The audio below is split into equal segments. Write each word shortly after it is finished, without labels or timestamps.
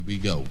we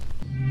go.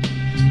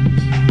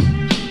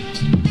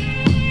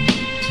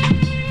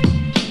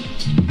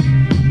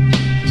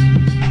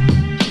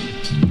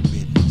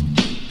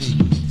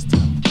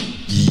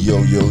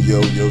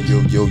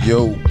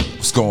 Yo.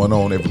 What's going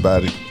on,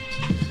 everybody?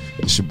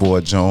 It's your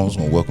boy Jones. I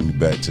want to welcome you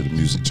back to the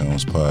Music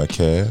Jones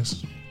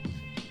podcast.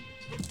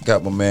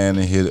 Got my man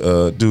in here,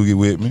 Doogie,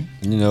 with me.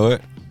 You know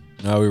it.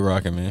 Now we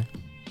rocking, man.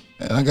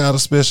 And I got a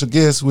special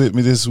guest with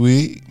me this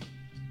week.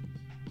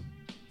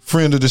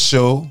 Friend of the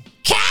show.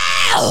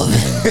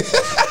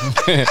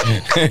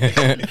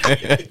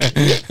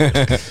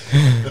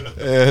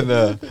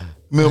 And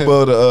member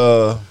of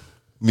the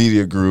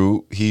media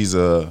group. He's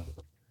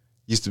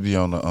used to be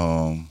on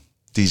the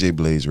DJ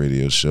Blaze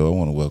radio show. I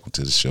want to welcome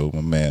to the show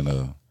my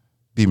man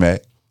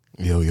B-Mack.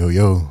 Yo.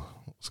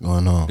 What's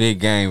going on? Big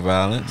gang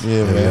violence.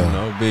 Yeah, man. You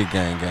know, big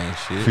gang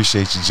shit.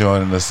 Appreciate you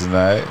joining us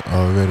tonight.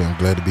 Already, I'm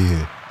glad to be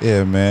here.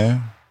 Yeah,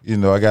 man. You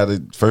know, I got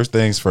to, first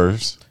things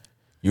first.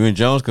 You and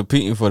Jones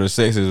competing for the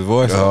sexiest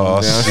voice.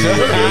 Oh, shit.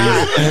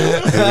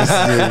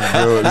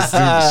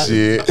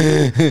 This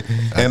shit.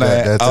 And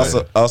I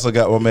also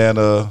got my man,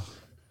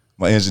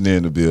 my engineer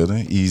in the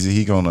building, Easy.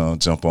 He gonna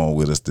jump on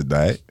with us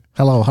tonight.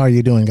 Hello, how are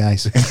you doing,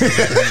 guys?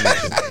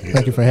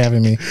 Thank you for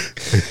having me.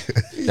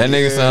 That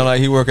nigga sound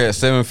like he work at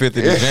 750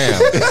 The Jam.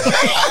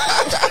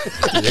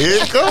 Here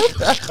it goes.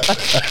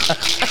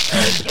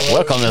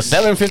 Welcome to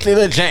 750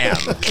 The Jam.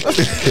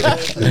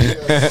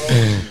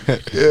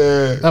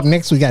 Yeah. Up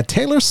next, we got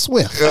Taylor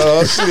Swift.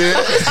 Oh, shit.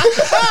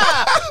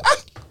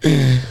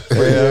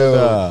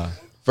 Well,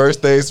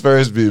 first things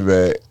first,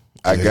 B-Mack.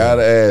 I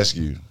gotta ask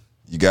you.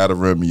 You gotta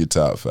run me your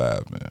top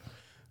five, man.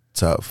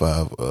 Top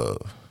five.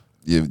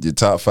 Your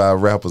top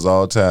five rappers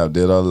all time,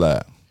 dead or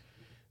alive.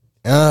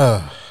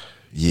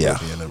 Yeah.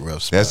 In a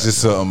rough spot, That's just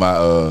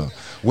something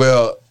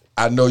well,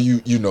 I know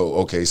you know,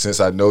 okay,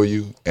 since I know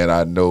you and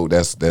I know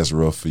that's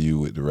rough for you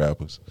with the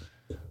rappers.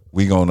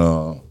 We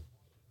gonna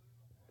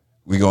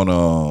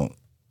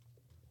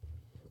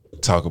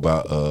talk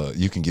about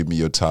you can give me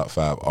your top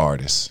five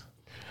artists.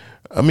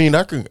 I mean,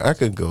 I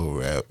could go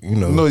rap. You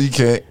know, No, you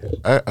can't.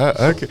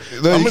 I can.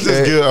 No, I'm you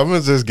gonna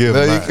just give.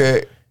 No, mine.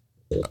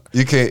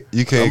 you can't.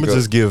 You can't. I'm gonna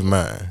just give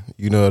mine.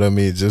 You know what I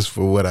mean? Just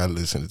for what I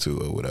listen to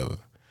or whatever.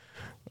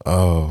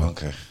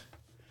 Okay.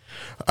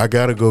 I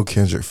gotta go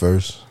Kendrick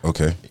first.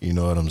 Okay. You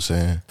know what I'm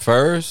saying?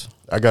 First?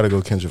 I gotta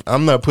go Kendrick.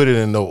 I'm not putting it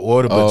in no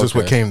order, but just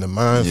what came to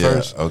mind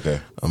first. Okay.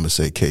 I'm gonna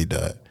say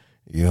K-Dot.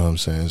 You know what I'm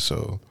saying?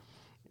 So,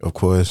 of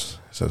course,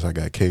 since I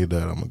got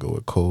K-Dot, I'm gonna go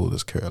with Cole.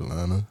 That's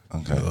Carolina.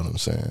 Okay. You know what I'm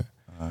saying?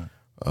 Right.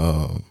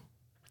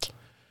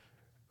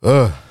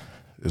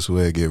 This is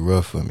where it get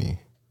rough for me.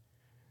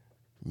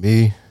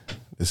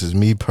 This is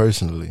me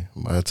personally,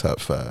 my top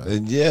five.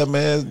 Yeah,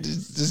 man.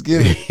 Just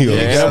give it.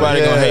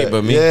 Everybody gonna hate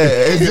but me.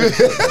 Yeah.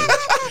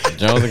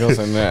 Jones ain't gonna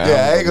say that.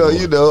 Yeah, I ain't gonna,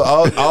 you know,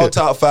 all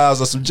top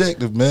fives are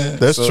subjective, man.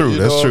 That's true. You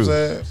That's know true. What I'm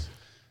saying?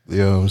 You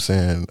know what I'm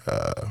saying?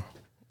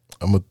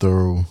 I'm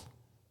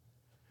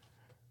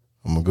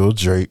gonna go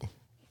Drake.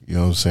 You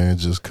know what I'm saying?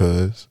 Just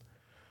cause.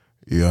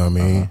 You know what I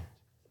mean?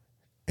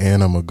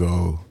 And I'm gonna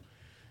go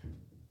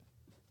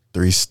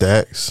 3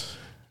 Stacks.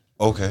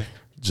 Okay.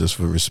 Just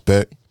for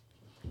respect.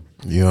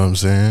 You know what I'm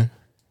saying?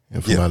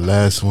 And for my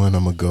last one,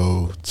 I'm gonna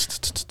go.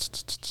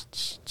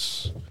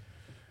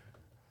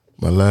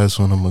 My last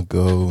one, I'm gonna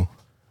go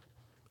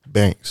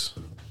Banks.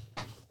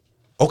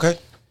 Okay.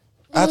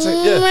 I'll take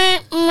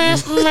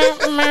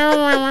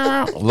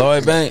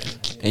Lloyd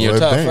Banks in your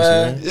Lloyd top Banks,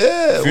 five? man.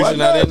 Yeah. Future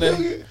not in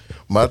there?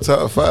 My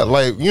top five,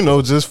 like, you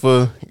know, just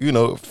for, you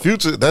know,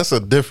 Future, that's a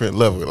different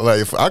level. Like,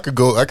 if I could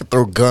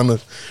throw Gunna,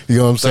 you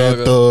know what I'm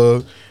saying?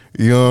 Thug,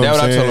 you know what I'm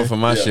saying? That's what I told him for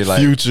my shit. Like,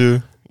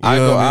 Future.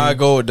 I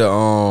go with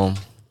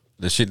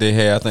the shit they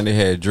had. I think they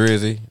had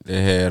Drizzy.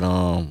 They had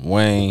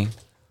Wayne.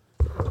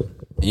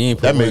 You ain't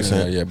put That Wayne makes in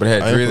there, sense. yeah, but they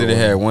had Drizzy. They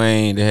had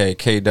Wayne. They had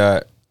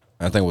K-Dot.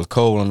 I think it was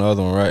Cole on the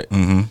other one, right?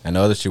 Mm-hmm. And the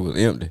other shit was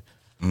empty.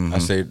 I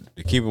said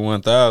to keep it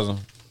 1,000.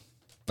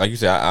 Like you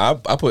said, I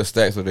put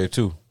Stacks with there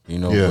too. You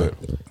know, but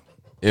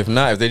if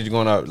not, if they just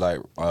going out like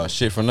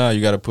shit for now,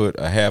 you got to put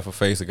a half a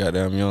face of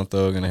goddamn Young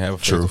Thug and a half a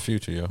face of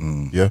Future,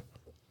 yo.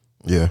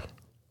 Yeah.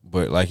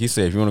 But like he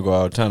said, if you want to go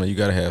out of town, you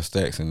got to have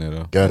Stacks in there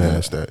though. Gotta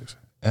have Stacks.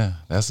 Yeah,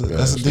 that's a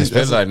decent.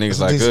 Especially like niggas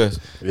like us.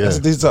 Yeah. That's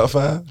a decent top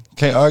five.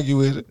 Can't argue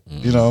with it.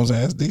 You know what I'm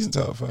saying? That's a decent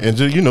top five. And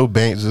just, you know,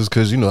 Banks just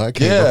because, you know, I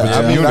came up with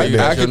I mean, Unit I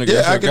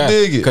nigga. can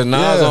dig it. Because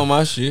Nas on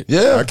my shit.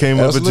 Yeah, I came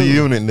up with the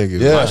Unit nigga.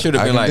 Yeah. My shit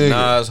have I been can like dig it.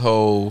 Nas,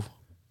 Hove.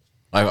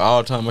 Like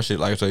all the time, my shit,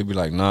 like, so it'd be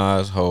like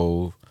Nas,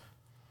 Hove,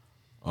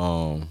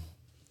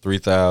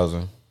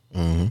 3,000,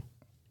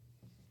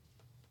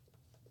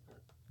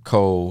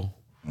 Cole.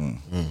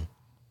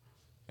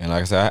 And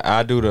like I said,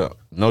 I do the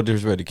no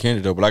disrespect to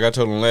Kendrick though, but like I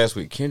told him last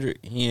week, Kendrick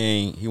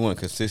he wasn't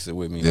consistent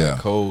with me. Yeah. Like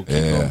Cole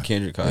keep on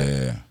Kendrick.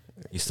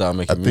 He started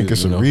making I music. think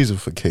it's you a know? reason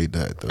for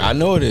K-Dot though. I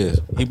know it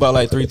is. He bought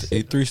like three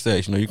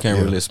stacks. You know, you can't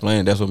really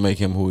explain. That's what make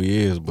him who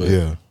he is.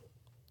 But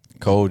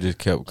Cole just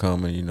kept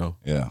coming. You know.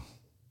 Yeah.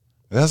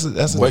 That's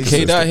a What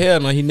K-Dot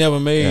had, like he never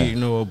made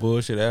a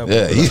bullshit album.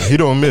 Yeah, he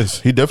don't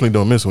miss. He definitely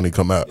don't miss when he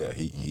come out. Yeah,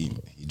 he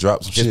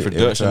drop some His shit.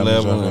 production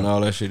level and all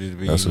that shit is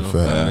be. That's a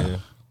fact.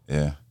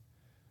 Yeah.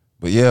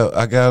 But yeah,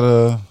 I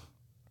got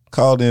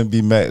called in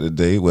B-Mack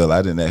today. Well,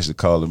 I didn't actually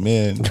call him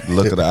in.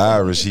 Look at the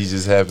Irish. He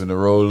just happened to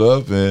roll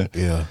up and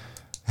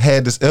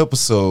had this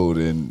episode,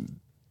 and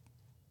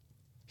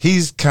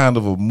he's kind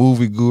of a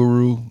movie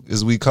guru,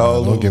 as we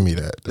call him. Don't give me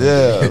that.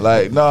 Yeah,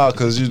 like,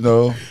 cause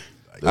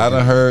I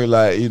done heard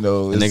like, The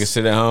nigga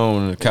sit at home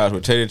on the couch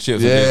with tater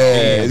chips.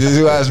 yeah,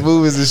 just watch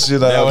movies and shit.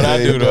 That's what I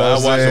day, do you though. know I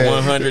what watch I'm the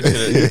 100 to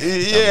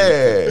the.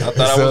 Yeah, I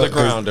thought I was a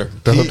grounder.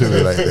 Don't do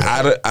me like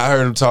that. I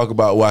heard him talk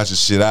about watching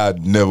shit I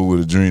never would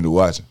have dreamed of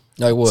watching.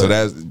 Like what? So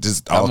that's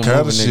just all I'm a kind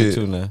of movie nigga shit.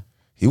 too now.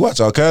 He watch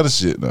all kind of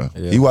shit now.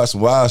 Yeah. He watch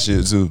some wild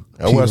shit too.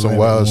 I watch some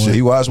wild shit.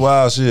 He watch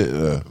wild shit.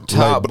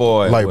 Top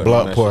Boy, like wasn't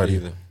Block on that Party.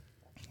 shit either.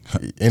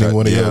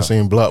 Anyone Yeah. ever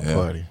seen Block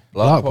Party?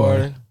 Block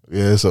Party.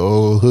 Yeah, it's an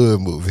old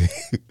hood movie.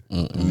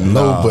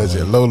 Low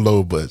budget,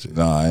 low budget.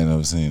 No, I ain't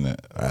never seen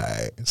that. All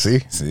right, see,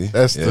 Yeah,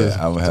 that's the.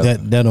 I'm gonna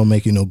have That don't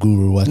make you no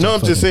guru. Watching No,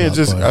 I'm just saying. I'm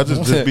just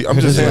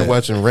saying,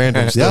 watching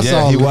random Yeah, stuff. I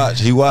saw- he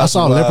watched. I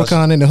saw wild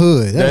Leprechaun in the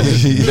Hood. That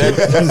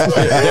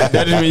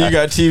just mean you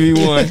got TV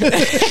One.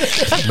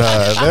 Nah,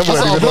 that I saw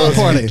wasn't Block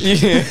Party.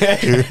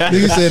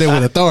 Nigga said it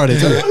with authority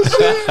too.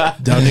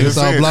 Y'all niggas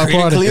saw Block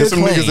Party. There's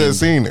some niggas that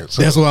seen it.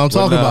 So. That's what I'm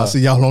talking about.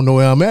 See, y'all don't know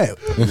where I'm at.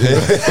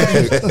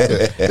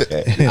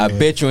 I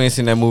bet you ain't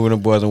seen that movie the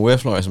boys in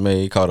West Florence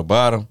made called The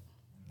Bottom.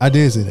 I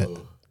did see that.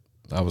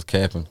 I was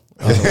capping.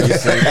 Yeah.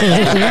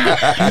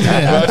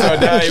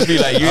 It'd be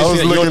like, you I was ain't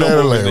seen looking at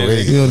it like, that.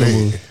 wait. You know the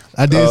movie.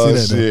 I did see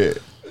that. shit.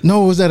 Though.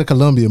 No, was that a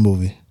Columbia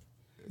movie?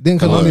 Didn't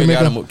Columbia Columbia make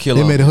got a? a Kill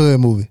They made a Hood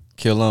movie.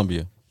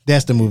 Columbia.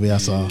 That's the movie I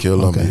saw.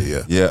 Kill Okay.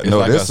 yeah. Yeah, It's no,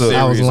 like that's a series.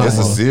 I was that's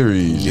a lying.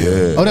 series.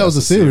 Yeah. Oh, that was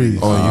a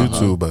series. On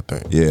YouTube, I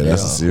think. Yeah,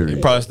 that's a series.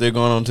 Probably still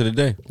going on to the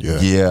day. Yeah.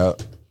 Yeah.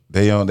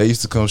 They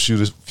used to come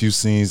shoot a few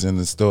scenes in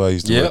the store I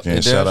used to work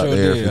in. Shout out to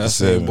Air I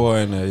seen 57. boy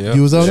in there. Yeah.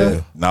 You was on Yeah.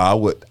 there?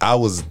 No, I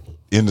was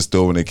in the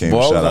store when they came.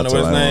 Boy, Shout was out on to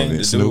his Lionel name. and The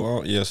dude Snoop.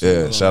 on- yeah, Snoop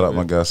Yeah, was shout on out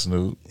my there. guy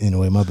Snoop.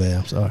 Anyway, my bad.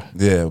 I'm sorry.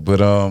 Yeah,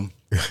 but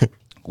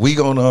we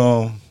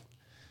gonna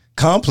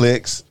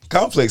Complex.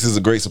 Complex is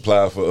a great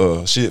supplier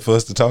for shit for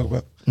us to talk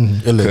about.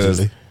 Allegedly.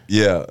 'Cause,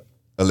 yeah,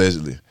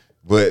 allegedly.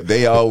 But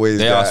they always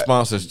They got, are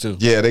sponsors too.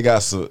 Yeah, they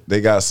got some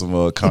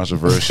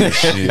controversial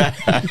shit.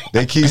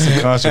 They keep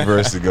some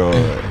controversy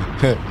going.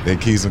 But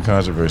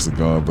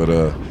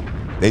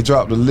they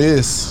dropped the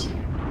list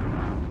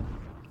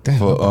Damn,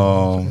 for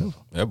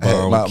That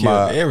bomb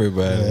killed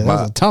everybody. that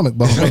was atomic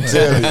bomb.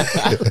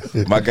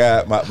 my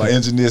guy, my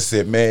engineer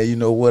said, man, you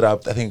know what? I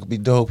think it'd be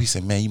dope. He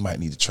said, man, you might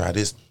need to try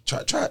this.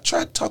 Try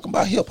talking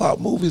about hip hop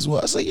movies.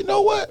 Well, I said, you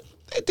know what?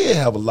 They did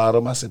have a lot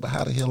of them. I said, but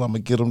how the hell I'm gonna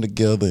get them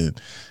together? And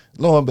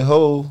lo and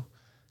behold,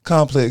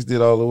 Complex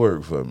did all the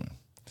work for me.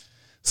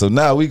 So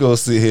now we go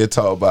sit here and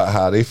talk about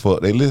how they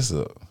fucked their list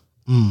up.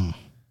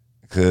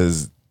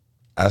 Because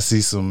I see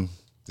some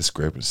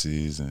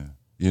discrepancies, and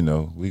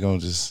we gonna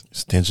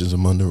just Tensions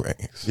among the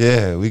ranks.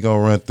 we gonna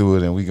run through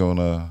it, and we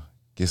gonna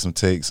get some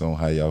takes on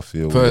how y'all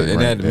feel. with But they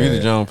and rank at the Music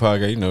that. Jones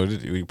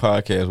podcast, we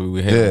podcast where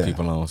we have Yeah.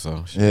 people on.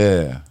 So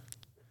Yeah.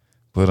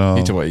 But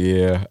he talking about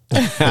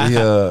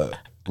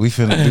we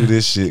finna do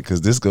this shit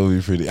because this gonna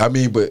be pretty. I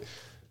mean, but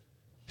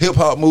hip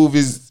hop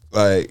movies,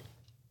 like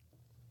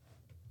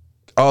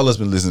all us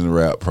been listening to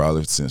rap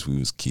probably since we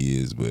was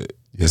kids. But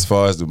as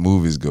far as the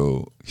movies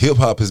go, hip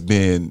hop has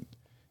been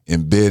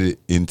embedded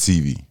in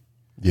TV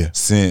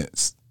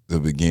since the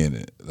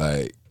beginning.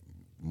 Like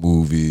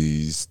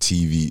movies,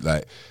 TV,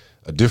 like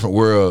A Different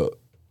World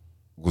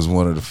was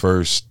one of the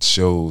first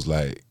shows,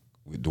 like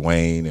with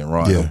Dwayne and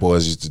Ron. The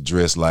boys used to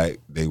dress like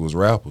they was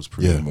rappers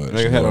pretty much.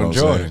 Nigga you had know on what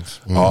I'm saying?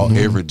 Jordans.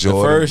 Every the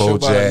Jordan, first Bo show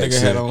about that nigga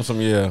Jackson, had on some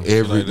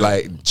every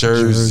like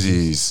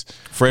jerseys.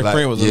 Fresh Like,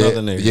 Prince was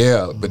another nigga.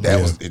 Yeah, but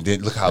that was, and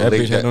then look how That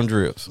late bitch had on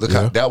drips. Look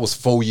how that was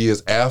 4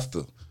 years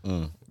after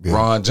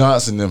Ron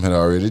Johnson them had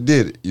already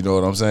did it. You know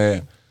what I'm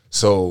saying?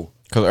 So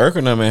Cause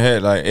Urkel them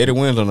had like Eddie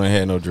Winslow them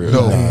had no drips.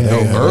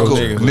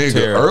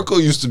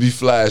 Urkel used to be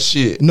fly as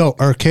shit. No,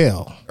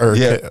 Urkel.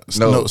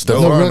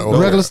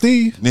 Regular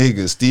Steve.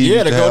 Nigga, Steve.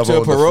 Yeah, used to go have to a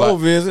on the parole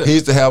visit. He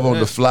used to have on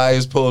the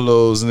flyest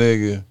polos,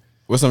 nigga.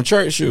 With some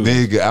church shoes.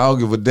 Nigga, I don't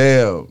give a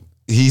damn.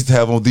 He used to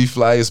have on the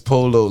flyest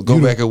polos.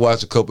 Go back and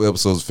watch a couple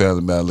episodes of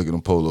Family Man. Look at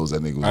them polos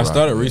that nigga was I rocking,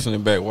 started man. recently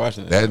back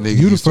watching it. That nigga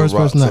You the used to first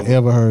rock person I some-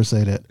 ever heard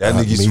say that. That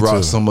nigga used to Me rock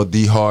too. some of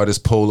the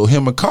hardest polo.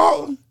 Him and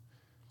Carlton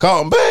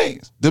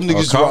Banks. Them niggas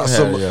used to rock Carlton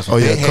some. had, yeah, some-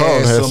 They Oh, yeah,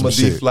 Carlton had some some of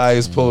the shit.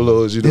 flyest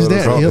polos. You know Is what I'm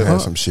that saying? hip Carlton had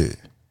hop? some shit.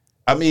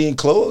 I mean,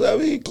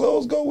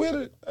 clothes go with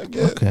it. I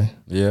guess. Okay,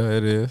 Yeah,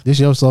 it is. this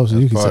your sauce. So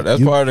you can say That's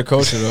you, part of the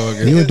culture though. I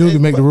guess. you and Doogie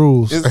make the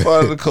rules. It's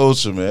part of the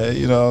culture, man.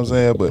 You know what I'm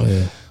saying? But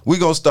Yeah. we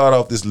gonna start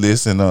off this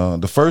list, and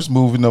the first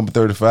movie, number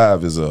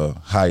 35, is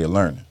Higher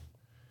Learning.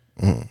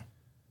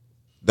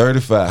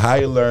 35.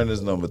 Higher Learning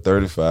is number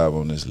 35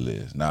 on this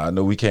list. Now I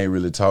know we can't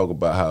really talk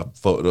about how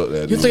fucked up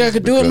that is. You think I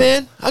could do it,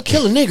 man? I'll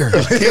kill a nigger.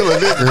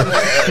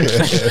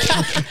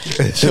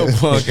 Your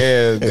punk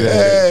ass.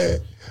 Yeah.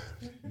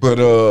 But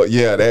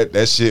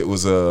that shit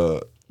was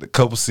the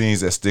couple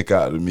scenes that stick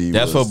out to me.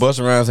 That's was, what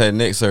Busta Rhymes had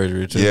neck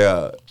surgery too.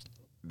 Yeah.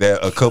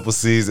 that a couple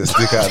C's that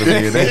stick out to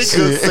me in that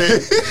shit.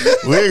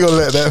 We ain't gonna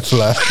let that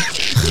fly.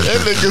 That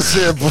nigga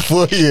said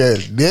before he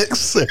had neck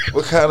surgery.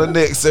 What kind of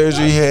neck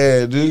surgery he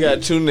had, dude? He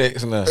got 2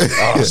 necks now.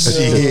 Oh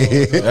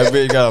shit. That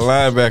bitch got a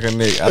linebacker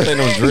neck. I think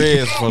them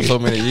dreads from so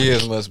many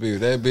years must be.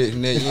 That bitch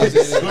neck, you know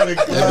what I'm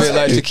that bitch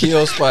like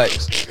Shaquille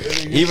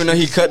Spikes. Even though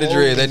he cut the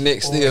dread, that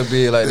neck still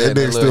big like that.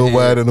 That neck still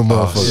wide in the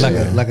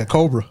motherfucker. Like a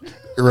cobra.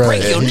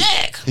 Right. Break your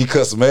neck. He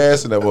cut some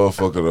ass in that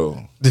motherfucker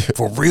though.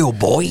 For real,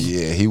 boy.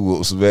 Yeah, he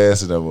whooped some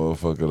ass in that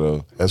motherfucker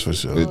though. That's for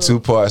sure. The 2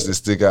 parts that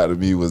stick out to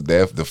me was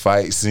that the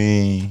fight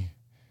scene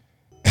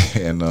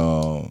and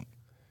the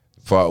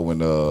part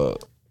when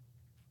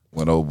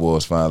old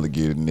boys finally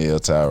get a nail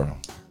Tyra,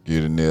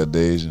 get a nail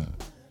Deja,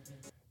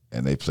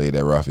 and they play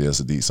that Raphael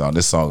Sadiq song.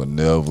 This song will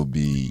never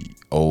be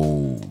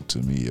old to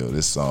me, yo.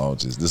 This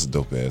is a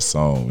dope ass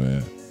song,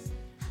 man.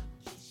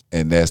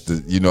 And that's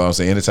you know what I'm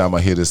saying? Anytime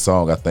I hear this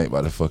song, I think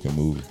about the fucking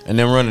movie. And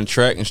then running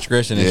track and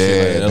stretching and Yeah,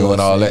 shit like that. doing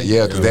all that.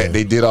 Yeah, because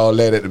they did all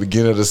that at the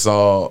beginning of the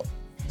song.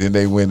 Then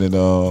they went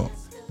and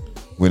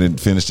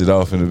finished it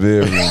off in the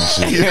bedroom and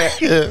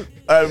shit.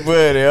 All right,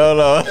 buddy, hold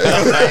on.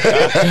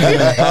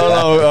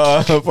 Hold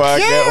on, before I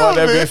get on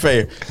that big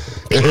face.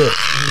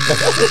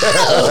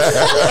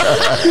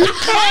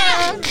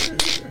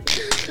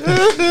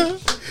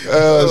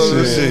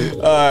 Oh shit.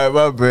 All right,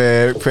 my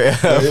bad. You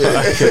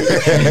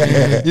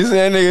see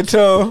that nigga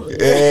toe?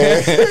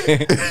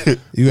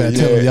 You gotta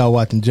tell me y'all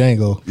watching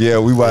Django. Yeah,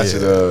 we watching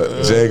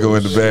Django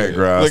in the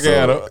background. Look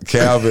at him.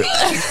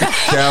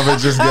 Calvin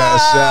just got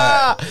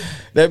shot.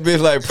 That bitch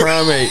like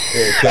primate.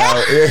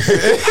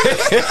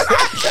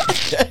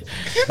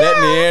 That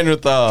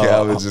Neanderthal.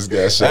 Calvin just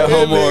got shot. That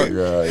homo.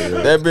 Yeah.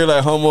 That bitch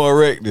like Homo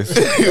erectus.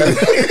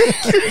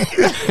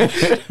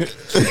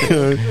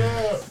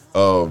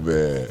 Oh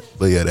man.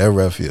 But yeah, that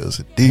Raphael's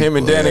a deep. Him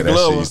and Danny That shit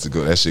Glover. used to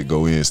go. That shit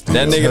go in still.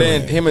 That nigga,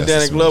 then him and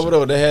That's Danny Glover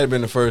though, they had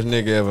been the first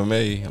nigga ever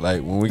made.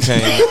 Like when we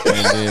came,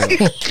 and then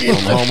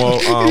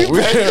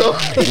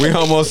we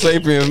Homo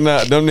sapiens.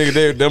 Not them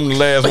niggas. Them the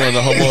last ones,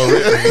 the Homo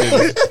erectus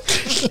niggas.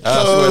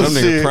 I swear, them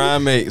niggas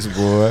primates,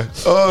 boy.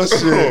 Oh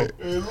shit.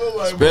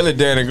 Spell it,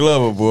 Danny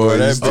Glover, boy.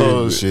 That bitch.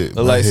 Oh shit.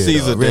 Look like My head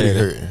Caesar already Danny.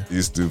 hurting.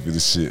 You stupid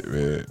as shit,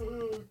 man.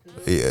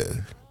 Yeah.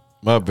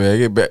 My bad.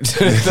 Get back to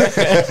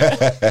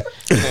the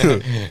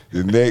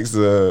The next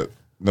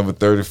number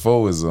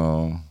 34 is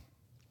Do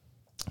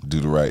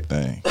the Right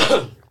Thing.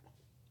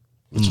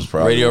 Which was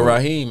probably Radio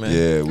Raheem, man.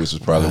 Yeah, which was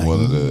probably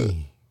one of the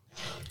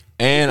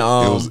And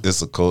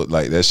it's a code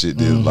like that shit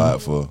did a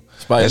lot for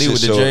Spike that Lee shit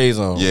with the showed- J's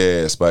on.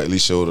 Yeah, Spike Lee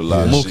showed a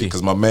lot of Mookie. shit.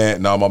 Cause my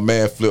man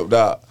flipped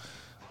out.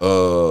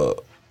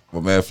 My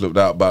man flipped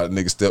out about the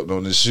nigga stepped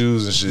on his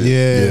shoes and shit.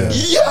 Yeah.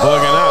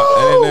 bugging out.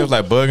 And then it was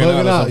like bugging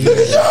Bugging out. out. Or something.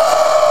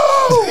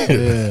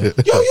 Yeah.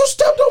 Yo, you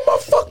stepped on my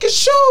fucking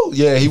shoe.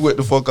 Yeah, he went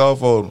the fuck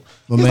off on him.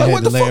 My He's man like, had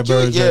what the the fuck Larry you?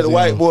 Bird Yeah, the jersey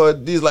white on. boy.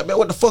 He's like, man,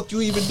 what the fuck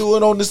you even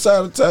doing on this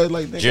side of town?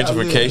 Like, nigga,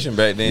 Gentrification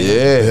back then.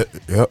 Yeah.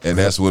 Yep. And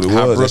that's what it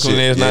How was. That Brooklyn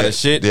shit- is not yeah, the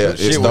shit. Yeah, The it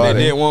shit what started.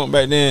 they did want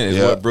back then is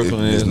Yeah, what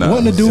Brooklyn it's is not. now.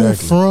 Wasn't the dude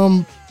Exactly.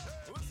 from?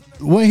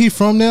 Wasn't he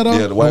from there though?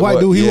 Yeah, the white boy,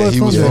 dude. He was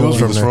from was there. from, he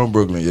from was there. from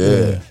Brooklyn.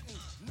 Yeah.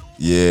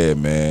 Yeah,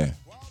 man.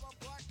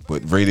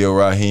 But Radio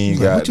Raheem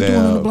He's like, what you doing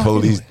on the got block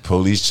down. anyway?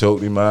 Police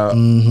choked him out.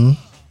 Mm-hmm.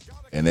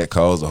 And that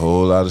caused a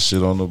whole lot of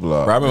shit on the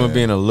block. I remember man.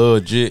 being a little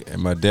jit, and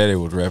my daddy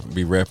would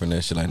be rapping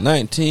that shit like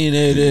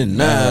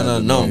 1989, a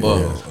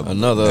number,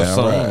 another Damn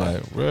song. right.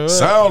 Like, what?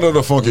 Sound of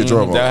the funky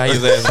drummer. That how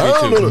his ass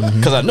be too.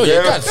 Because I know you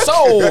got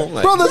soul.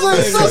 Like, Brothers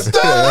and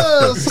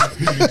sisters.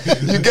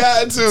 You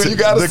got to. You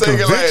got to The sing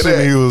it like conviction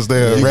that. he was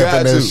there You rapping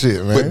got that to.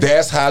 shit, man. But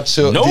that's how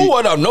Chuck know D.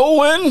 what I'm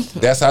knowing.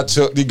 That's how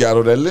Chuck D got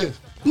on that list.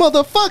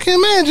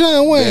 Motherfucking man,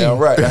 John Wayne. Damn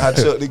right. That's how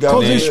Chuck D got on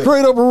Cause that he's list.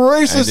 straight up a And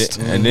racist.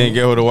 then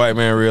get what the white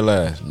man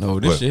realized. No,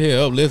 this What? shit here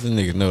uplifting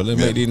niggas. No, let's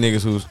make these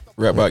niggas who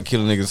rap about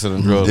killing niggas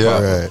selling drugs. Yeah.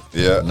 pop. Right.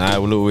 Yeah. Nah,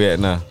 look where we at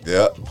now.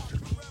 Yeah.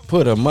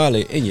 Put a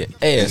molly in your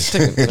ass.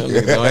 Stick them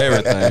niggas on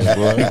everything,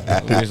 boy.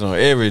 Niggas on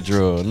every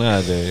drug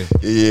nowadays.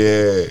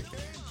 Yeah.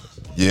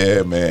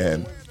 Yeah,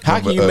 man. How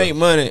can you But, make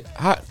money?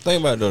 Think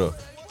about it though.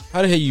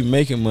 How the hell you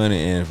making money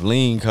and if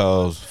lean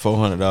costs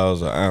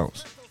 $400 an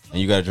ounce and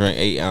you gotta drink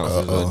 8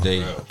 ounces a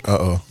day?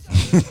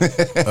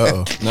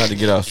 Not to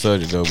get off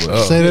subject though,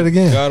 but Say that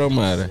again. God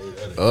Almighty.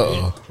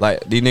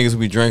 Like these niggas who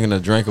be drinking a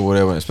drink or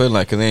whatever, especially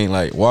like 'cause they ain't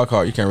like walk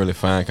hard, you can't really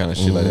find kind of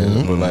shit like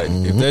that. But like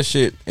if that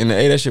shit in the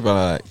A, that shit about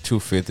like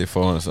 250,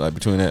 400, so like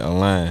between that a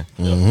line.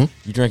 You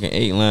drinking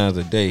 8 lines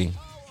a day.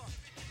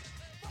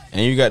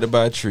 And you got to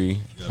buy a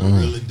tree,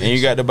 and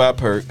you got to buy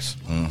perks,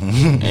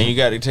 and you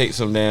got to take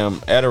some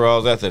damn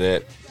Adderalls after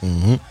that.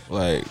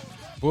 Like,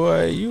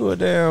 boy, you a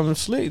damn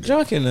slick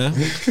junkie now.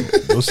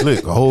 No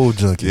slick, a whole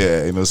junkie.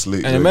 Yeah, ain't no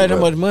sleep. And imagine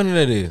how much money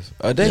that is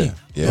a day.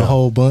 Yeah. A Yeah.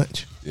 whole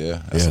bunch.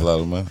 Yeah. That's Yeah. a lot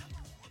of money.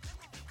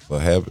 For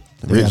habit.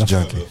 Rich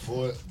junkie.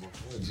 Before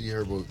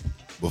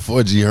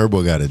G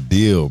Herbo got a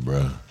deal,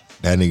 bro,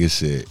 that nigga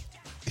said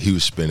he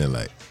was spending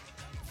like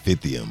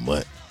 50 a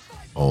month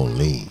on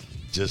lean,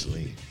 just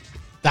lean.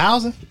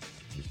 1,000.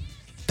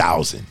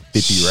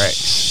 50 racks.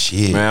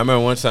 Shit. Man, I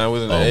remember one time we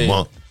was in the A A.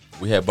 month.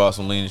 we had bought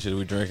some lean and shit.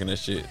 We drinking that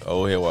shit.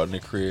 Old head walking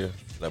in the crib.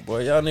 Like,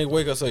 boy, y'all niggas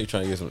wake up. So he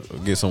trying to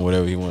get some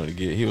whatever he wanted to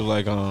get. He was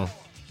like, y'all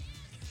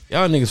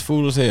niggas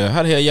fool as hell.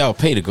 How the hell y'all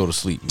pay to go to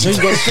sleep? You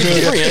go to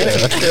sleep for free, ain't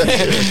it?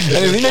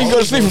 And if you know you go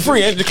to sleep for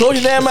free, ain't it? Close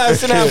your damn eyes and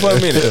sit down for a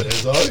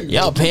minute.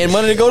 Y'all paying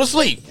money to go to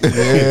sleep.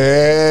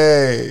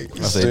 Hey, I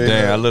said,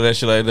 damn, I love that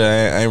shit like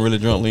that. I ain't really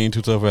drunk lean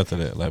too tough after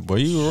that. Like, boy,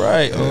 you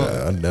right.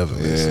 Yeah, I never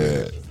missed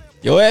it.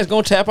 Your ass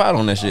gonna tap out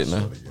on that shit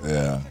now.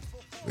 Yeah,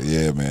 but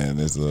yeah, man.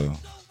 There's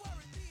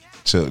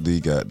Chuck D.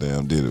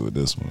 Goddamn did it with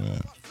this one,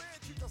 man.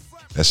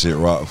 That shit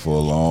rocked for a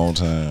long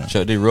time.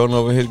 Chuck D rolling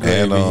over his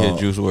grave and hit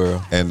Juice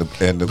WRLD. And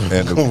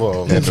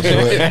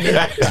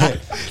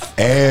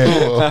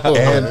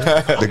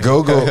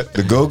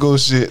the go-go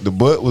shit, the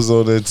butt was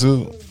on there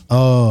too.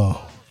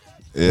 Oh,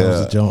 Yeah, that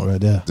was a joint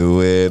right there.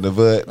 do it the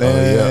butt.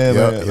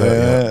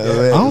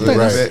 I don't think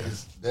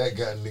That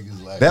got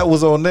niggas like that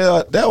was on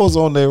there. That was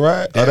on there,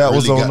 right? That that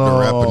was really on got the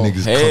rapper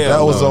niggas. hell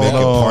that was no. on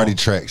making party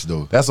tracks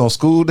though. That's on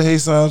School Day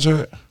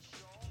soundtrack.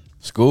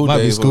 School Might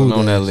be Days School wasn't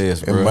on that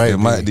Days. list, bro. It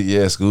might be,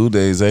 yeah. School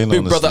Days ain't Big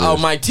on the Brother list.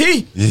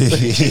 Almighty.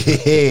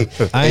 Yeah.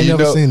 I ain't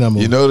never seen that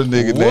movie. You know the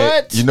nigga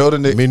What? that. You know the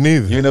nigga. Me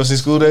neither. You ain't never seen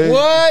School Days?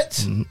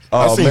 What? Oh,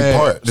 I seen man.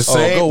 parts. The Oh, go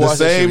same, the watch that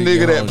same shit when you nigga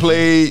get that home.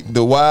 played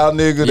the wild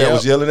nigga that Yep.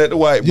 was yelling at the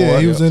white boy. Yeah,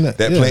 he was in that.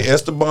 That Yeah. played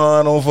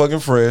Esteban on fucking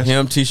Fresh.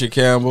 Him, Tisha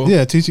Campbell.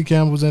 Yeah, T.C.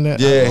 Campbell was in that.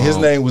 Yeah, his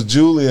name was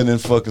Julian in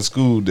fucking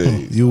School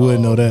Days. You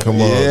wouldn't know that.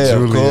 Come on, Yeah,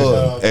 of Julian.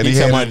 course. And He he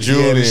talking had about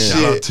he had his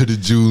Julian. Shout out shit. to the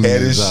Julians.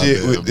 Had his out shit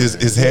there, with man.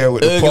 his hair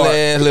with the Ugly part.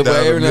 ass little boy,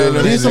 down the every now and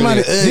middle. then.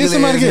 Did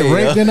somebody get Ugly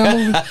raped as in that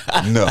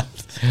movie? No,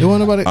 There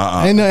wasn't nobody.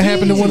 Ain't nothing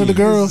happened to one of the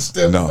girls.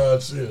 no.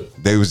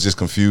 They was just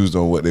confused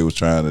on what they was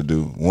trying to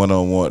do. One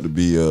on wanted to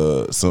be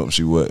something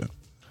she wasn't.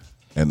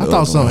 And I the thought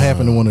other something one-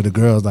 happened to one of the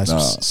girls, like Nah.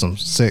 some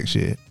sex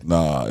shit.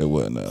 Nah, it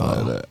wasn't nothing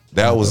like that.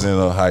 That was in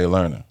Higher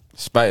Learning.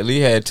 Spike Lee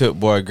had took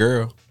boy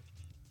girl.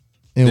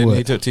 And Then what?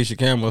 he took Tisha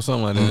Campbell or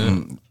something like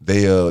that.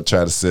 They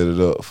tried to set it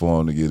up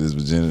for him to get his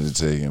virginity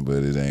taken, but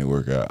it ain't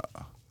work out.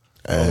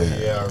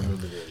 Yeah, I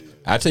remember that.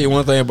 I tell you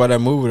one thing about that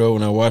movie though.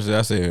 When I watched it,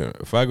 I said,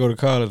 if I go to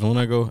college, when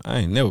I go, I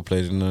ain't never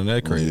played none of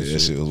that crazy Yeah, that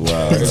shit. shit was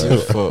wild. Crazy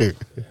as fuck.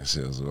 That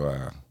shit was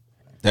wild.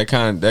 That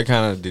kind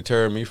of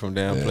deterred me from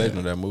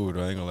downplaying that movie.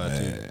 Though I ain't gonna lie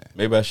to you.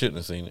 Maybe I shouldn't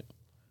have seen it.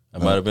 I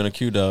might have been a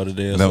Q dog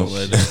today or No. something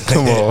like that.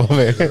 Come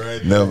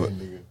on,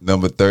 man.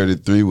 Number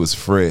 33 was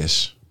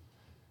Fresh.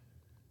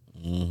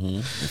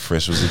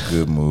 Fresh was a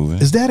good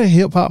movie. Is that a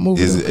hip hop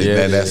movie? Is though? it?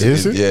 Yeah, That's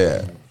is it?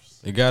 Yeah.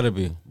 It gotta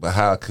be. But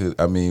how could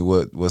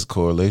what's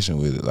correlation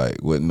with it?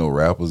 Like, wasn't no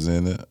rappers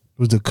in it?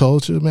 Was the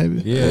culture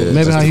maybe? Yeah,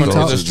 maybe just how he because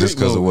talks. it's a just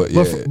because of what?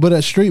 But Yeah, but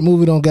a street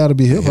movie don't gotta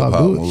be hip hop,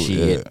 do it? movie.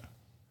 Shit. Yeah.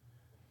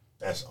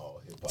 That's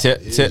all hip hop.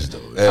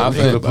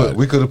 Yeah,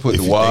 we could have put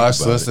If The you Wash,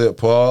 think about Sunset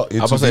Park. I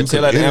was about to say,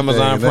 tell that to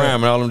Amazon Prime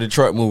and all them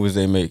Detroit movies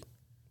they make.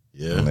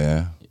 Yeah.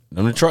 Man,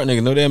 Them Detroit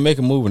niggas know they'll make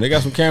a movie. They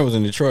got some cameras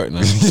in Detroit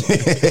now.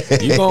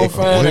 You gonna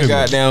find a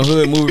goddamn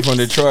hood movie from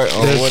Detroit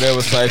on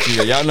whatever site you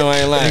got. Y'all know I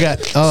ain't lying. They got,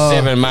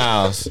 7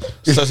 miles,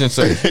 such and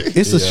such.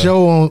 It's a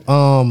show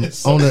on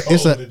it's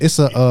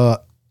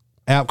a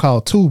app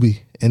called Tubi,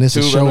 and it's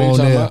a Tubi, show what you on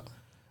talking there. about?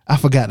 I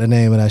forgot the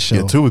name of that show.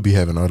 Yeah, two would be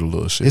having other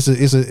little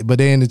shit. But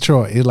they're in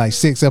Detroit. It's like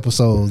 6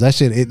 episodes. That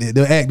shit,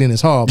 the acting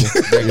is horrible.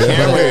 The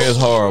camera is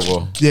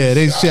horrible. Yeah,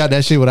 they shot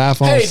that shit with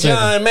iPhone Hey 7.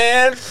 John,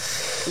 man,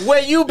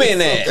 where you been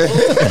at,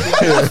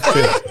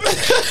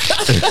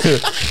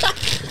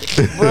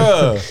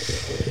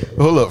 bruh?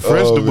 Hold up,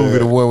 Fresh the movie,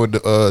 the one with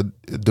the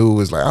dude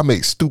was like, I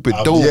make stupid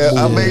dope. yeah,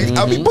 movies.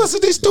 I mean,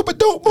 busting these stupid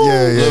dope moves.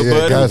 Yeah, Lil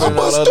Buddy got been in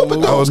all you. other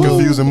movies. I was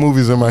confusing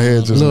movies in my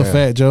head just Little now.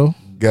 Fat Joe.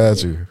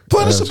 Got you.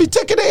 Punisher be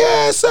taking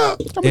their ass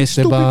out.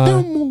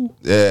 Esteban.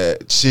 Yeah,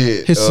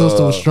 shit. His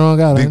sister was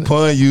strung out. Big ain't it?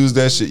 Pun used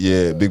that shit.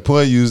 Yeah, Big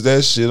Pun used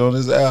that shit on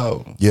his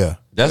album. Yeah.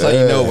 That's how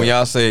you know when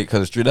y'all say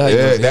because the street. That's how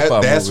you know Yeah, it's a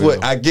hip-hop that's movie,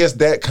 what though. I guess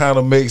that kind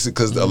of makes it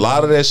because a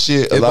lot of that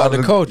shit, It's about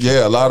the culture.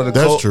 Yeah, a lot of the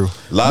That's true.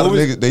 A lot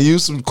Movies- of niggas they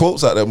use some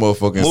quotes out that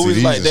motherfucking Movies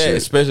CDs like and that, shit.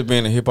 especially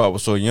being in hip hop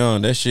was so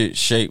young, that shit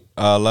shaped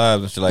our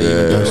lives and shit. Like Yeah,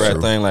 even do that's the right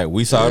true. thing. Like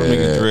we saw them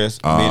niggas dress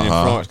being in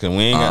Florence because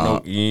we ain't got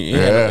no. You ain't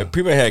had no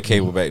people had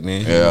cable back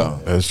then. Yeah,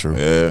 That's true.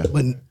 yeah.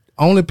 But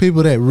only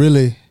people that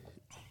really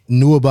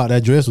knew about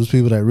that dress was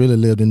people that really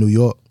lived in New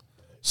York.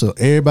 So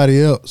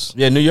everybody else,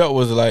 Yeah, New York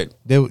was like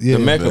they yeah, the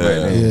mecca back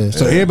then. yeah.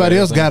 So everybody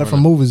else got it from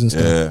movies and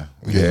stuff. Yeah,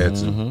 we had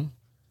to.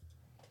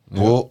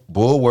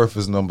 Bullworth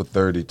is number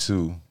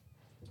 32.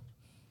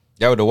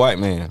 That was the white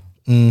man.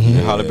 Mm-hmm.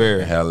 Halle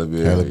Berry. Halle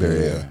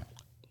Berry. Yeah.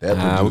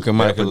 That We could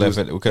might have left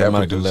produced- it. We could have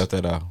produced- left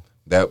that out.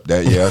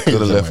 That yeah, I could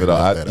have left it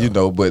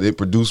out. But it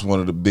produced one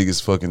of the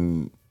biggest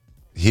fucking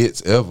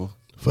hits ever.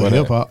 For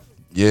hip hop.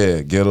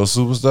 Yeah, Ghetto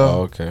Superstar.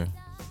 Oh, okay.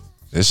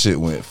 That shit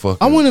went fucking.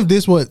 I wonder if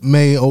this what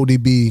made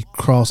ODB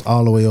cross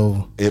all the way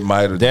over. It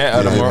might have.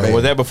 That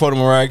was that before the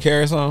Mariah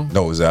Carey song?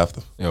 No, it was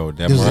after. Yo,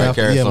 that This was Mariah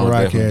after- Carey yeah, song.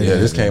 Mariah definitely- Carey.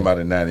 Yeah, this came out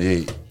in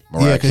 '98.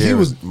 Yeah, 'cause he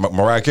was-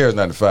 Mariah Carey's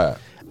 '95.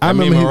 I mean,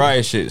 remember he-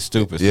 Mariah shit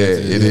stupid. Yeah,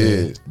 it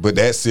is. But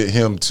that sent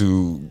him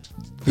to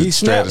He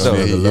snapped though.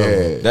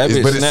 Yeah, That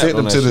bitch but it snapped sent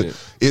them on to that the.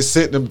 shit. It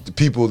sent them to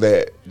people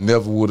that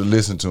never would have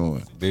listened to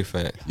him. Big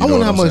fact. You I know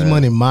wonder how what I'm much saying?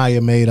 money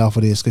Maya made off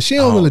of this because she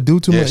don't really do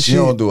too Yeah, much she shit.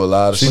 don't do a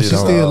lot of But shit. she's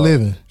still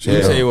living. Let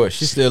me tell you what,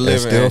 she's still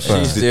living and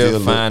she's still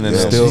fine and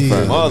still fine.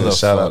 motherfucker.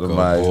 Shout out to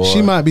Maya. boy.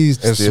 She might be. It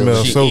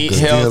smells She so eat good.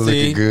 healthy. Still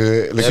looking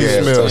good. Look That at bitch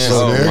her. smells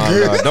so oh good.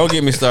 my God. Don't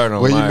get me started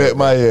on Where you Maya. met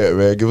Maya at,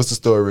 man? Give us the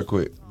story real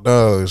quick.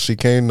 No, she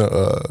came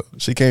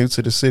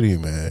to the city,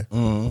 man.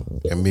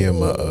 And me and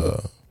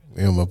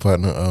my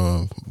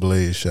partner,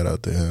 Blaze, shout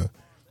out to him.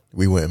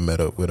 We went and met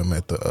up with him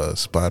at the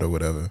spot or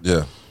whatever.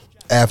 Yeah.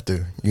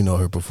 After,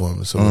 her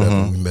performance or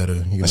whatever, we met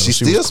her. She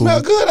still was cool. smell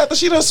good after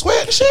she done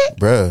sweat and shit?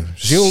 Bruh,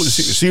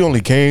 she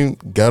only came,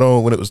 got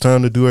on when it was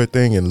time to do her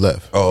thing and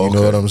left. Oh, You know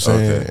okay. what I'm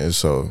saying? Okay. And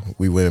so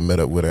we went and met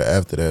up with her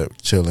after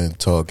that, chilling,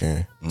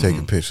 talking,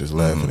 taking pictures,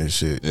 laughing and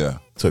shit. Yeah.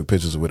 Took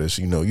pictures with her.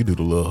 So, you do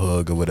the little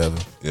hug or whatever.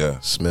 Yeah.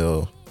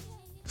 Smell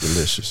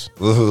delicious.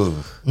 Ooh.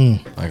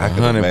 Like I a can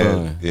honey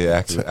imagine. bun. Yeah,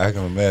 I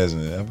can imagine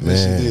it. I bet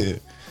Man. she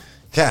did.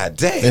 God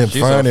damn. And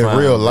She's fine so in fine,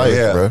 real bro. life,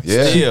 Yeah, bro.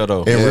 yeah. Still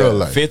though. In Yeah. real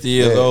life. 50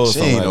 years old, She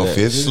something ain't no like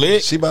 50. that.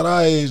 Slick. She about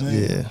our age,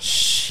 man. Yeah.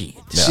 Shit.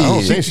 I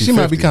don't think She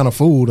might be kind of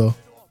fool though.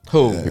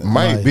 Who? It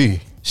might be.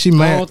 She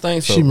married. don't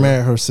think so, she bro.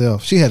 married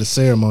herself. She had a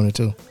ceremony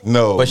too.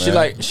 No, But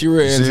man. she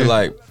really into She-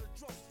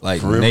 like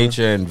For real?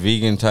 nature and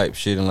vegan type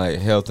shit and like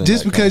health and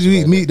Just that because kind you of eat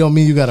shit meat don't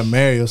mean you gotta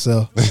marry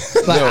yourself.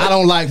 Like I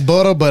don't like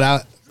butter, but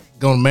I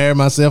gonna marry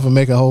myself and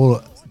make a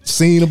whole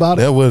scene about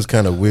it. That was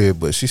kind of weird,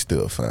 but she's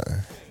still fine.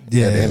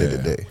 Yeah. At the end of the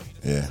day.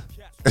 Yeah.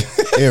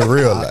 In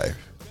real life.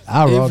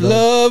 I If rather.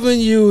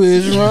 loving you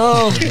is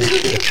wrong,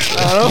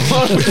 I don't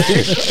want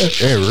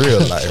to In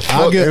real life.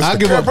 I'll Fuck give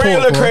Instagram. up bring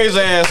your pork little for it. crazy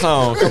ass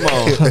on. Come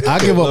on. I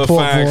give up Little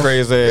pork fine for it.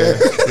 crazy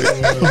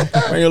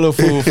ass. Bring your little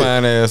fool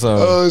fine ass on.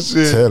 Oh,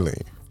 shit. Telling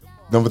you.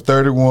 Number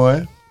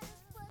 31.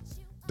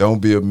 Don't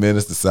be a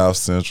menace to South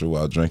Central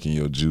while drinking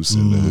your juice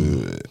in the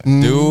hood.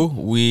 Do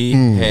we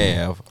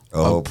have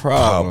a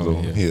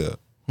problem here?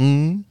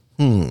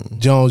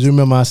 Jones, you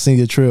remember our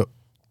senior trip?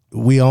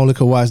 We only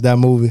could watch that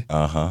movie.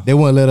 Uh-huh. They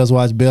wouldn't let us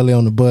watch Belly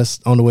on the bus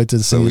on the way to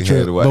the So senior we had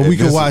trip, to watch- but we and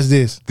could this watch is-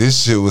 this.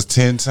 This shit was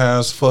 10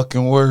 times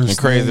fucking worse. And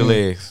crazy man.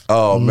 legs.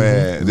 Oh,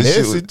 man. This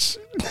shit was, Message.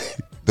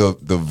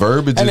 the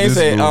verbiage And in they this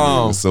say, movie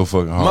was so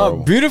fucking My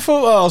horrible.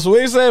 beautiful, so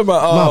what you say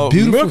about My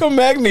beautiful- milk of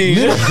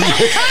magnesia?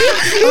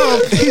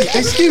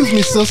 Excuse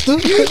me, sister.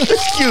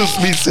 Excuse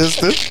me,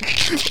 sister.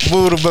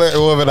 Move the black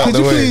woman out Could the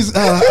you way. please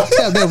tell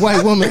that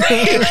white woman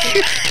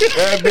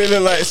That bitch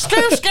look like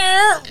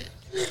skirt.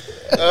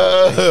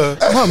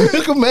 my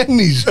milk of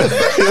magnesia?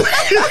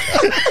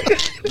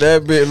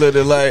 That bitch looked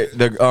like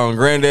the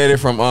granddaddy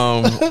from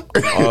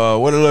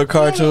what a little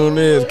cartoon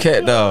is,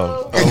 Cat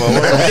Dog.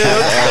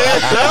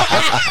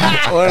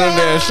 One of them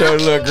damn show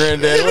the little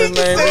granddaddy. What's his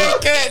name?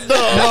 Cat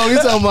Dog. No, he's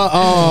talking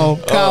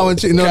about cow and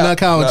chicken. No, not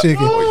cow and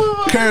chicken.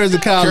 Courage the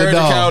cow and Courage the the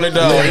dog. Cowardly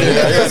Dog. Yeah,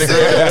 I got the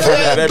granddaddy from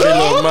that. That big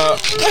little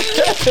mouth.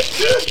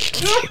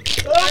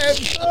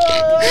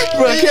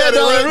 Bro, Cat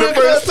Dog the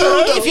first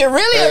time. If you're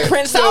really a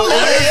prince, I'll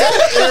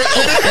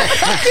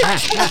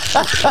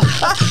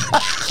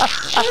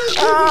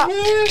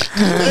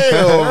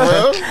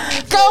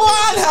go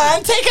on,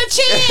 hon. Take a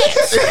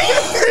chance.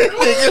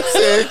 Nigga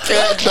said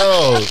cat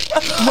dog.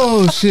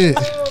 Oh shit!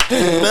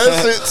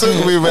 That shit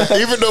took me, man.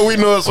 Even though we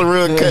know it's a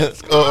real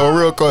cat, a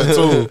real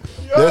cartoon,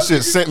 that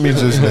shit sent me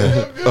just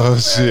now. Oh,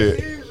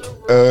 shit.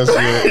 Oh,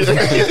 shit.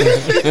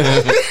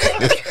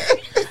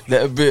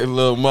 That big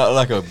little mouth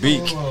like a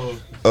beak.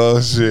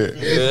 Oh, shit.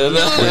 But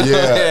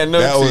yeah, no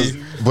that was.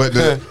 teeth. But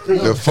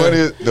the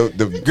funniest,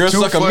 the Girl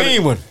two suck a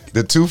mean one.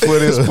 The two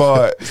funniest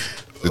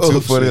parts. The two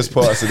funniest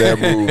parts of that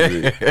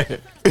movie.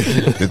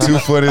 The two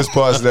funniest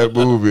parts of that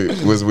movie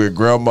was when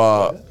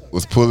Grandma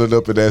was pulling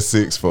up in that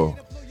 6'4",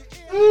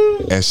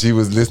 and she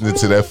was listening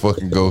to that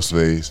fucking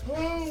Ghostface.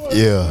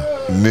 Yeah.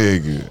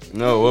 Nigga.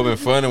 No, it would have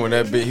been funny when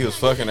that bitch, he was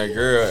fucking that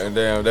girl, and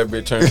damn, that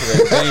bitch turned to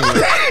that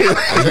demon.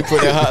 And he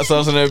put that hot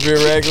sauce on that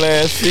bitch rag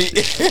ass feet.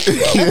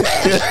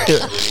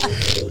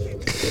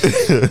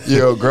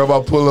 Yo,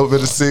 Grandma pull up in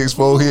the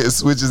 6'4", hitting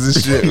switches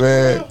and shit,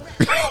 man.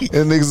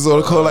 And niggas was on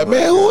the call like,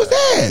 man, who was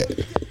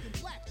that?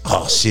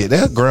 Oh shit,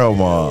 that's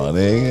Grandma,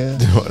 nigga.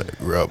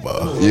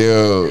 Grandma.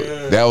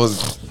 Yo, that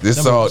was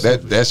this song.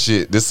 That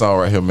shit. This song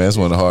right here, man. It's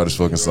one of the hardest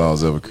fucking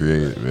songs ever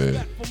created,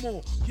 man.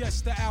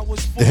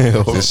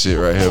 Damn. This shit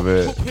right here,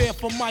 man. I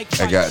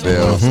got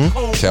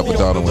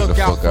Capadonna went the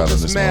fuck out of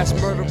this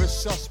motherfucker.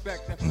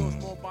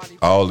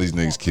 All these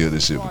niggas killed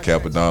this shit, but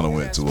Capadonna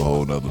went to a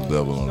whole nother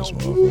level on this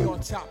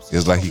motherfucker.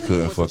 It's like he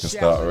couldn't fucking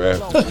stop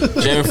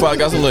rapping. Jamie Foxx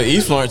got some little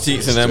East Florence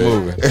teeth in that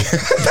movie.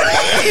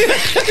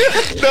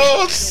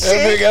 No That shit.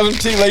 bitch got some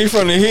teeth like he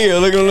from the hill.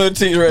 Look at them little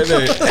teeth right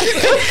there.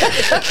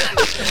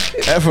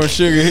 That from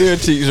Sugar Hill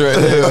teeth right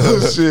there. Oh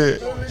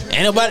shit.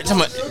 Ain't nobody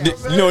talking about,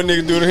 you know what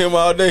niggas do to him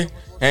all day?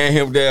 Hand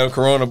him down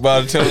Corona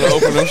bottle, tell him to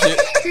open them shit.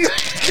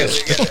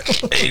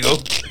 There you go.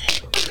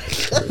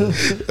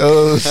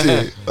 Oh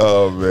shit.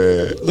 Oh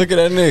man. Look at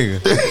that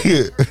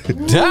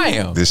nigga.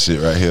 Damn. This shit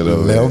right here though.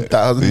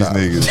 $11,000. These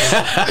niggas,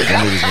 them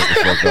niggas went the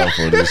fuck off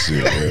on this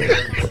shit,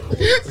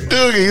 man.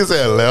 Dude, he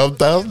said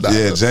 $11,000.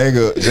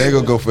 Yeah,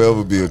 Django gonna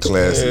forever be a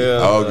classic. Yeah.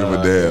 I don't give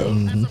a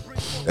damn.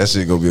 That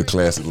shit gonna be a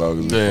classic long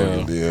as we Damn.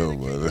 fucking deal,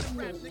 brother.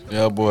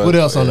 Yeah, boy. What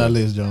else on that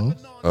list, Jones?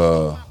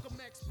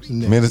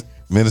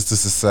 Minister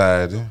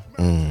Society.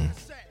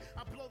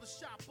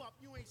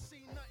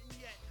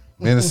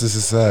 Minister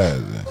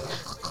Society.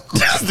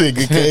 This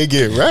nigga can't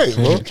get right,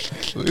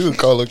 bro. We would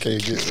call him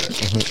can't get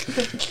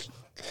right.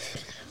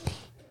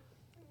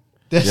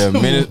 Yeah,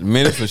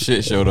 minutes for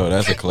shit show though.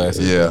 That's a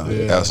classic. Yeah,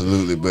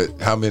 absolutely. But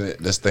how many?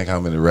 Let's think how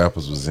many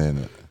rappers was in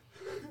it.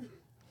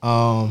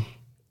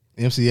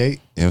 MC8.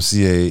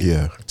 MC8.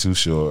 Yeah. Too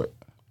Short.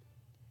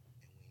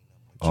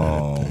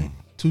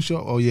 Too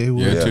Short. Oh yeah, he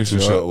was. Yeah. Yeah, Too Too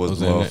Short Short was was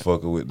the in it.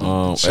 motherfucker with the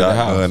At the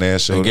shotgun house.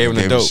 ass show. They gave him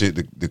the dope. shit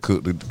to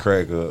cook the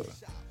crack up.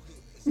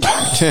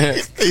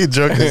 He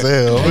drunk as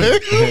hell, man.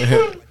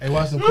 Hey,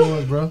 watch some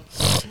chords, bro.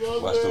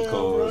 Watch them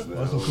chords.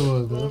 Watch some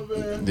chords,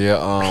 bro.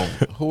 Yeah.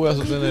 Who else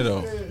was in it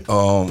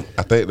though?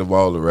 I think of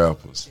all the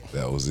rappers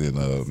that was in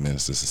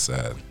Minister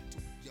Society.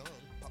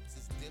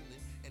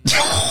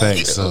 I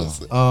think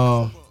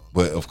so.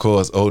 But of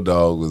course, Old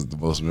Dog was the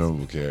most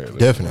memorable character.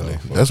 Definitely.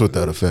 That's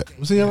without a fact.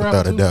 Was he a rapper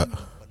Without a too? doubt.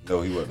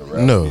 No, he wasn't a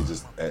rapper. No. He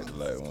just acted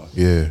like one.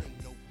 Yeah.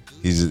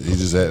 He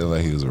just acted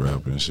like he was a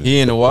rapper and shit. He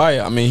in The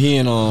Wire. I mean, he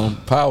in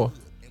Power.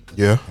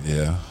 Yeah.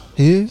 Yeah,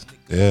 He is.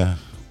 yeah.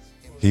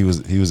 He was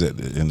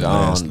in the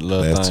last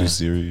little thing. two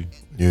series.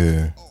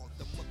 Yeah.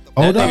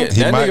 Hold That on. nigga-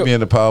 He that might nigga- be in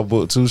the Power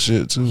Book 2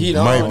 shit too. He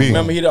the Might be.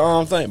 Remember he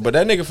the thing, but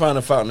that nigga found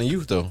a fountain of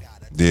youth though.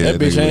 Yeah,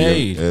 that bitch nigga ain't look-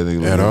 age. That nigga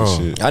look At like all.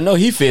 shit. I know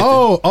he 50.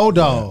 Oh, old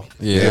dog.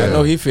 Yeah, I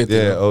know he 50.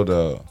 Yeah, Old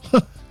Dog.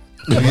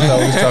 Who you thought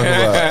we was talking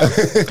about?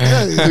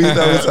 Who you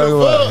thought we was talking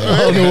about? I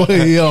don't know what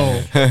he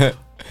on.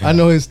 I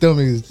know his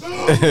stomach is.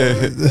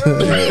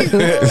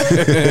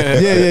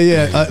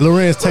 yeah.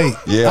 Lorenz Tate.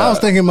 Yeah.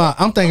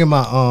 I'm thinking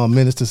about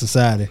Minister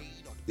Society.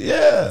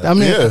 Yeah. I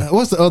mean, Yeah.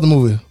 what's the other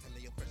movie?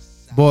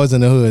 Boys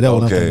in the Hood. That's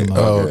what I'm Okay. thinking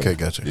about. Oh, okay,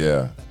 gotcha.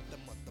 Yeah.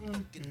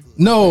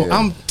 No, Yeah.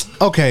 I'm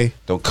okay.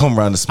 Don't come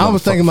around this. I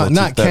was thinking about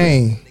not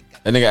Kane.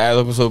 That nigga eye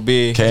looking so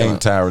big. Kane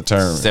Ty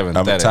Turner.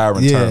 730. Ty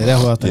Yeah, Turner.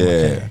 that's what I think about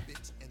Yeah. Kane.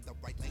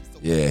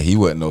 Yeah, he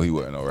wasn't no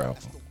rapper.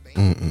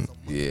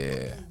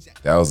 Yeah.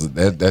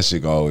 That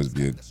shit gonna always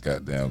be a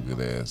goddamn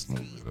good ass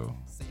movie though.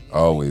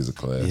 Always a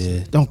classic. Yeah,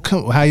 don't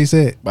come. How you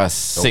say it? By Don't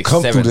 6,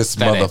 come 7, through this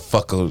 30.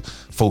 motherfucker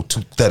for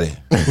 230.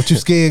 What you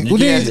scared? You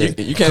What can't, did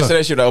you can't say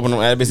that shit to open them.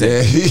 I be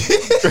saying,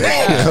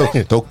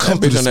 Yeah. Don't come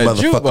through bitch this on that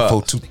motherfucker jukebox.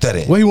 for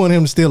 230. Well, he wanted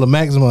him to steal a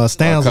Maxima, a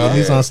Stanza, Okay. at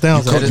least on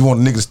Stanza. You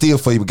want a nigga to steal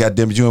for you, but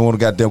goddamn it, you ain't want to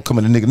goddamn come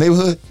in the nigga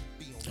neighborhood.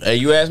 hey,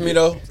 you asked me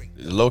though.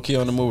 Low key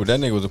on the movie, that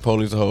nigga was the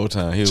police the whole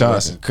time. He was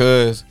Johnson. working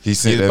cause He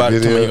sent was that about to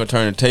tell me video? he gonna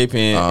turn the tape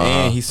in,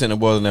 and he sent the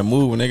boys in that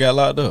movie when they got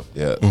locked up.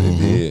 Yeah, they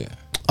did.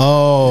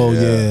 Oh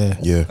yeah.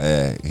 Yeah.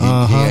 Yeah, he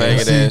Faggot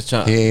See? ass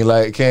chance. he ain't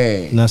like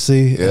Kane. Now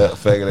see, Yeah,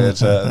 faggot ass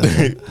child.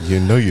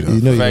 You know you don't.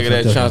 you know you Faggot fucked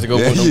ass up. chance to go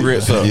put them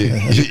grits up.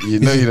 You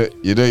know you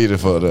done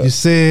fucked up. You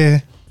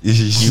said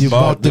You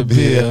bought the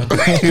beer. I'm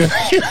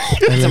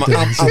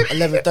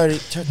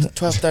 11:30,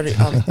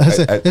 12:30. that's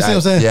it. That's what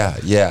I'm saying.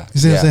 Yeah. You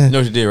see what I'm saying? You know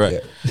what you did, right?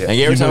 Yeah.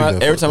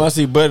 And every time I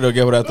see Buddy, though,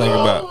 get what I think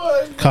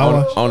about. Car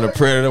wash. On the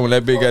Predator, when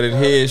that bitch got his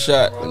head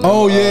shot.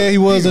 Oh yeah, he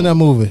was in that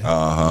movie.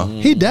 Uh-huh.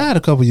 He died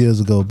a couple years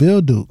ago. Bill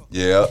Duke.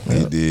 Yeah,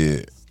 he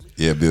did.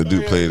 Yeah, Bill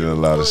Duke played in a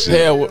lot of shit.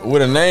 Hell,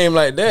 with a name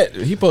like that,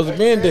 he supposed to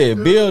be in there.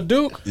 Bill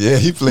Duke. Yeah,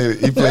 he played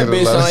That a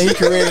bitch lot sound of like he shit.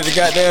 created the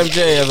goddamn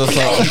jazz or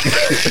something.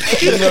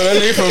 You know that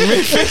nigga from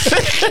Memphis.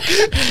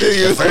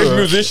 The first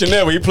musician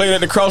ever. He played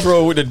at the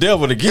crossroad with the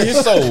devil to get his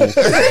soul.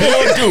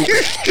 Bill Duke.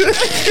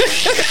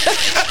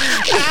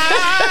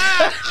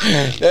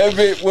 That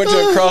bitch went to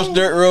a cross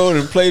dirt road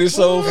and played his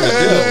soul for the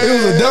devil. It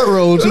was a dirt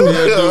road too.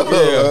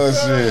 Oh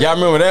shit. Y'all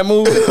remember that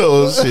movie?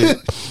 Oh shit.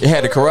 It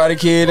had the Karate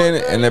Kid in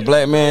it, and that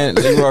black man,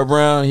 Leroy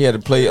Brown, he had to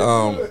play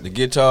the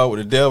guitar with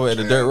the devil at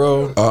the dirt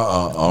road.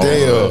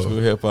 That's a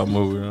good hip hop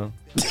movie, you know?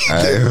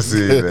 I didn't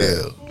see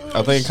that.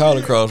 I think called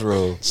it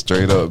Crossroads.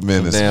 Straight up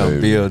menace, Damn,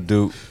 baby. Bill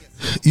Duke.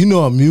 You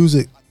know a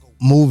music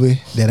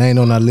movie that ain't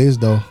on our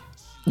list though.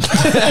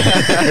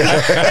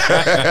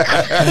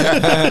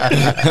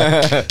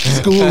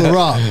 School of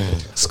Rock.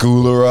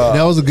 School of Rock.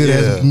 That was a good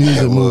ass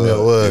music movie.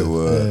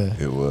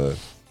 It was.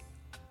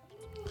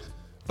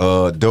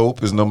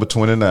 Dope is number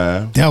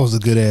 29. That was a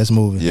good ass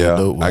movie. Yeah,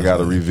 Dope was I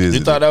gotta good. revisit.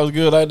 You thought that was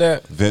good like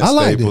that? Vince I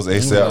liked Staples,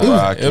 it. ASAP It was-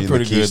 Rocky, it was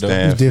pretty Lakeith good, though.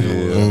 It was Stanfield,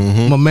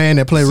 different. My man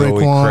that played Zoe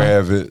Raekwon.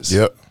 Kravitz.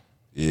 Yep.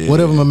 Yeah.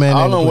 Whatever my man.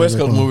 All that them played West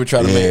Coast Raekwon. movies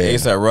try to make Yeah.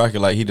 ASAP Rocky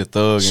like he the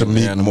thug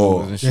Shameik and the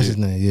Moore. movies and That's his shit.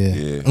 name. Yeah.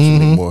 Yeah.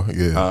 Shameik Moore.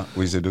 Yeah. Huh?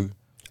 What you said, dude?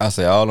 I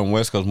say all them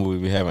West Coast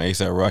movies be having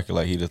ASAP Rocky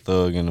like he the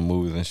thug in the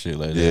movies and shit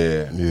like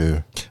that.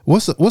 Yeah. Yeah.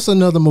 What's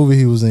another movie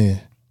he was in?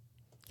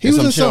 He It's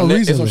was in shit on something Net-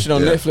 it's some recently. shit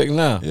on Yeah. Netflix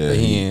now. Yeah, that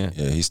he in.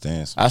 he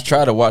stands. I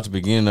tried to watch the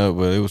beginning of it,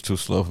 but it was too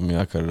slow for me.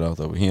 I cut it off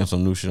though. But he in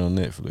some new shit on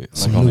Netflix.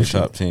 Some Like on new the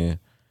top 10.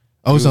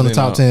 Oh, he's He on the was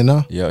top in, 10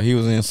 now. Yeah, he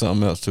was in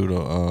something else too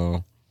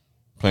though.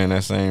 playing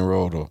that same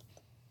role though.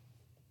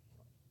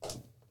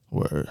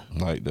 Word.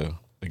 Like the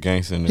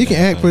gangster. He can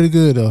act pretty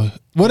good though.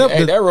 What up?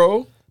 Act that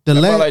role. The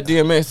That's why I last, like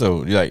DMX though.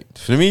 Like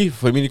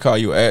for me to call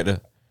you an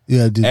actor,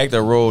 yeah, act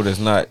a role that's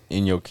not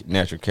in your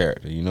natural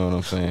character. You know what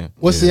I'm saying?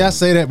 Well, see, I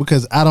say that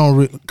because I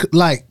don't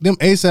like them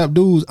ASAP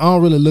dudes. I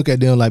don't really look at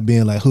them like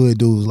being like hood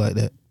dudes like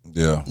that.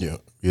 Yeah.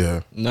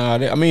 Yeah. Nah,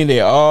 I mean they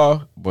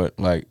are, but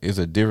like it's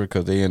a different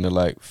because they into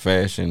like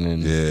fashion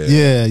and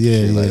Yeah. like,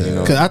 you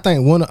know. Because I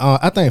think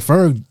I think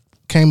Ferg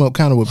came up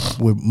kind of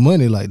with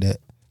money like that.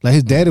 Like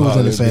his daddy was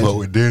in the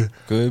fashion.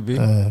 Could be,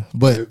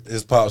 But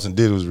His pops and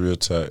did was real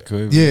tight.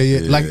 could be. yeah.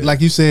 Like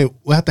you said,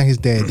 well, I think his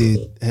dad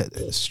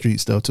had street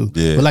stuff too.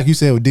 Yeah. But like you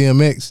said with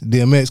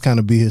DMX kind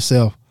of be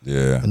himself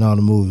Yeah. in all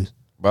the movies.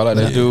 But I like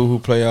that dude who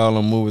play all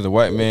the movies, the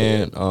white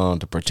man,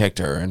 the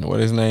protector, and what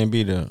his name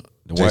be the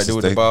white Jason dude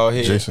with the Statham. bald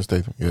head. Jason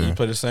Statham. He Yeah.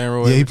 play the same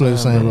role. Yeah, he every played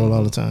the time, same bro. role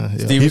all the time.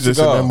 Yeah. Steven He just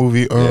in Seagal. that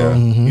movie.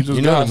 He just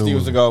You know got how a new Steven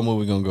movie. Seagal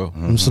movie gonna go?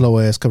 Them slow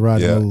ass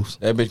karate Yeah. moves.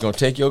 That bitch gonna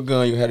take your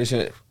gun. You had this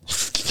shit.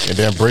 And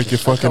then break your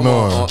fucking Come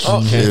on, arm.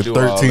 can't Yeah, do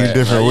all 13 that.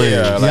 different Like, ways.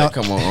 Yeah, Y'all- like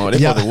come on, they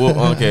y'all- supposed to whoop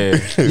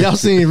Uncle. Y'all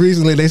seen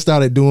recently they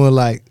started doing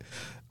like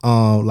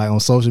on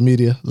social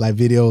media, like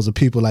videos of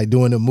people like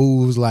doing the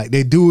moves, like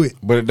they do it.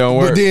 But it don't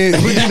work. But then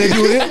they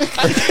do it.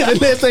 The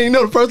next thing you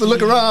know, the person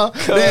look around,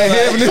 they ain't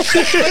having this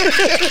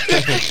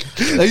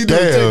shit. Like you doing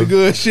Damn. take the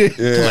good shit.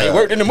 Like, it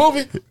worked in the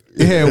movie.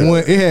 It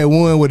had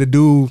one where the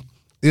dude,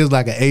 it was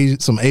like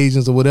some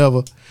agents or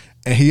whatever,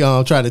 and he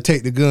tried to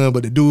take the gun,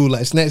 but the dude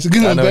like snatched the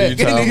I gun know back what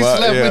you're and then he talking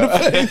slapped him in the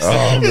about, face.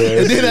 Oh, man.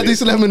 And then after he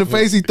slapped him in the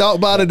face, he thought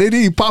about it. Then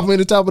he pop him in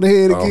the top of the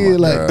head again. my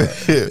Like, God.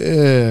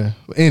 yeah.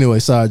 But anyway,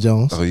 sorry,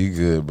 Jones. Oh, you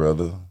good,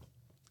 brother.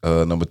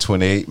 Number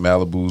 28,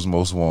 Malibu's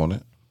Most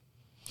Wanted.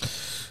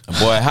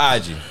 Boy,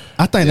 hide you.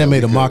 I think that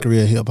made a we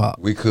mockery of hip hop.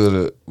 We could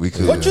have.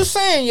 What you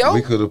saying, yo?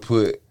 We could have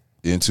put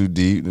In Too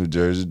Deep, New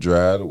Jersey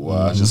Dry to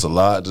Wash. Just a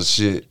lot of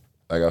shit.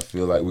 Like I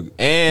feel like we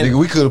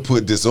could have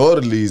put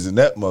Disorderlies in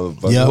that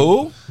motherfucker. Yeah.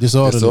 Who?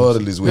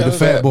 Disorderlies with the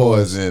Fat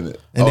Boys in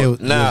it. And they was,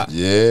 Nah.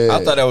 Yeah.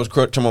 I thought that was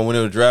Crush. Come on, when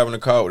they was driving the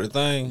car with the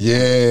thing.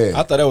 Yeah.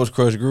 I thought that was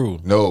Crush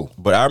Groove. No.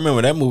 But I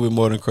remember that movie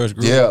more than Crush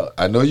Groove. Yeah,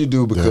 I know you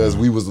do because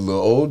we was a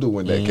little older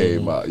when that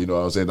came out. You know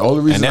what I'm saying? The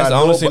only reason And that's I the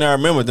know only about- scene I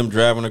remember, them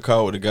driving the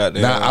car with the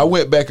goddamn. Now I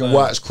went back and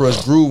watched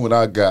Crush Groove when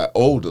I got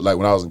older, like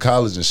when I was in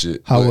college and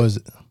shit. How But was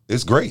it?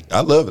 It's great.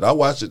 I love it. I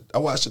watched it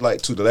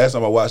like the last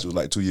time I watched it was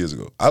like 2 years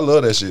ago. I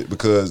love that shit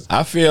because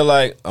I feel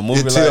like a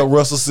movie it tell like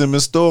Russell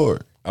Simmons' story.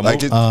 Like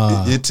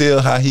it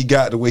tell how he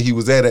got the way he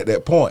was at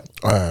that point.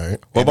 All right.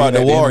 what about and the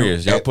then-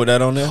 Warriors? Y'all put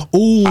that on there?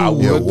 Ooh, I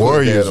would Yeah, put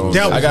Warriors that on was-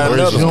 there. That I got was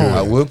another Warriors. one.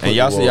 I would put And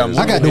y'all the see y'all Warriors.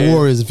 I got the Yeah.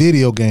 Warriors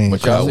video game.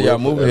 But y'all see y'all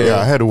movie here. Yeah,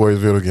 I had the Warriors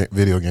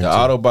video game. The too.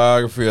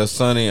 autobiography of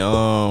Sonny.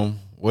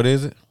 What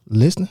is it?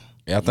 Listening?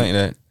 Yeah, I think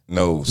that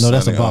No,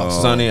 that's a Sonny, box.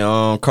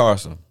 Sonny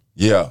Carson.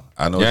 Yeah,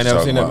 I know. Y'all what never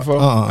you're seen talking that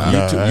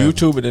about.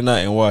 before? YouTube it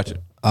tonight and watch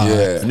it.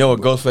 Yeah, You know what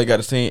Ghostface got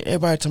to sing?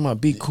 Everybody talking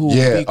about be cool.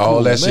 Yeah, be cool.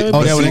 all that Man, shit. be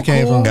Oh, that where it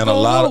came cool, from? and a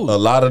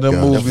lot of them Yeah.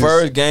 The movies.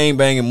 first gang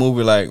banging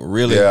movie, like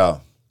really Yeah.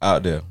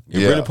 out there. It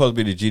Yeah. really supposed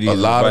to be the GD. A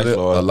lot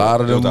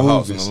of them the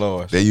Hawks and movies, the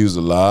Lords. they use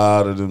a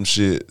lot of them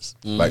shits,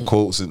 like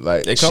quotes and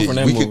like They come shit. from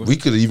that we movie.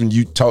 could even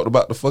talked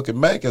about the fucking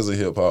Mac as a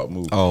hip hop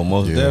movie. Oh,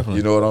 most definitely.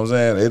 You know what I'm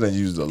saying? They done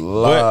used a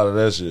lot of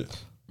that shit.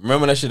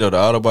 Remember that shit though? The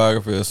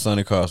autobiography of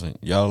Sonny Carson.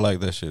 Y'all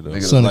like that shit though?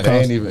 Nigga, Sonny like, they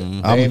ain't Carson. even.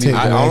 I'ma They ain't take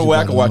even, The that. only way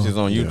I can watch Yeah. is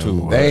on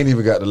YouTube. they ain't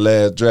even got the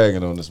Last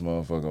Dragon on this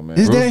motherfucker, man.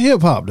 Is that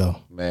hip hop though?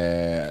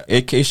 Man,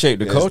 It shaped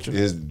the culture.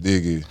 It's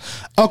diggy.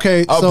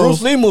 Okay, A so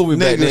Bruce Lee movie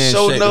back Nigga, then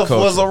Show shaped the Enough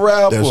culture. was a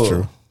rapper. That's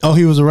true. oh,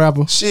 he was a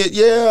rapper. Shit,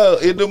 yeah,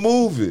 in the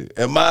movie.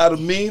 Am I the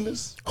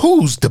meanest?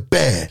 Who's the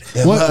bad?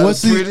 Am I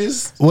What's the the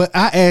prettiest? What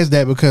I asked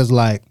that because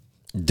like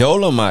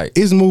Dolomite.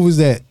 it's movies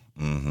that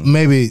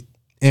maybe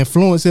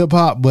influence hip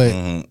hop, but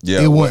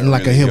Yeah, it wasn't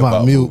like really a hip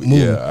hop movie.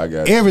 Yeah, I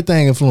got you.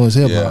 Everything influenced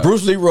hip hop. Yeah.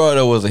 Bruce Leroy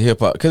though was a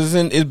hip hop because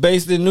it's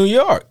based in New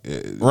York.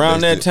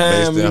 Around that based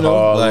time, in you know,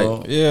 Harlem.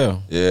 like yeah,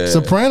 Yeah.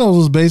 Sopranos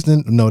was based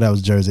in that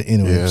was Jersey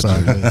anyway. Yeah,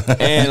 sorry.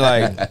 and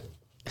like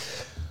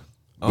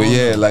But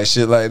yeah, like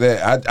shit like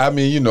that. I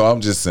mean, you know,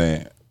 I'm just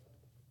saying.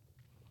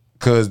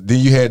 Cause then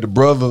you had the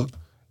brother,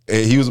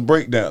 and he was a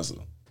breakdancer.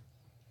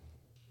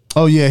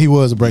 Oh yeah, he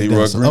was a Leroy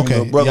breakdancer. Green, Okay,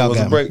 little brother y'all was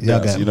a got me. Y'all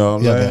breakdancer. got me. You know what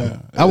I'm Y'all got saying? me.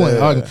 I wasn't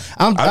Yeah. arguing.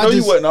 I know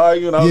you wasn't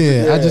arguing.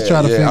 I just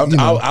try to figure, I was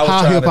how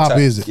trying to hip-hop tie-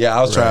 is it? Yeah,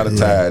 I was trying to Right,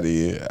 tie it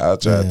in. I was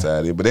trying to tie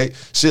it in. But they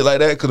shit like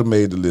that could have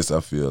made the list,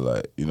 I feel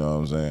like. You know what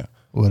I'm saying?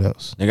 What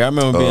else? nigga, I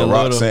remember being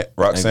Roxanne-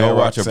 little and go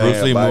watch a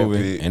Bruce Lee Light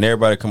movie, Pit. and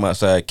everybody come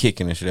outside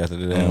kicking and shit after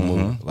the damn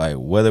movie. Like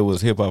whether it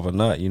was hip hop or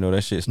not, you know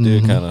that shit still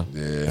kind of,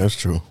 Yeah. That's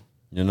true.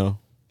 you know.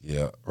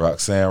 Yeah.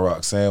 Roxanne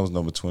was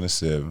number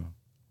 27.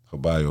 Her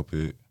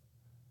biopic.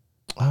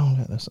 I don't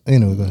got that.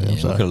 Anyway, go ahead. I'm We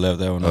could sorry. have left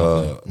that one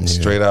off.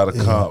 Straight Outta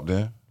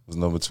Compton was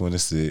number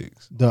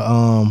 26.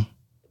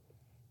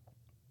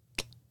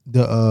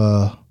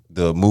 The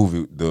The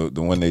movie,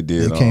 the one they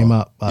did. it came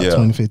out by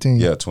 2015.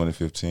 Yeah,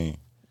 2015.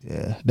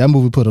 Yeah, that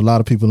movie put a lot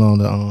of people on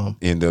the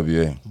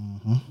NWA.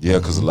 Yeah,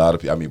 because a lot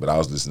of people, but I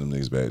was listening to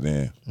niggas back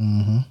then.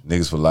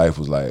 Niggas for Life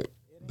was like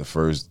the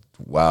first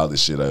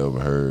wildest shit I ever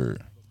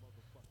heard.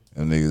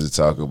 Them niggas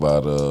talk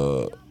about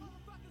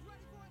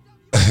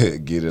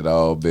get it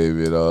all,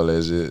 baby, and all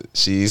that shit.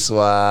 She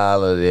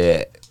swallowed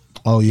it.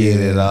 Oh yeah. Get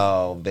it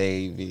all,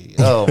 baby.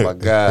 Oh my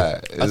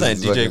God. I think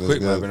It's DJ fucking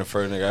Quick might have disgusting. been the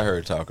first nigga I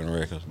heard talking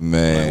records.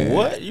 Man. Like,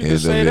 what? You can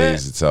say that?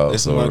 used to talk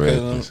This is so my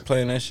cousin reckless.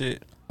 playing that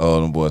shit.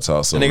 Oh, them boy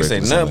talk so The nigga say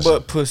reckless. nothing and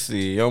but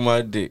pussy on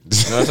my dick.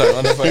 You know what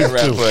I'm talking about?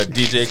 Rap for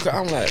DJ Quick.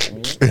 I'm like, what?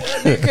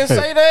 Nigga can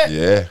say that?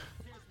 Yeah.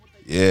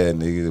 Yeah,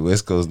 nigga. The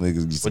West Coast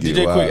niggas used to But get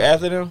DJ wild. Quick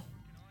after them?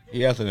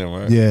 He after them,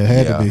 right? Yeah, it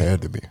had Yeah. to be.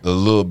 Had to be. A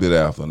little bit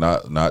after,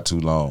 not too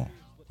long.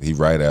 He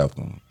right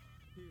after him.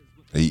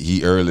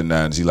 He early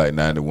 90s. He like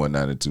 91,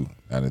 92,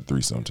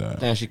 93 sometimes.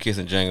 Damn, she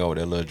kissing Django with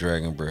that little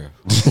dragon breath.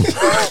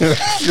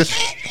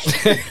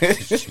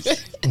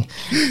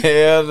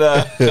 Hell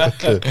nah.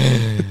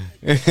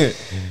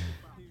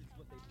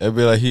 That'd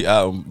be like he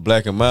out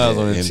Black and Miles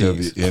on the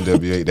teeth.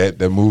 NWA,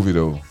 that movie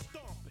though,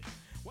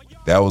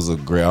 that was a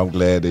great. I'm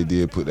glad they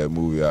did put that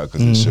movie out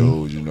because it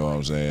showed, you know what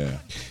I'm saying,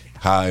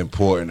 how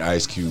important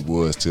Ice Cube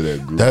was to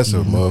that group. That's a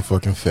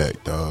motherfucking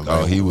fact, dog.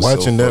 Oh, Like, he was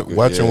watching so that, fucking-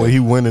 watching yeah. when he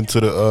went into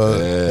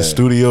the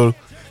studio.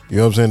 You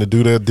know what I'm saying, to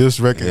do that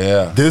diss record.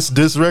 Yeah.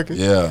 This record.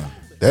 Yeah,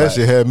 That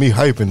shit had me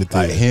hyping the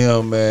like thing.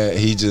 him, man.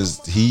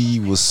 He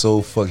was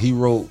so He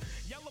wrote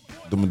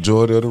the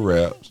majority of the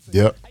raps.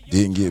 Yep.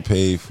 Didn't get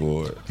paid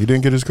for it. He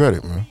didn't get his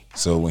credit, man.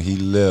 So when he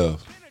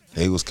left,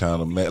 they was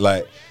kind of mad.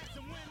 Like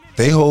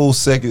they whole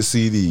second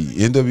CD,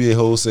 NWA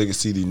whole second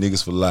CD,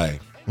 Niggas for Life.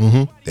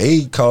 Mm-hmm.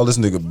 They call this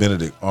nigga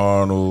Benedict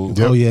Arnold.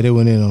 Oh yeah, they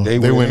went in on. They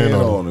went in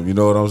on him. You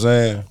know what I'm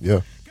saying? Yeah.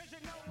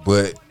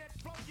 But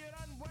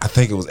I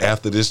think it was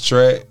after this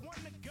track.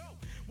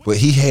 But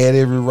he had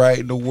every right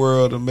in the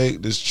world to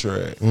make this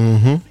track.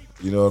 Mm-hmm.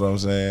 You know what I'm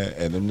saying?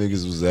 And them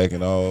niggas was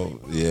acting all,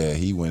 yeah,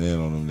 he went in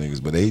on them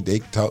niggas. But they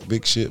talk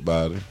big shit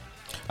about it.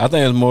 I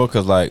think it's more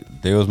because like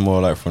they was more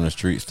like from the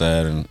street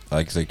side, and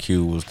like I said,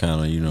 Q was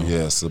kind of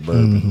Yeah,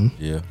 suburban.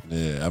 yeah.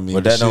 Yeah, I mean,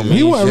 But that don't mean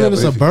He wasn't yeah, really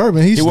but if-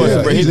 suburban. He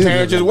wasn't. still- His lived-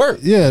 parents just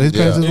worked. Yeah, his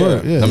parents Yeah.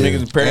 work. Yeah, Them yeah.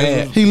 niggas'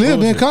 parents. He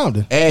lived in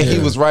Compton. And he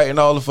was writing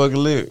all the fucking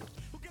lyrics.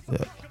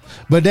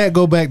 But that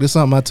go back to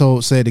something I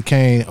said to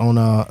Kane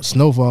on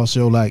Snowfall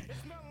show. Like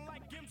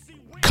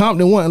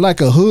Compton wasn't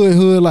like a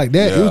hood like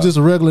that. It Yeah. was just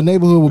a regular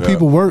neighborhood where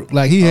people work.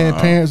 Like he had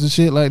parents and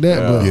shit like that.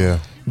 But Yeah.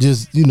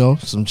 just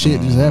some shit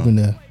just happened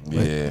there.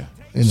 Yeah.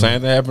 You know.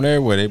 Same thing happened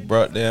everywhere. They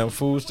brought down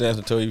food stamps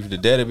and told you if the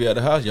daddy be at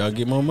the house, y'all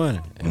get more money.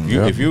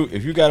 If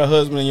you got a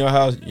husband in your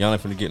house, y'all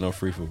ain't finna get no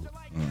free food.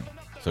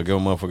 So give a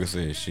motherfucker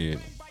say shit.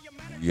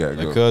 You gotta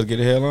Like go. cuz get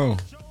the hell on.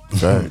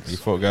 Facts. These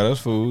folk got us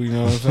food, you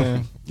know what I'm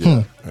saying?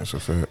 Yeah. That's a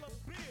fact.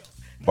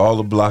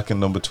 Baller blocking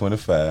number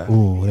 25.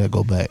 Ooh, that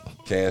go back.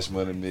 Cash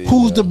Money Million.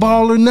 Who's the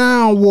baller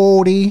now,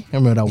 Wardy? I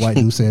remember that white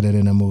dude said that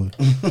in that movie.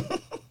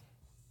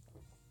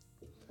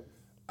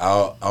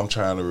 I'm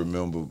trying to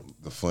remember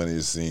the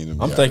funniest scene. to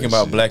be I'm thinking honest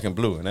about shit. Black and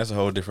Blue, and that's a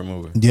whole different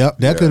movie. Yep,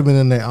 that could have been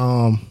in that.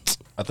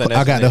 I think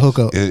I got the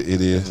hookup. It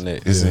is. Isn't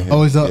it? It's in here.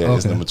 Oh, it's up? Yeah,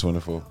 it's Okay. number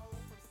 24.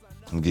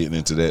 I'm getting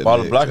into that. Baller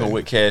next, blocking yeah.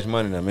 with Cash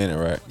Money in a minute,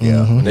 right?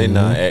 Yeah. But they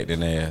not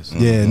acting ass.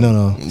 Yeah,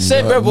 no.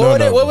 Say, bro,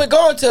 where we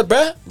going to,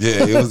 bro?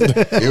 Yeah, it was. It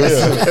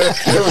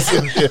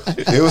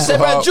was Say, some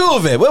bro, hard,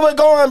 Juvie, where we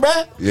going, bro?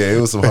 yeah,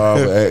 it was some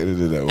horrible acting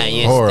in that one.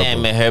 You Horrible.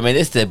 understand me, Herman?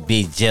 This the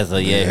big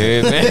jizzle, you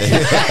heard me?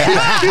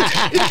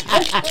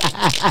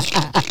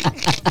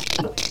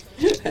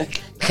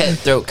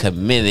 Cutthroat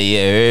committee, you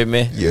heard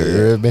me? You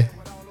heard me?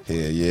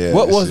 Yeah, yeah.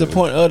 What that was the shit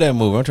point of that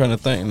movie? I'm trying to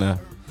think now.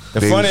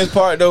 The They- funniest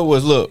part though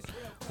was look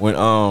when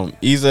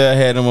Eazy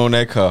had him on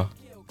that car.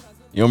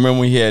 You remember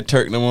when he had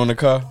Turk them on the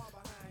car?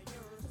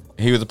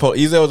 He was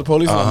Eazy was a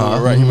police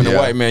officer, right? Him and the Yeah,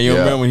 white man. You yeah.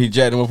 remember when he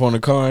jacked him up on the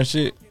car and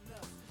shit?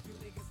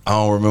 I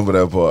don't remember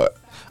that part.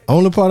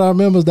 Only part I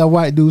remember is that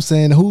white dude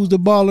saying, "Who's the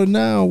baller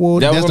now?"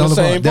 Wardy? That was the on the only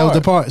same part. That was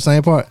the part.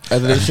 Same part. After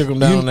they shook him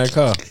down on that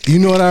car. You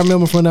know what I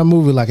remember from that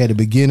movie? Like at the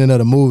beginning of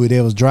the movie,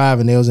 they was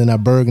driving. They was in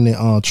that burgundy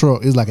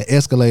truck. It was like an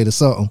Escalade or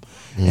something,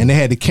 and they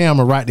had the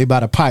camera right there by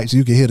the pipe, so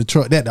you could hear the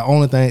truck. That the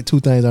only thing, two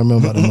things I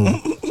remember about the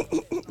movie.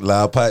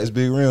 Loud pipes,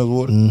 big rims,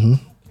 water.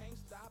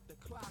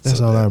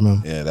 That's all I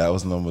remember. Yeah, that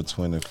was number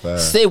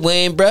 25. Say,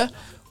 Wayne, bro,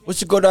 what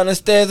you go down the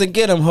stairs and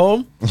get him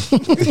home?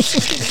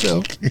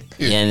 So,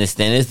 You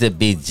understand? It's the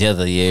big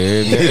jizzle, you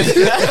heard me?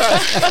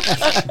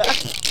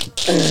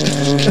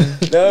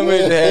 That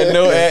man had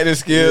no acting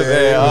skills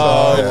at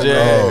all,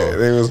 Jack.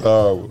 They was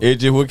horrible. It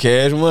just with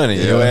Cash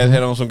Money. Your ass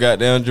had on some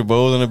goddamn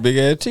jabos and a big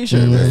ass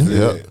t-shirt. man.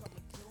 Yep.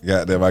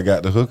 Goddamn, I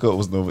got the hookup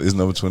was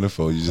number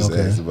 24. You just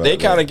Okay. asked about They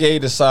that. kind of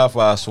gave the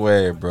sci-fi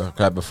swag, bro.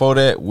 Cause before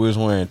that, we was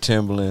wearing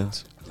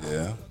Timberlands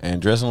Yeah.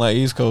 and dressing like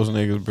East Coast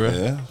niggas, bro.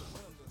 Yeah.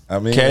 I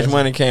mean, Cash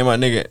Money came out,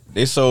 nigga.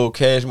 They sold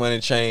Cash Money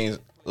chains,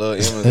 little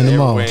emblems In the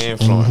mall. everywhere in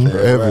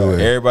Florida. Everywhere.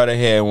 Everybody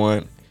had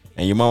one,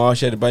 and your mom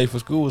always had to buy you for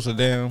school. So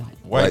damn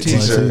white White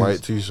t-shirt. t-shirt.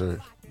 White t-shirt.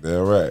 Yeah,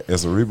 right. It's a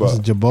it's a Reebok.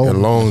 And Jabot.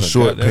 long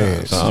short Goddamn.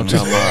 pants. So I'm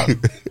talking about.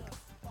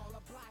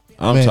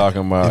 I'm Man,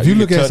 talking about. if you You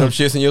look could at tuck them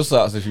some- shits in your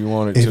socks if you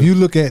wanted If to. you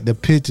look at the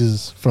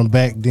pictures from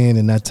back then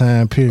in that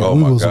time period, Oh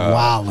we my was God.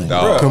 wilding.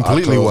 Dog,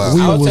 Completely I closed- wild.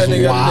 We I was was telling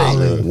you the other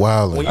day, wilding. when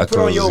Wilding. you I put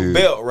on told your you.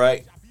 belt,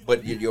 right?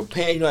 but your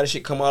pants, you know how that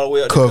shit come all the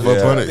way up. Cover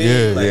up on it,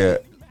 yeah. Yeah.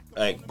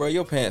 Like, bro,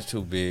 your pants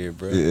too big,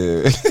 bro.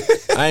 Yeah.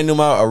 I ain't knew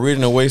my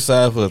original waist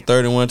size was a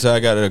 31 till I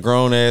got a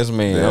grown ass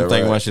man. Yeah, I'm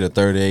thinking right. my shit a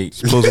 38.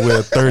 Supposed to wear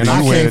a 30.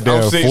 You wearing a I'm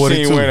damn 16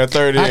 42. wearing a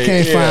 38. I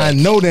can't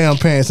find no damn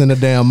pants in the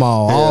damn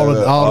mall.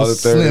 all the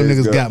slim 30s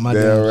niggas got my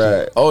damn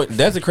right. shit. Oh,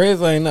 that's the crazy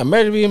thing. Now,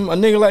 imagine being a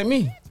nigga like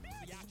me.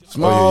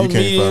 Small, you can't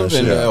find mediums,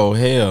 and shit. oh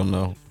hell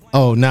no,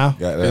 Oh, now?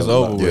 Got it's that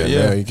over lot. with. Yeah,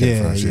 Yeah, now you can't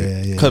Yeah, find shit.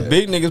 yeah, yeah. Cause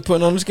big niggas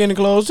putting on the skinny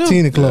clothes too.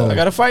 Skinny clothes. I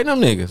gotta fight them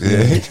niggas.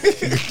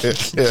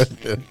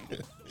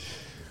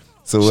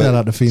 So Shout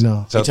out to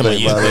Phenom. Y'all talking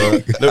think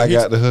about, about, I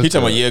got the hook. He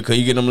talking about, yeah, cause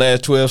you get them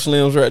last 12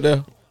 slims right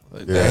there.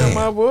 Like, damn,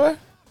 my boy.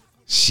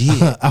 Shit.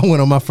 I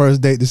went on my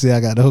first date to see I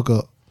got the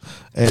hookup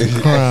at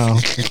the Crown.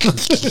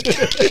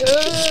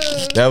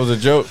 That was a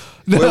joke.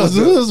 That was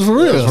for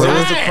real. Where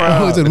was the Crown?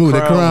 I went to the movie,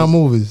 the Crown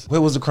movies.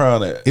 Where was the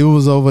Crown at? It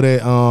was over there,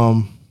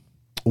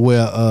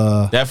 where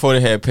That for they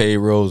had paid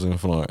Rose in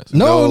Florence.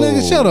 no,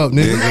 nigga, shut up,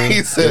 nigga.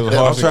 He said, It was I'm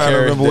hard to trying to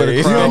carry remember where the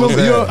days. You Crown was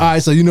remember? All at. right,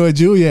 so you know where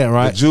Juliet,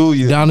 right? The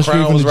Juliet. Down the street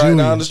Crown from was the right Juliet.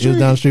 down the It was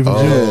down the street from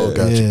Oh, Juliet.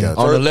 gotcha, Yeah. gotcha.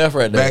 On the left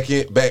right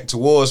there. Back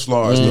towards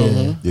Florence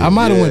though. Yeah. I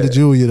might have went to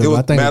Juliet It though. was,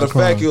 I think matter it of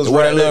was fact, it was Where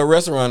right that little there,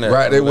 restaurant at?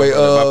 right there way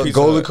By Pizza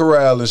Golden Hut.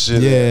 Corral and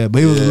shit. Yeah,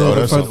 but it was a little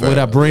that's bit a further where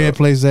fact. that bread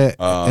place at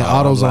and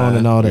AutoZone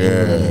and all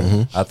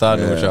that. I thought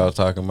I knew what y'all was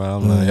talking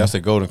about. I'm like, y'all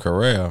said Golden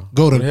Corral.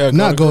 What the hell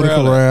Not Golden at?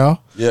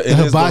 Corral. Yeah, it The is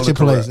hibachi Golden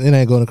Corral. place. It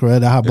ain't Golden Corral.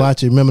 The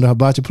hibachi. Remember the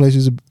hibachi place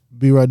used to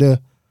be right there?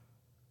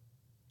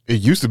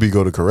 It used to be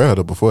go to Corral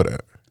though before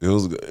that. It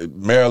was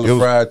Maryland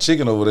fried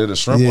chicken over there, the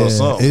shrimp or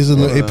something. It's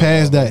it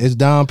passed that. It's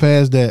down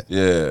past that.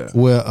 Yeah.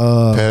 Where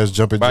Past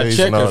Jumping By Jays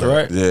and all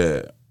Checkers, that.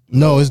 right? Yeah.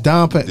 no, it's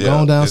down past Yeah,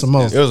 going down it's- some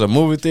more. It was a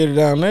movie theater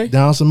down there.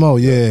 Down some more,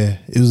 yeah.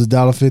 It was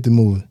 $1.50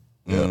 movie.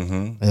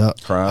 Mm-hmm. Yeah.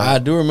 Crown. I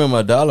do remember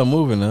a dollar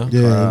movie now. Yeah,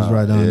 it was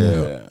right down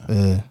there. Yeah.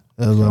 Yeah.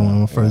 That was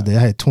on my first day. I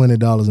had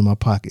 $20 in my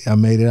pocket. I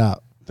made it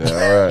out. All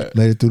right.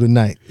 Made it through the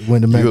night.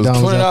 Went to McDonald's.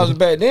 $20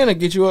 back then to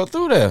get you up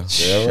through there.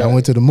 I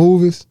went to the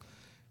movies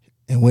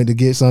and went to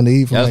get something to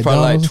eat from That's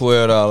probably like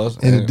McDonald's.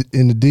 $12.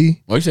 In the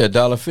D. Well, you said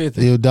 $1.50.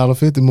 It was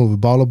 $1.50 movie.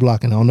 Baller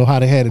blocking. I don't know how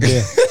they had it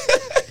there.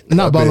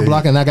 Not baller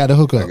blocking. I got the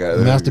hookup. got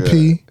the Master hookup.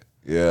 P.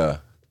 Yeah.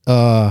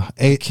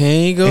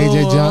 Can't go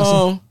AJ Johnson.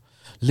 on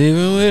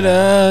living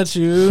without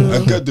you.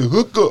 I got the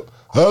hookup.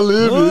 I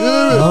live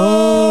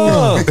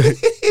Oh.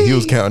 He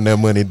was counting that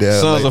money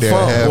down Sons like of that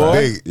Funk, half boy.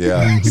 baked.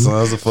 Yeah.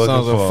 Sons of fucking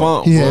Sons of funk.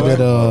 Funk. He had boy.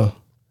 that.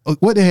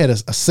 What they had a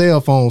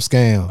cell phone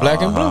scam.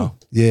 Black and blue.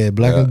 Yeah,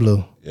 black and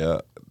blue.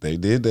 Yeah. They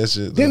did that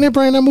shit. Didn't they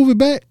bring that movie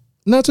back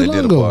not too They long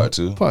did a ago? part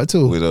two. Part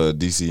two. With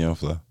DC Young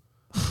Fly.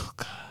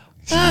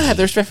 I had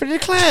the respect for the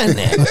decline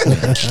now.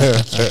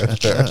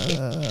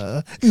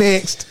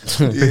 Next.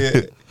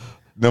 Yeah.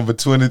 Number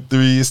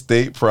 23 is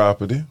state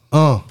property.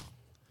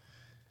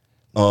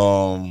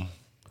 My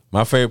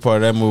favorite part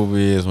of that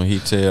movie is when he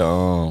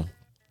tell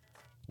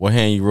what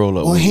hand you roll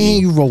up What with.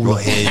 hand you roll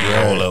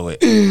up?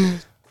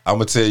 I'm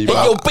gonna tell you. Hey,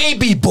 yo,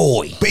 baby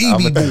boy.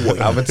 Baby boy.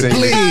 I'm gonna tell you.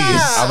 Please.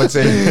 I'm gonna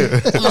tell you.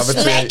 I'm gonna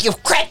smack you,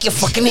 crack your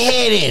fucking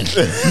head in.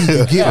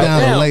 Get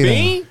down Damn, later.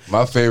 Bean.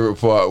 My favorite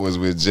part was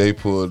when Jay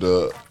pulled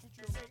up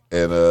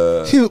and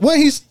What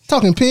he's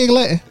talking pig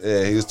Latin?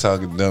 yeah, he was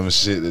talking dumb as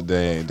shit to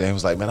Dane. Dane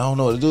was like, man, I don't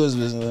know what to do with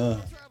this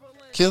bitch.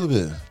 Kill the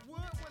bitch.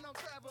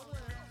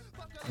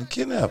 And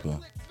kidnap her.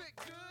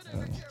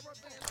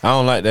 I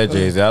don't like that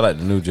Jay-Z. I like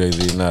the new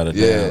Jay-Z, not the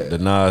Yeah. the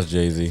Nas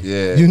Jay-Z.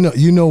 Yeah.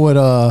 You know what?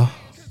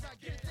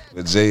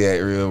 But Jay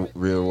act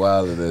real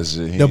wild in that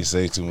shit. He The- ain't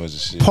say too much of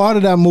shit. Part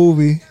of that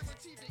movie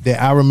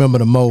that I remember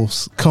the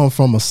most come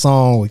from a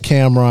song with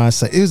Cameron.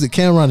 Say, it was it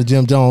Cameron and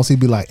Jim Jones. He'd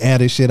be like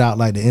adding shit out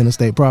like the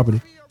interstate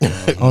property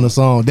on the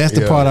song. That's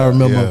the Yeah, part I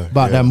remember yeah,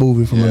 about that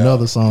movie from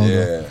another song.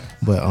 Yeah. though.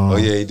 But Oh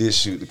yeah, he did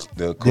shoot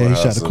the yeah, courthouse.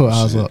 he shot the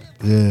courthouse and up.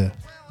 shit. Yeah.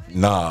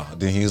 Nah.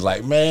 Then he was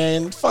like,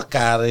 man, fuck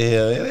out of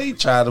here. They ain't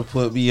trying to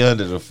put me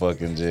under the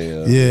fucking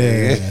jail.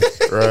 Yeah.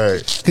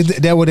 Right. Cause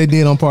that's what they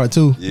did on part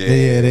two.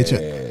 Yeah.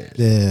 They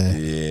yeah.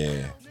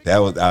 Yeah, that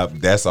was.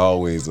 That's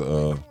always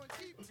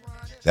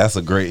that's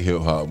a great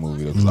hip hop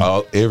movie. Though,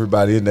 'cause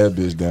everybody in that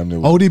bitch damn near.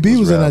 ODB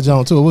was in that rapping.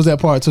 joint too. Or was that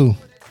part two?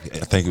 I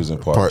think it was in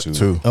part Part two.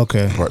 two.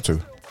 Okay. Part two.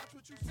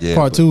 Yeah,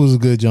 Part but- two was a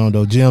good joint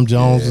though. Jim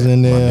Jones was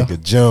in My there.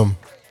 nigga Jim.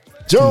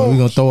 We're Jones.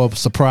 gonna throw up a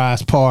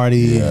surprise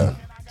party.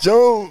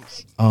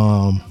 Jones.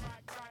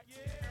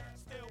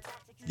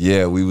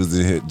 Yeah, we was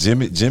in here.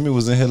 Jimmy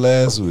was in here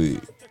last week.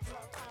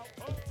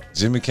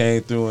 Jimmy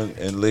came through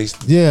and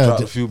laced,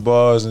 dropped a few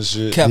bars and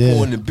shit. Capo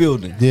Yeah. in the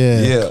building.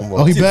 Yeah. Yeah.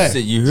 Oh, he back.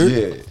 Said, you heard?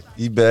 Yeah,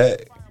 he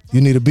back. You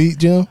need a beat,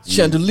 Jim?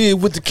 Chandelier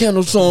with the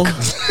candles on.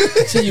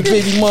 Tell your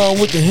baby mom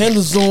with the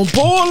handles on.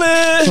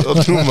 Ballin'.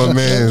 Don't do my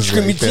man's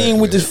Screamy like that, team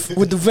with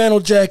the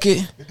Vanno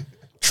jacket.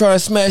 Try to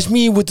smash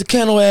me with the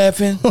candle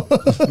apping.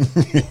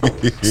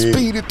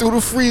 Speed it through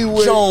the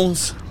freeway.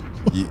 Jones.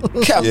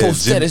 Capo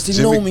status,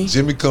 they know me.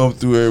 Jimmy come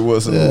through every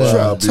once in a while.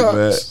 I'll be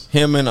back.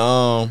 Him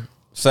and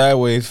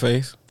Sideways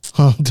Face.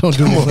 Don't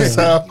do What's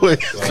that. up with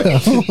This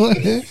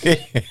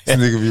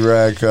nigga be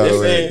riding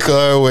Conway.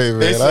 Conway, man?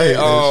 They I say, hate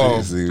that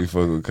This nigga be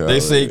fucking with Conway. they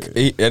say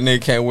that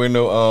nigga can't wear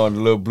no the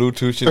little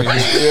Bluetooth shit in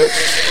his ear.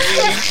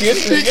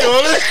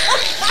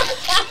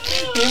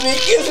 He be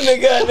kissing the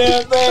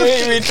goddamn thing. He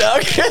be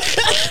talking.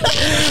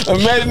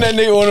 Imagine that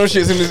nigga one of those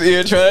shits in his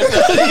ear trying to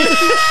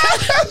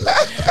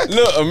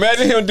look,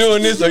 imagine him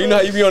doing this. So you know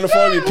how you be on the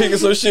phone, you picking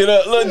some shit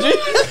up. Look, G.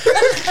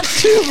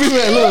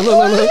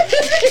 Look.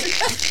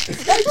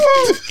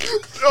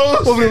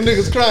 Over them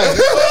niggas crying.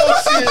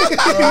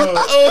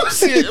 Oh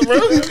shit, bro.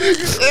 You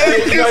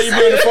know how you be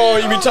on the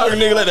phone, you be talking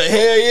to nigga like the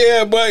hell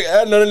yeah, boy.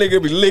 I know that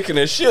nigga be licking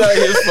that shit out of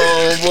his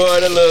phone,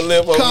 boy. That little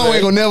lip over Conway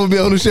there. gonna never be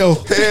on the show.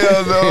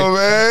 Hell no,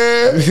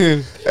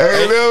 man.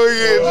 Ain't never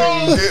get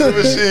the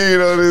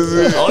machine on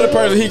this. Only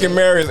person he can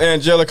marry is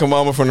Angelica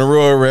Mama from the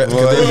Royal Rat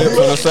because they live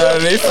on the side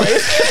of their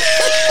face.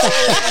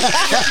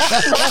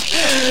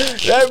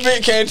 That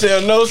bitch can't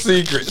tell no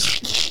secrets.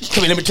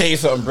 Come here, let me tell you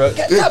something, bro.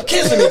 Stop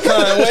kissing me,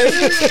 Conway.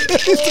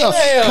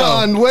 Damn.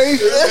 Conway.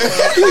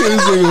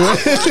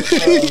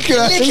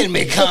 Licking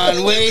me,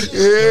 Conway.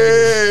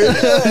 Yeah.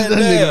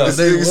 Damn. This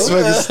nigga's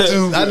fucking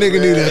stupid.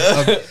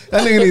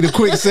 That nigga need a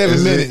quick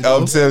 7 minutes.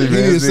 I'm telling you, He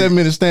man. need a 7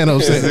 minute stand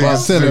up set about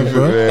selling,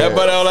 bro. That's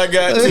about all I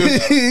got,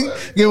 too.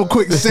 Give him a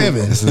quick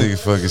 7. This nigga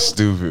fucking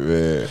stupid,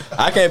 man.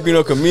 I can't be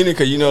no comedian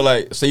because, you know,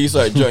 like, say you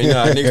start joking, you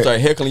know, how niggas start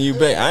heckling you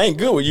back. I ain't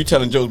good with you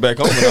telling jokes back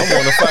on me. I'm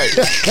on to fight.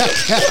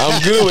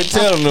 I'm good with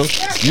telling them.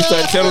 You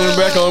start telling them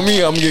back on me,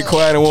 I'm gonna get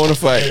quiet and want to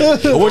fight.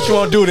 But what you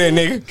want to do then,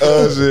 nigga?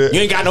 Oh, shit. You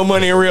ain't got no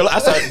money in real life. I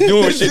start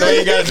doing shit I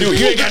ain't got to do.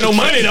 You ain't got no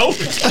money, though.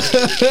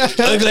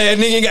 Ugly ass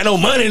nigga ain't got no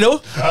money, though.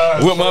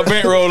 With my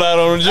bankroll out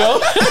on the joke.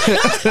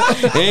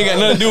 It ain't got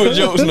nothing to do with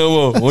jokes no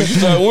more. Once you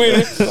start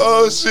winning,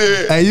 Oh,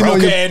 shit. Hey, you know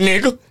broke ass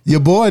nigga. your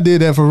boy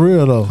did that for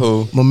real though.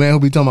 Who? My man who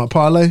be talking about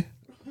parlay.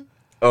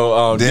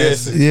 Oh,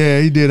 This- this. Yeah,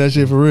 he did that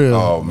shit for real.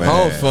 Oh, man.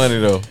 Oh, funny,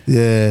 though.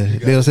 Yeah,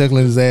 they was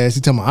heckling his ass.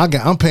 He talking about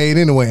I'm paid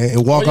anyway,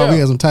 and walk Oh, off. yeah. He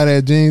had some tight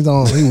ass jeans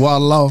on. He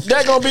waddle off.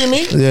 That gonna be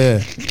me.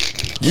 Yeah,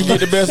 You get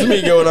the best of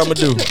me, get what I'm gonna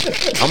do.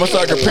 I'm gonna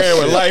start comparing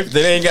with life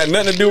that ain't got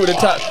nothing to do with the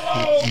top.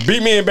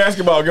 Beat me in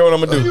basketball, get what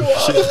I'm gonna do.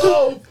 Shit.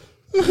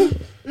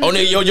 Oh,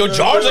 nigga, your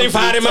George ain't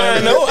fighting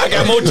mine, no. I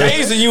got more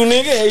J's than you,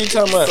 nigga. Hey, you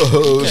talking about?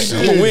 Oh, shit.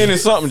 I'm gonna win in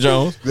something,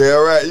 Jones. Yeah,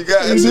 right. You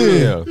got it, too.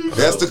 Yeah.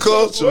 That's the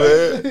culture,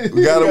 man.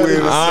 We gotta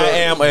win. I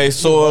am a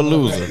sore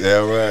loser.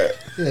 Yeah, right.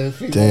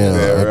 Damn,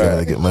 I right.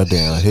 gotta get my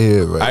damn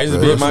head right. I used to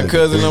bro. be at my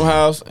cousin's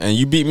house, and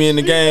you beat me in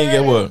the game,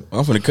 get what?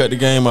 I'm finna cut the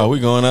game out. We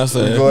going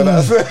outside. Going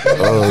outside.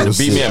 Oh,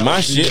 Beat me at my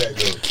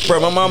shit. Bro,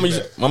 my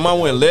mama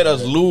wouldn't let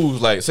us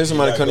lose. Like, say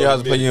somebody come to your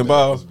house to play you in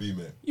ball.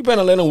 You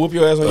better let them whoop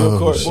your ass on your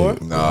court, boy.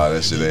 Nah,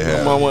 that shit ain't My mom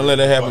happening. wouldn't let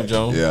that happen,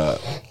 Jones. Yeah.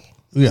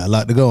 we got a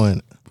lot to go in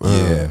it.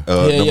 Yeah.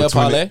 Yeah,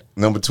 parlay.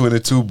 Number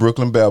 22,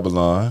 Brooklyn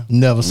Babylon.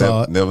 Never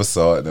saw it. Never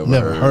saw it.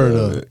 Never heard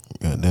of it.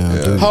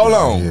 Goddamn, dude. Hold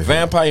on.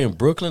 Vampire in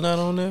Brooklyn not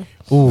on there?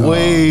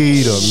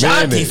 Wait a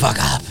Shut the minute. fuck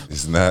up.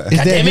 It's not. Is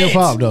that damn it. hip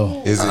hop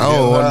though? Is it I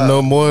don't want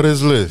no more of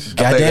this list.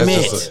 I think Goddamn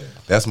that's it. just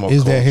that's more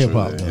Is culture that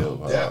hip-hop, than though?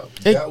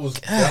 hip-hop. That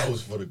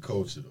was for the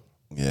culture though.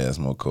 Yeah, it's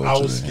more culture. I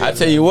was than scared. I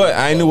tell you what,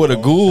 I ain't knew what a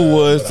ghoul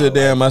was till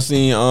damn I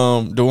seen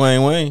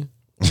Dwayne Wayne.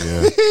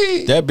 Yeah.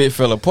 That bitch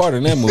fell apart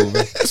in that movie.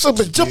 So,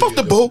 but jump off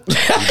the boat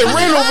and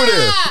ran over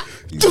there.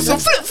 Do some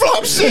flip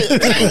flop shit.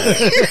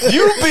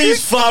 You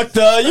beast fucked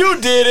up. You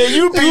did it.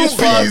 You beast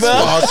fucked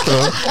up.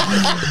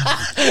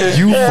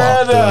 You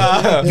fucked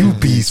up. You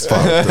beast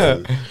fucked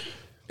up.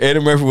 Eddie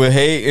Murphy with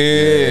hate.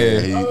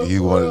 Yeah, he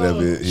wanted that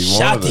bit. He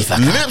Shut wanted the it. fuck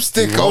up.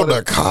 Lipstick on the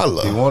He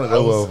collar. wanted that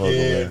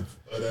motherfucker,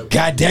 man.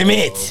 God damn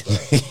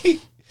it.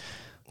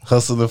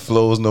 Hustle and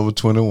Flows number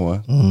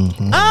 21.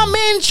 I'm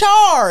in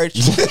charge.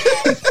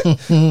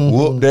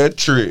 Whoop that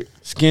trick.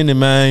 Skinny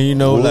man, you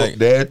know, Whoop like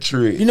that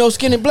trick. you know,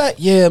 Skinny Black.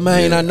 Yeah,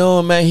 man, I know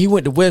him, man. He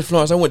went to West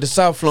Florence. I went to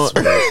South Florence.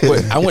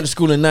 But I went to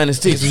school in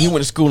 '96, and he went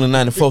to school in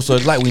 '94. So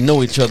it's like we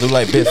know each other, we're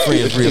like best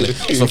friends, really.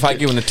 So if I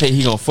give him the tape,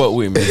 he gonna fuck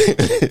with me.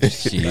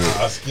 Shit.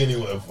 Skinny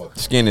wasn't fucking.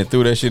 Skinny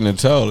threw that shit in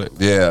the toilet.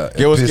 Yeah.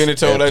 Get what Piss- Skinny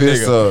told that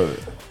piss nigga. up.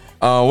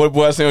 What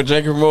boy I say on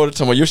Janky Promoter?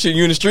 Talking about your shit,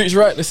 you in the streets,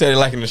 right? They said they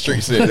like in the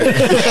streets. Said that.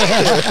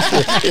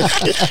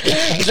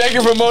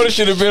 Janky Promoter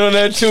should have been on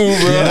that too,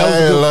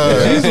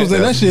 bro. Jesus was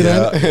in that shit,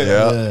 ain't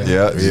it?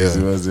 Yeah. Jesus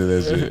was in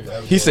that shit.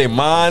 He said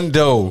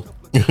Mondo.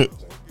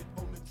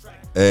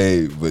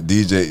 Hey, but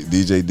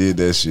DJ did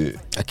that shit.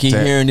 I keep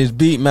Tan- hearing this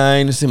beat,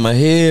 man. It's in my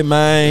head,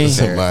 man. It's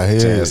in my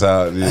head. Chance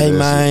Howard did Hey, that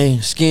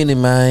man, Skinny,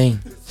 man.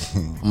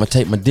 I'm gonna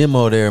take my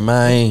demo there,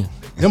 man.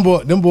 Them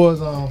boys,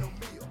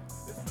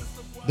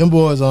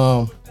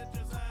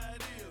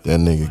 That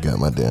nigga got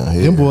my damn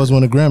head. them boys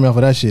won a Grammy off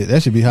of that shit.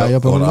 That should be high shit.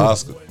 up on On the the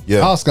list. Oscar. Yeah.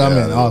 Oscar, I mean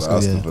Yeah, Oscar.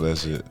 Oscar Yeah. for that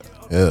shit.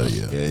 Hell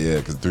yeah. Yeah,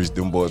 because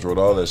them boys wrote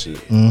all that shit.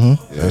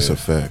 That's a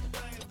fact.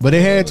 But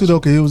they had to though,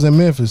 cause it was in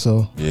Memphis.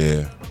 So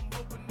Yeah.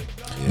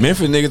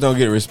 Memphis niggas don't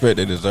get the respect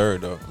they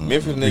deserve, though.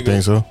 Memphis You think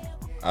niggas,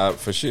 so?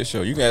 for shit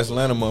show. You can ask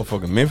Atlanta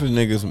motherfucker. Memphis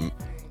niggas,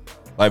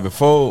 like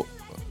before,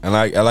 and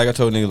like I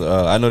told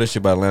niggas, I know this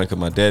shit about Atlanta because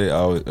my daddy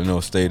always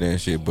stayed there and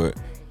shit. But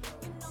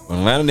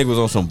Atlanta niggas was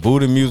on some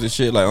Buddha music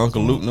shit, like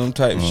Uncle Luke and them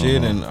type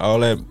shit, and all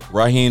that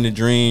Raheem the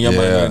Dream. Y'all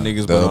might know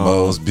niggas, the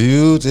most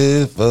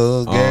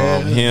beautiful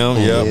girl. Him,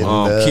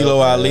 Kilo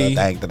Ali.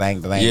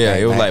 Yeah,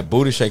 it was like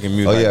booty shaking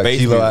music. Oh yeah, like bass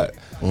Kilo. music.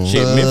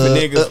 Shit, Memphis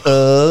niggas,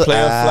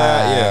 Player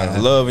Fly,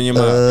 love in your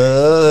mind.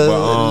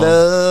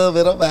 Love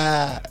in my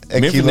mind.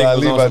 Memphis niggas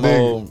was on some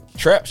old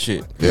trap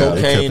shit,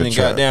 cocaine and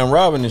goddamn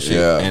robbing and shit,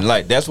 and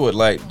like that's what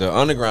like the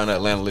underground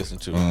Atlanta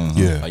listened to.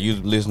 Yeah, I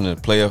used to listen to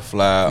Player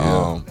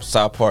Fly,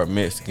 South Park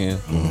Mexican,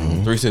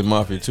 3 6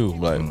 Mafia too.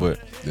 Like, but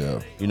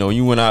you know, when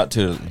you went out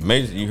to the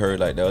major, you heard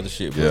like the other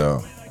shit.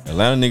 But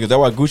Atlanta niggas, that's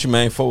why Gucci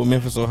Mane fought with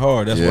Memphis so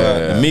hard. That's why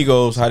the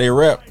Migos, how they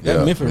rap,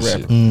 that's Memphis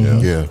rap. Speaking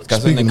of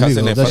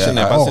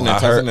Migos, I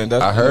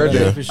heard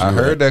that. I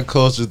heard that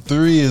Culture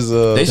 3 is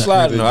they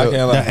sliding. I can't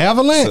the like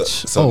Avalanche.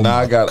 So now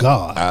I got.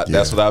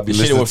 That's what I'll be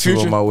listening to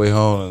on my way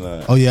home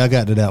tonight. Oh yeah, I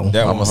got to that one.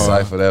 That I'm gonna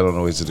cipher that on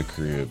the way to the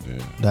crib.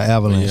 Man. The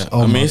Avalanche. Yeah.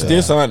 Oh, I mean, it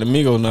still sound like the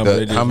Migos now.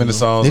 But How many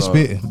songs? They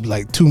spit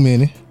like too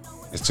many.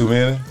 It's too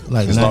many.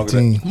 Like it's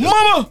 19.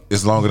 Mama.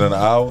 It's longer than an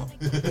hour.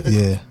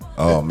 Yeah.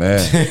 Oh man.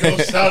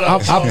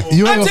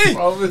 You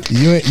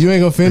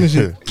ain't gonna finish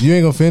it. You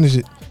ain't gonna finish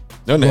it.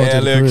 Don't the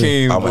ad Lil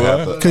King,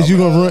 boy. Because you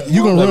gonna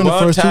run the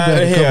first two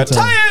back a couple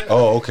times.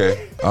 Oh,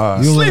 okay. All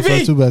right. You gonna run the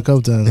first two back a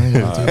couple times.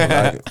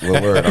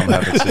 What word? I'm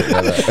gonna have to check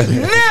that out.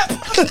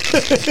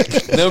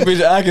 Them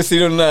bitch, I can see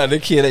them now. The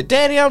kid like,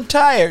 Daddy, I'm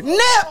tired.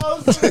 Nap.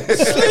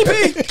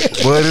 Sleepy.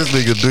 Boy, this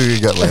nigga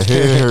Doogie got my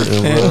head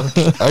hurting, bro.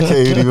 I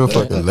can't even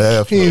fucking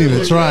laugh. He ain't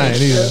even trying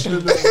either.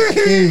 He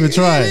ain't even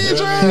trying.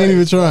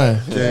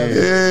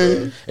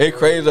 It's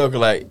crazy though, cause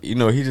like, you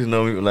know, he just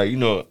know me, like, you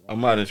know,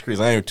 I'm out in the streets.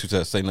 I ain't too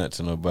tough to say nothing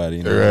to nobody.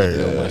 You know,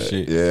 Right. my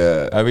shit.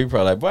 Yeah. I be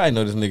probably like, boy, I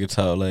know this nigga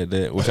talk like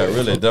that, which I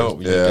really don't.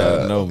 But you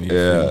gotta know me.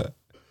 Yeah.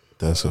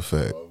 That's a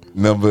fact.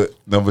 Number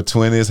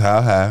 20 is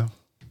How High.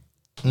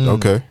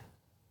 Okay.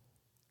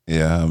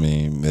 Yeah, I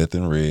mean, meth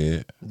and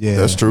red. Yeah,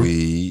 that's true.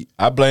 Weed.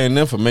 I blame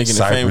them for making it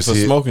famous for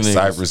smoking niggas.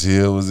 Cypress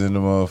Hill was in the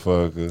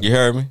motherfucker. You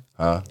heard me?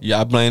 Huh?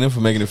 Yeah, I blame them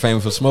for making it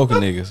famous for smoking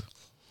niggas.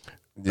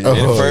 Yeah.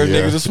 They the first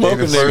niggas to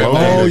smoking niggas.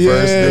 Oh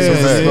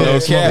yeah, No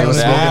cap. Smoking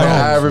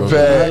that Ivory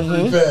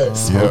Pack.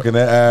 Smoking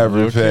that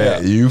Ivory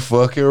Pack. You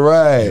fucking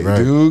right,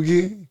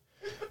 Doogie.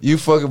 You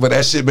fucking, but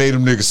that shit made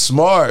them niggas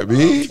smart,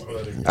 B.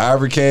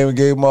 Ivory came and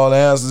gave them all the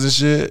answers and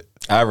shit.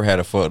 Ivory had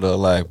a fucked up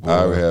life, boy.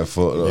 Ivory had a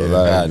fucked up life.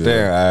 God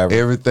damn, Ivory.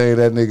 Everything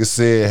that nigga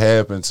said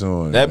happened to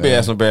him. That bitch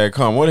had some bad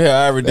karma. What the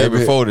hell Ivory did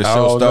before the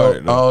show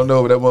started? I don't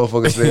know, but that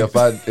motherfucker said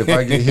if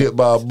I get hit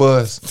by a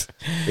bus,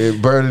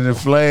 it burning in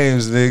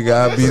flames, nigga,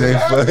 I'll be there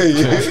for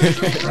you.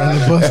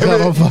 And the bus got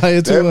on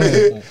fire too.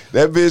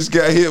 That bitch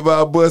got hit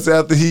by a bus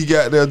after he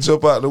got there,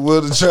 jump out the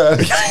window trying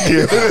to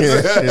kill.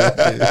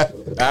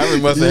 Ivory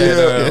must have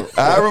had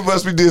Ivory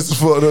must be did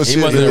some fucked up shit.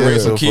 He must have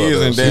raised some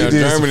kids in damn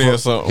Germany or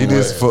something. He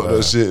did some fucked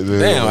up shit, man.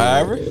 Damn,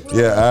 Ivory.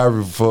 Yeah,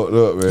 Ivory fucked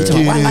up,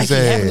 man. Why like he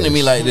happened to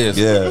me like this?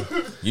 Yeah.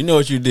 You know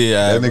what you did,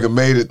 Ivory. That nigga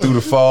made it through the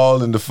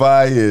fall and the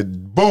fire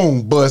and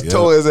boom,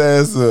 tore his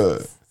ass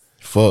up.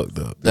 Fucked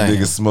up. That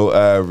nigga smoked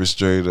Ivory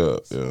straight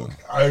up. Yeah.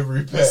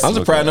 Ivory Pack. I'm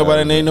surprised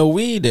nobody ain't no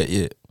weed that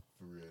yet.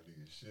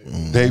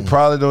 They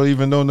probably don't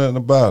even know nothing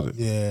about it.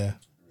 Yeah.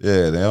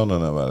 Yeah, they don't know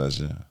nothing about that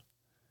shit.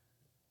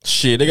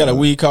 Shit, they got a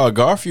weed called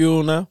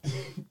Garfield now.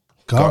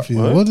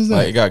 Garfield. What is that?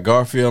 Like it got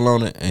Garfield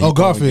on it. And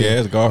Garfield. Yeah,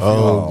 it's Garfield.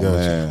 Oh,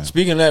 man.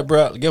 Speaking of that,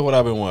 bro, guess what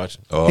I've been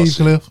watching?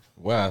 Heathcliff.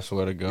 Wow, I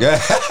swear to God. Yeah.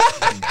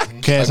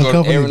 Cats I and go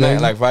Company. every night,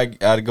 baby. like if I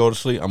gotta go to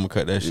sleep, I'm gonna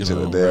cut that shit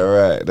on. Damn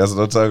right. That's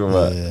what I'm talking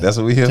about. Yeah. That's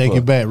what we here Take for.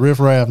 it back, riff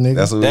raff, nigga.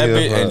 That's what That we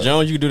bitch, here for. and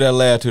Jones, you do that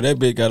laugh too. That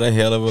bitch got a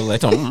hell of a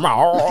laugh.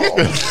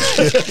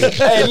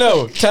 Hey,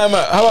 no, time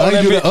out. How about you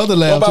that do bitch? the other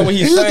laugh, What about too. when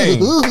he sang?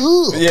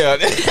 Yeah.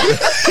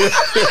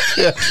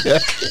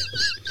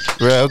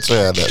 Man, I'm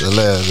trying not to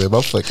laugh, man.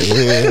 My fucking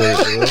head hurt,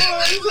 bro.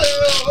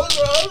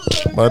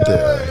 My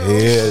damn head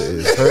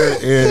is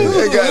hurting.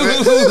 They got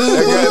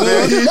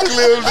that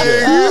Heathcliff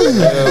nigga.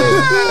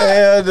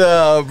 Hell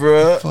no,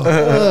 bro.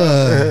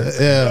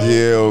 Yeah.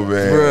 Yeah,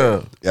 man.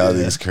 Bruh. Y'all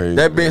niggas crazy.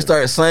 That bitch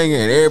started singing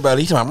and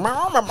everybody, he's talking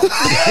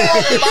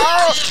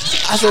I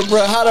said,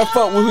 bro, how the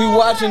fuck was we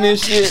watching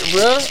this shit,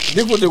 bro?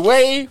 This was the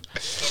wave.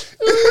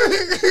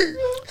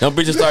 Them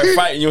bitches start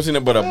fighting. You don't see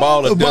nothing but a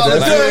ball of dust.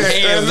 Like,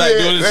 hands like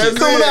doing this shit.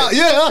 Coming out,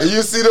 yeah. And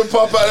you see them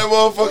pop out that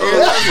motherfucker.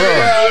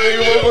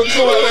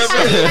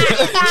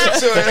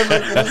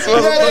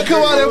 Yeah,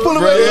 come out and pull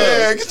him out.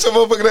 Yeah, get your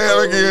motherfucking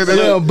ass again.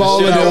 Yeah,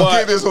 ball of dust.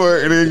 Get this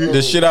work, nigga.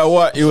 The shit I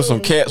watched, it was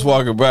some cats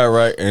walking by,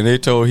 right? And they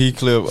told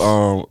Heathcliff,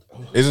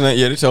 isn't that?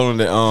 Yeah, they told him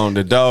that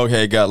the dog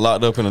had got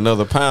locked up in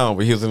another pound,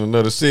 but he was in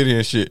another city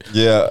and shit.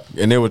 Yeah.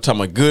 And they were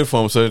talking about good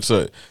for him. So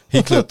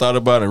Heathcliff thought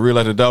about it and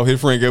realized the dog, his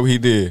friend, guess what he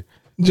did?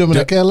 Jumping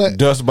that Cadillac.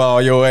 Dust ball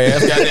your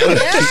ass.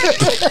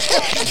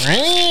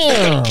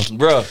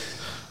 Bro,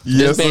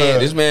 Yes, sir.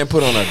 this man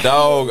put on a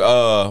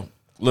dog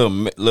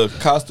little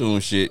costume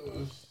shit.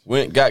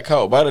 got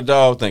caught by the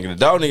dog, thinking the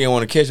dog nigga didn't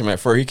want to catch him at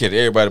first. He catch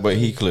everybody but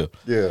Heathcliff.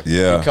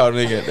 Yeah. He caught a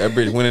nigga. That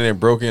bitch went in there,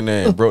 broke in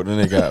there, and broke the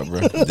nigga out, bro.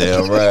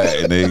 Damn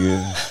right,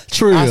 nigga.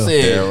 Trill. I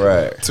said, Damn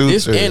right.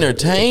 this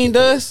entertained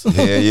us. Yeah,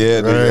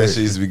 nigga. That shit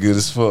used to be good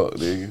as fuck,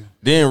 nigga.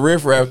 Then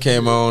Riff Raff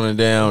came on and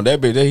down.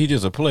 That bitch, he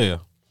just a player.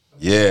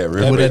 Yeah, That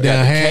really. With bitch a damn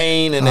got the hat.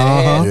 cane and the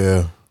Uh-huh. hat.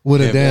 Yeah.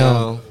 With a Pimp damn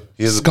down.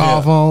 He's a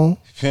scarf pimp. on.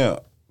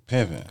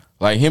 Pimping.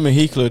 Like him and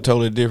Heathcliff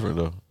totally different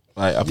though.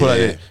 Like I put like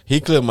that.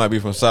 Heathcliff might be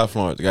from South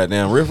Florence.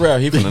 Goddamn Riff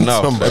Raff, he from the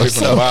north. That bitch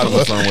from the bottom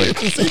or somewhere.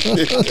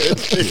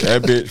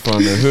 That bitch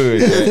from the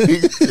hood.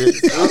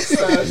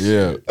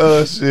 Yeah.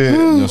 Oh shit.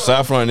 You know,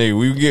 South Florence nigga,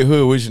 we get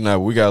hood with you now,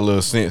 but we got a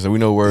little sense and we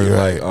know words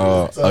like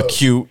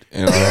acute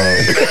and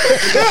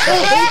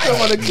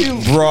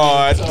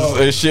broad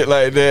and shit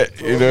like that,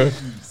 you know.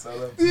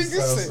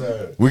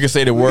 We can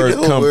say the word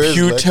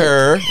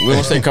computer. We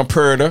don't say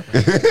computer.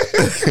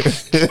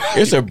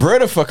 It's a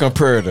brother for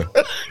computer.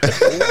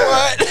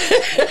 What?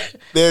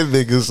 That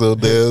nigga so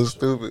damn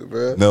stupid,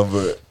 bro.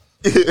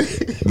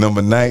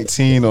 Number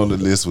 19 on the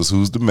list was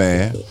Who's the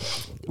Man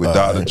with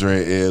Dr.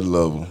 Dre and Ed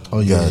Lover. Oh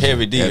yeah.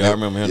 Heavy D, And I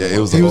remember him. Yeah, it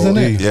was He a was whole,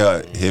 in that?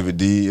 Yeah, Heavy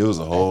D. It was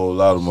a whole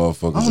lot of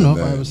motherfuckers I don't know in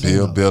if I there. ever seen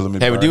Bill that. Bellamy.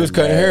 Heavy D was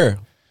cutting hair.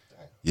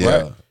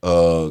 Yeah.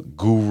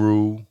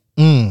 Guru.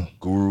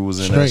 Guru was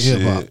in Straight that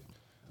shit. hip-hop.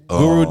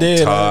 Guru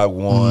dead, Todd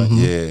won.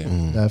 Yeah.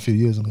 That a few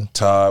years ago.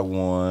 Todd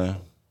won.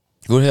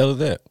 Who the hell is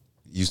that?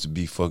 He used to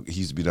be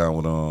down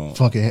with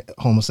Funky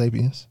Homo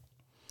sapiens.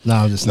 No,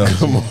 I'm just he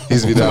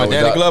used to be down with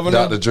Danny Glover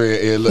now? Dr. Dre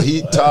and Ed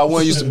Lover. Todd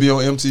One used to be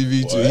on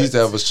MTV too. He used to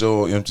have a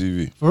show on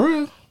MTV. For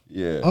real?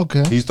 Yeah.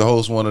 Okay. He used to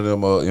host one of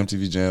them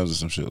MTV jams or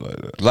some shit like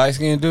that. Light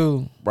skinned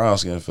dude. Brown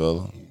skin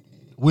fella.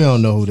 We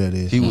don't know who that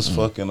is. He was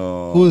fucking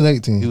Who was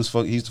 18? He used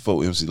to fuck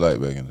with MC Light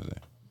back in the day.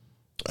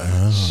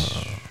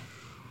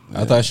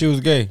 I thought she was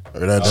gay.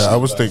 I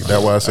was thinking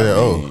that's why I said,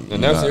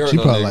 And that's her. She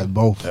probably like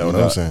both. that's what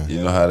I'm saying.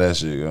 You know how that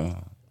shit go.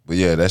 But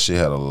yeah, that shit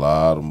had a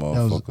lot of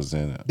motherfuckers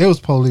in it. There was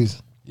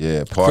police.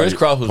 Yeah, party, Chris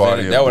Cross was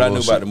party in it. That's what I knew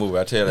bullshit. about the movie.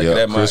 I tell you, like, Yeah,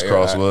 that Chris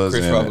Cross was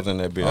Chris in Cross it. was in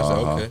that bitch. I said,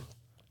 okay.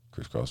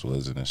 Chris Cross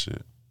was in that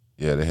shit.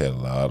 Yeah, they had a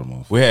lot of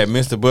motherfuckers. We had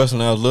Mr. Bus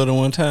when I was little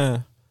one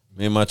time.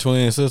 Me and my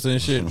twin sister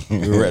and shit.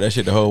 We were at that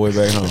shit the whole way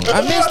back home.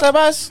 I missed the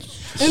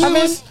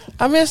bus.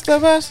 I missed the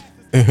bus.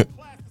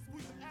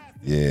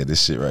 Yeah,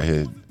 this shit right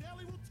here.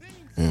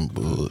 And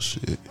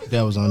bullshit.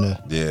 That was on there.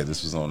 Yeah,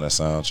 this was on that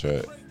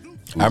soundtrack.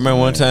 I remember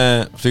one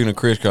time, speaking of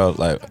Chris Cross,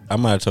 like I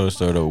might have told the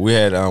story though. We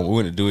had we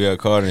went to Dewey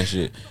Carter and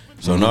shit.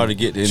 So in order to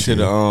get into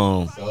the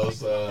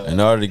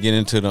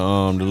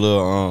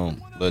little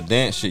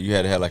dance shit, you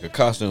had to have like a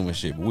costume and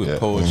shit. But we were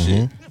poor as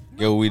shit.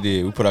 Get what we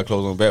did? We put our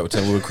clothes on back with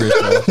 10 little Chris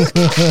Cross.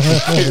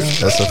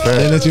 That's a They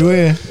fact. let you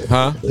in.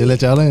 Huh? They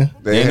let y'all in.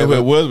 They didn't know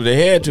who it was, but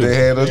they had to. They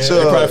had a They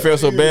probably chug. felt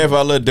so bad for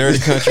our little dirty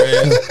country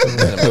ass.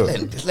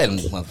 Let them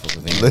motherfuckers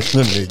in. Let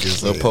them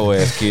niggas. Little poor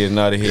ass kid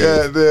not here.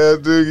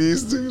 Goddamn, dude, you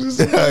stupid as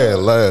hell. I ain't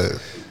lying.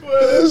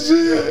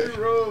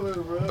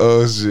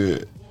 Oh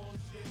shit.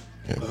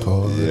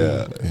 Pause.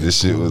 Yeah, this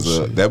shit was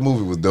that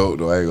movie was dope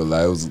though. I ain't gonna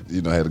lie, it was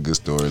had a good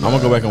story. I'm gonna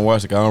go back and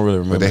watch it. I don't really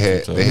remember. But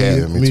they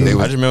had Me too. they I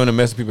was just remember the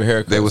messing people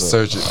haircuts.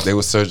 They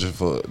was searching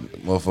for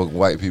motherfucking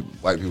white people.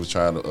 White people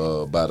trying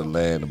to buy the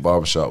land the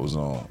barbershop was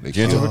on. They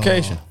killed-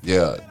 Gentrification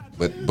Yeah,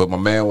 but my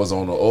man was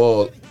on the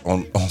oil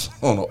on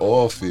the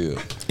oil field.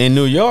 in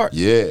New York.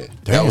 Yeah,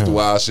 that was the Damn.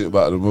 wild shit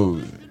about the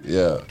movie.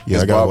 Yeah, Yeah,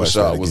 his I gotta watch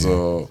barbershop that was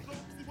again.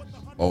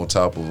 on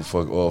top of a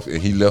fucking oil field,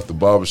 and he left the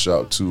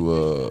barbershop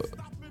to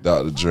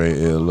Dr. Dre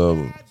and Ed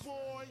Lover.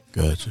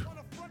 Gotcha.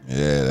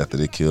 Yeah, after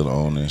they killed the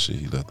owner and shit,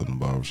 he left in the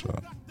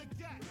barbershop.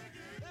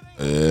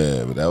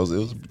 Yeah, but it was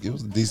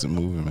a decent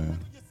movie, man.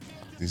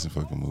 Decent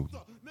fucking movie.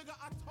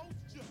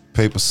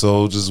 Paper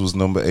Soldiers was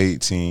number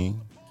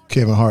 18.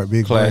 Kevin Hart,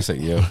 big Classic,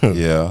 yo.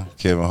 Yeah,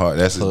 Kevin Hart.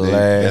 That's his debut.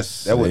 That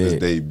wasn't his Classic.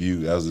 debut.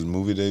 That was his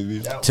movie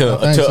debut. To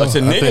I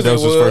think niggas, that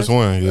was his first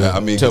one. Yeah. I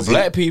mean, To 'cause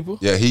black people.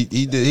 Yeah, he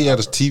had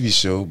a TV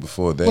show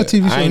before that. What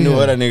TV show? I ain't he know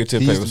what had? that nigga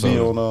took He paper used to be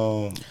soldier.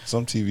 on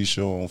some TV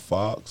show on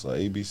Fox or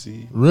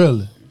ABC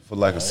Really? for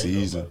like a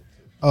season.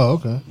 Oh,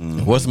 okay.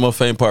 What's the most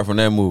famous part from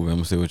that movie? I'm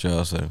gonna see what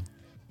y'all say.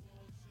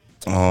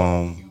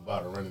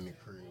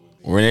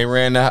 When they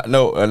ran out,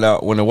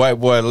 when the white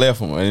boy left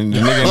him and the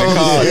nigga in the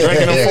car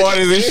drinking them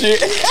 40s and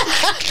shit.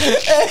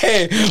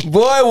 Hey,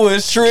 boy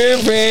was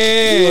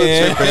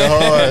tripping.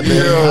 hard,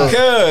 nigga.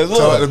 Cuz,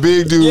 Talking about the look.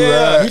 big dude,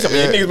 Yeah, right? he told me,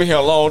 that niggas been here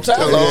a long time.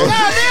 long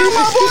God damn,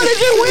 my boy, they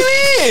just went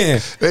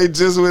in. They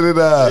just went it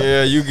out.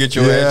 Yeah, you get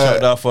your ass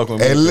chopped out fucking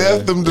with me. And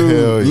left them Hell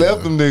dudes. yeah.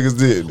 Left them niggas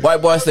didn't.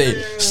 White boy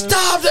say,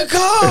 stop the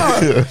car.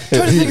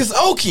 Tell this nigga's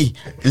Okie.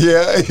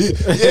 Yeah,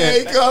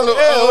 he called him.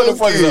 What the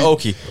fuck is an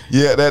Okie?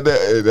 Yeah,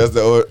 that's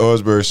the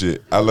Orangeburg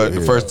shit. I learned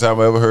the first time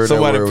I ever heard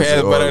Somebody that word.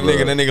 passed by that Orangeburg.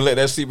 nigga, and that nigga let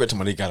that seatbelt to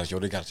me. They got us, yo.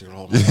 They got us.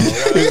 Hold on.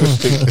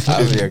 I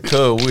was there,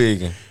 cuz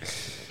wigging.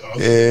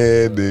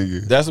 Yeah,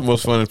 nigga. That's the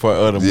most funny part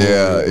of the movie.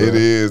 Yeah, bro. it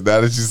is.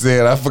 Now that you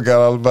said, I forgot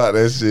all about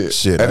that shit.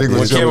 Shit, That I nigga did. When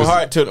was Kevin showing-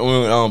 Hart took,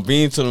 when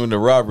Bean took him in the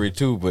robbery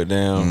too, but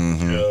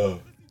down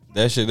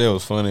that shit that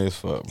was funny as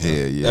fuck. Bro.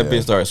 Yeah, yeah. That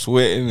bitch started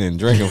sweating and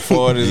drinking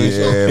 40s and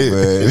shit.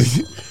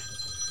 Yeah, man.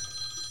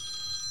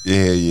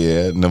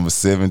 Yeah. Number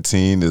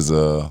 17 is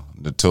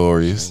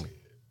Notorious.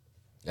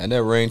 And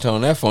that ringtone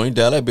on that phone, you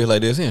dial that bitch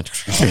like this in.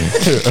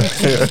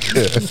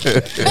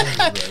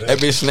 That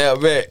bitch snap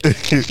back.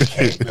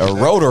 A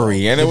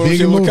rotary, ain't that what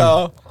shit was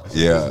called?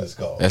 Yeah.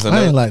 That's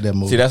I ain't like that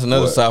movie. See, that's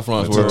another South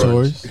Florence word.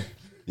 Notorious?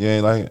 You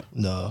ain't like it?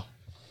 No.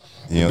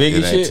 You know,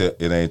 Biggie shit?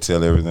 It ain't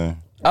tell everything.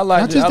 I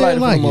liked it. I liked it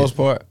for the most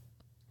part.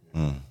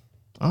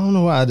 I don't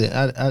know why I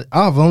didn't.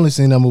 I've only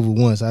seen that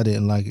movie once. I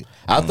didn't like it.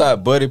 I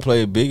thought Buddy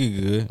played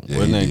Biggie good. Yeah,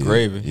 Wasn't he that did.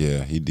 Gravy?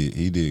 Yeah, he did.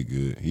 He did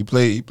good. He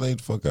played the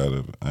fuck out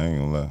of it. I ain't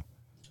gonna lie.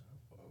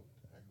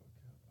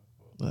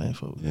 I ain't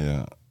fuck with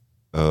it.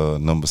 Yeah.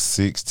 Number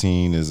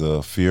 16 is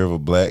Fear of a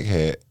Black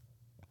Hat.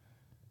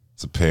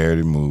 It's a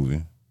parody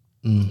movie.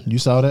 You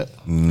saw that?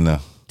 No.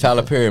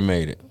 Tyler Perry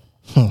made it.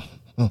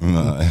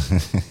 No.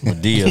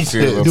 Dia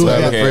Fear of a Do Black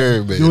it got,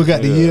 Hat. do it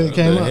got the year it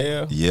came The out?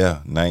 hell? Yeah,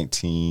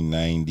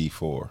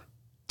 1994.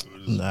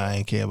 Nah, I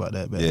ain't care about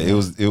that. Back Yeah, then.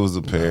 it was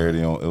a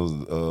parody on. It was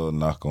a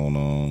knock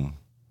on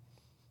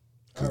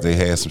because they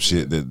had some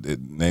shit that the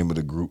name of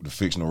the group, the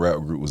fictional rap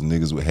group, was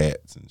niggas with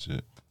hats and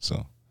shit.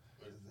 So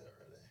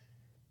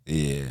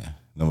yeah,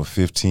 number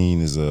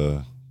 15 is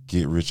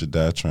Get Rich or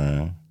Die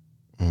Trying.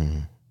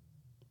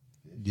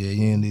 Yeah,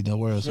 you ain't need no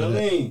words for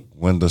that.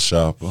 Window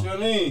Shopper.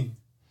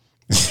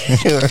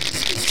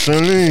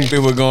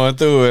 People going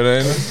through it,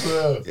 ain't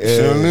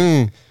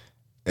it?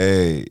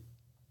 Hey,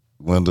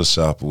 Window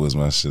Shopper was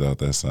my shit out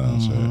that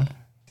soundtrack.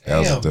 That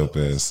was a dope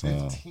ass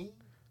song.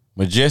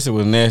 Majestic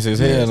was nasty as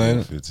hell, ain't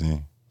it?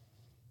 15.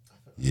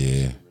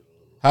 Yeah.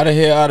 How the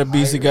hell Outta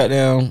B-Eazy got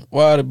down?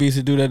 Why Outta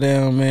B-Eazy do that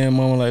down, man,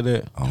 mama like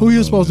that? Who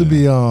you supposed to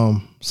be?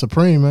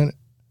 Supreme, ain't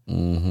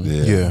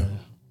it? Yeah.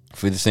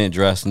 50 Cent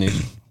dry snitch.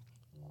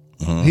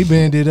 He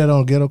been did that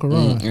on Ghetto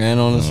Quran. And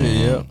on the shit,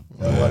 yep.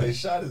 That's why they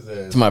shot his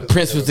ass. My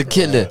Prince was the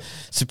killer.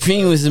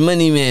 Supreme was the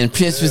money man.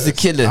 Prince was the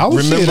killer. I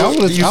was shit. I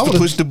would He used to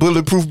push the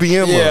bulletproof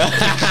BM yeah. up.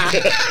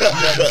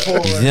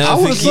 I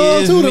would have saw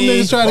too. Them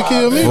niggas try to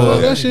kill me.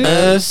 Fuck that shit.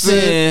 I'm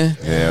saying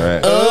Yeah,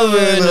 right. over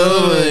and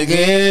over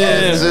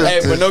again. Hey,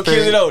 but no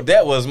kidding though,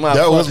 that was my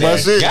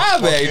shit. guy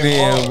back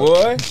then,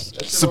 boy.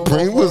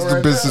 Supreme was the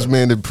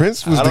businessman and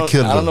Prince was the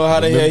killer. I don't know how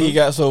the hell he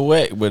got so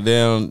whack, but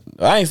then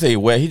I ain't say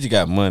whack. He just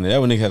got money. That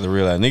what niggas have to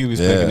realize. Niggas be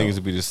expecting niggas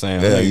to be the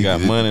same. Yeah, You got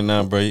money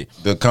now, bro.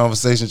 The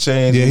conversation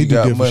changed. Yeah, he do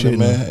got different money, shit,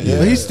 man. man.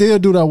 But he still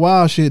do that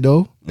wild shit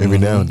though. Every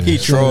now and then. He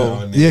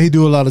troll. Yeah, he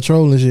do a lot of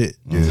trolling shit.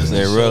 Just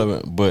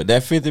irrelevant. But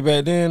that 50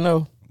 back then,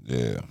 though,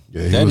 Yeah.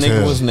 Yeah, he that was nigga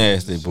hell. was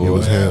nasty, boy. He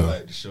was I hell.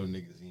 like to show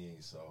niggas he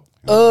ain't soft.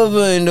 Over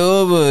and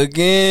over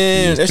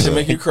again. That should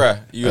make you cry.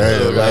 You Hey,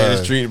 in the right.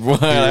 street, boy.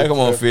 Like, come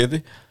on,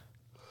 50.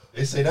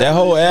 They say That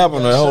whole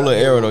album, that whole little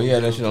era, though, he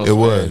had that shit on It stage,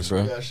 was.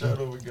 bro. got shot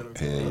over Ghetto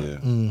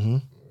Quran. Yeah.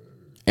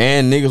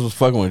 And niggas was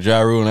fucking with Ja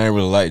Rule, and I ain't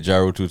really like Ja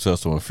Rule too tough.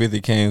 So when 50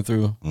 came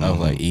through, I was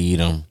like, eat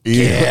him. Eat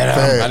 'em. Get him. I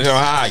Fast. didn't know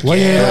how. Why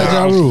you ain't like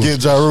Ja Rule?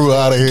 Get Ja Rule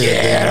out of here.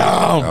 Get him.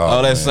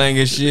 All that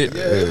singing shit.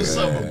 Yeah, it was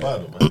something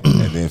about him, man.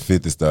 And then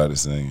 50 started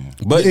singing.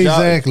 But Ja,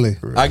 Exactly.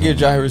 I give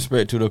Ja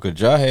respect too, though, because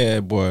Ja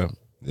had, boy,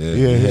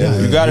 Yeah.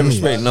 you gotta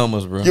respect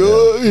numbers, bro.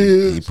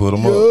 He put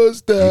them up.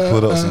 He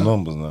put up some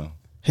numbers now.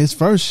 His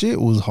first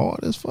shit was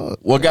hard as fuck.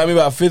 What got me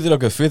about 50 though,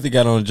 cause 50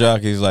 got on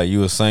Jock, he's like,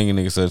 you was singing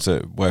nigga such a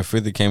boy.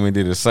 50 came and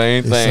did the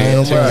same thing. same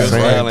That shit was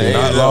thing. violent as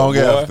Not hell, long boy.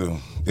 after.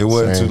 It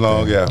wasn't Same too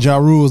long thing. after. Ja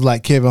Rule was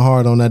like Kevin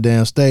Hart on that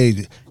damn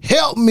stage.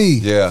 Help me.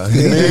 Yeah.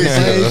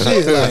 Same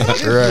shit.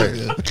 Like, Right.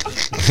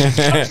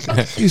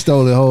 he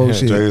stole the whole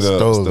shit. Straight up.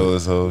 Stole Stole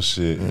his whole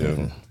shit.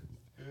 Yeah.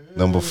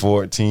 Number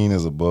 14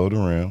 is Above the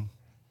Rim.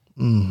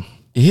 You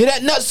hear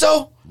that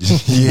nutso?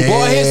 Yeah.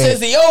 Boy, he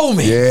says he owe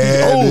me.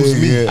 Yeah. He owes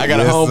me. nigga. I got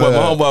a Yes, homeboy, sir. my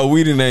homeboy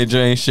Weedy named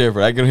James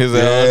Shepard. I get his all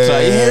the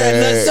time. You hear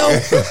that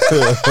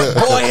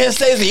nutso? Boy, he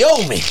says he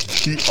owe me.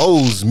 He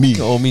owes me.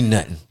 He owe me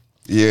nothing.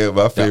 Yeah,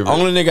 my The favorite.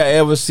 only nigga I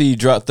ever see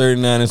drop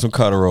 39 in some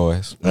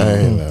corduroys.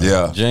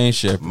 Yeah. James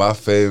Shepard. My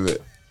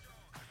favorite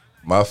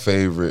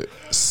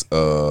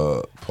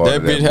part That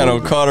of bitch had on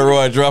movie.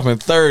 corduroy dropping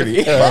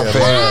 30.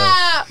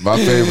 My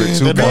favorite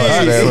two parts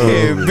of that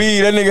Yeah, movie.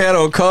 B, that nigga had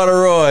on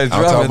corduroy I'm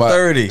talking dropping about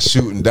 30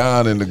 shooting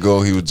down in the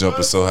goal. He was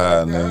jumping so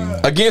high,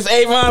 nigga. against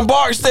Avon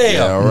Barksdale.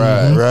 Yeah,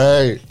 right.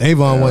 Right.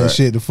 Avon wasn't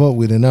shit to fuck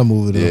with in that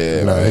movie though.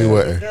 Yeah, Nah, he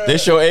wasn't. They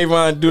show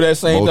Avon do that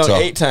same dunk Motown.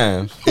 8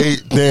 times.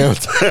 8 damn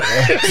times.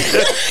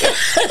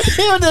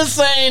 He was the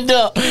same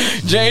dunk.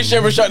 James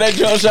Shepard shot that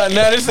jump shot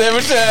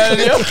 97 times.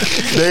 Yo.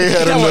 They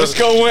had That was another.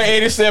 score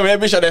 187. That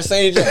bitch shot that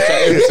same jump shot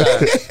every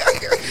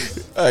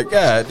time.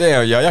 God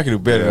damn, y'all can do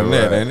better than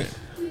that, right. ain't it?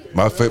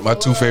 My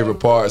two favorite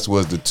parts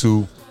was the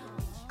two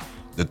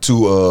That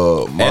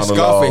Scarface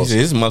monologues.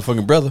 is his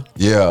motherfucking brother.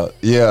 Yeah,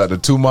 the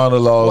two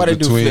monologues Why they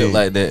do between Flip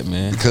like that,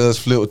 man? because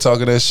Flip was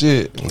talking that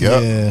shit. Yep.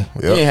 Yeah.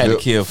 He ain't had to Flip,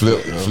 kill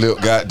Flip.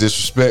 Flip got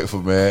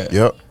disrespectful, man.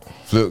 Yep.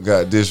 Flip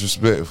got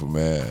disrespectful,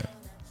 man.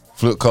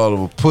 Flip called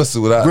him a pussy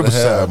without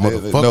Riverside, the hair.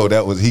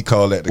 motherfucker. He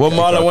called that the What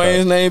Marlon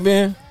Wayne's name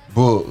been?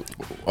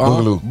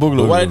 Boogaloo.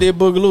 Boogaloo. Why they did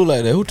Boogaloo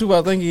like that? Who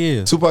Tupac think he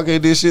is? Tupac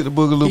ain't did shit to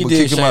Boogaloo, He but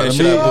did kick him out shine the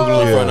shit league.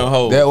 Boogaloo in front of the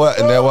hole. That's why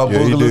Yeah,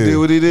 he Boogaloo did. did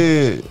what he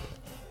did.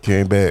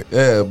 Came back.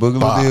 Yeah,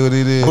 Boogaloo did what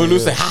he did. Boogaloo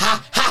said,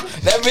 ha ha ha.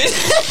 That bitch.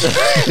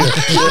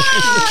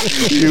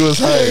 He was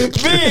hype.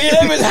 Big,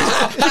 that bitch.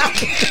 Ha ha.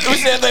 Let me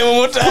say that thing one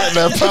more time.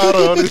 That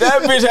powder on his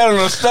That bitch had on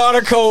a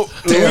starter coat.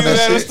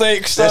 Louisiana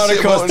Steak starter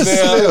coat.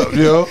 Slip,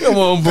 yo. Come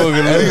on,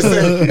 Boogaloo.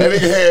 That nigga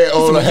had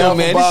on a half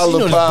a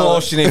bottle of powder.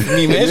 Bullshit ain't for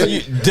me, man.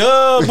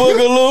 Duh,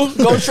 Boogaloo.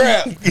 Go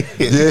trap.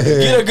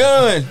 Get a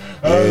gun.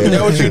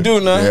 That's what you do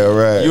now. Yeah,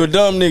 right. You a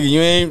dumb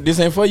nigga. This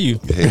ain't for you.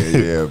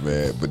 Yeah,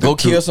 man. But Go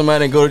kill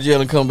somebody and go to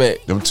jail and come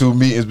back. Them two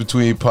meetings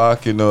between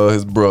Pac and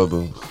his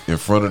brother in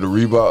front of the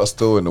Reebok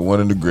store and the one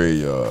in the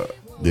graveyard.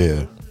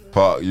 Yeah.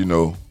 Pac, you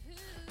know,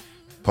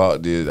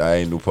 Pac did. I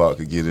ain't knew Pac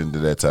could get into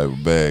that type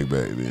of bag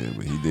back then,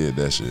 but he did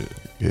that shit.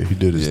 Yeah, he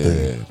did his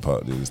thing. Yeah,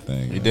 Pac did his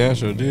thing. He damn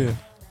sure did.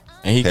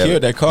 And he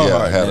killed that car.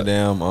 Had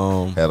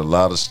a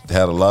lot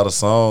of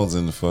songs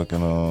in the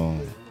fucking on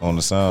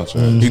the soundtrack.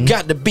 Mm-hmm. You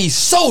got to be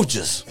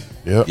soldiers,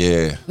 Yep.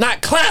 Yeah,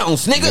 not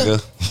clowns,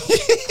 nigga.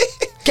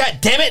 God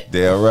damn it.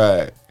 damn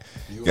right.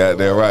 Got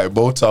that right.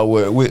 Botox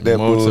went with that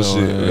Motown,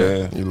 bullshit, yeah.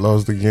 man. He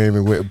lost the game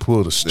and went and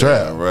pulled the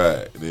strap. Damn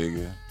right,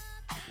 nigga.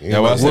 That's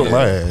why I said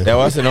my ass. That's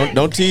why I said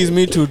don't tease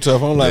me too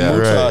tough. I'm like, Yeah,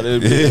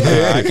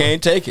 right. I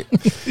can't take it.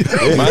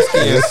 My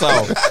skin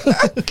soft.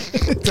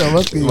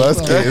 My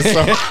skin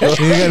soft.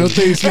 He ain't got no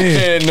thick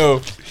skin. No,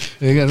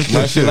 He ain't got no my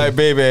thick shit skin. like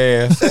baby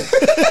ass.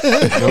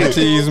 Don't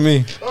tease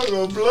me. I'm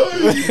gonna blow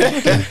you.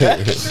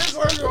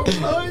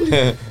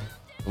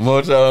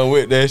 More time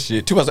with that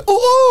shit. Two, I said,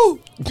 ooh.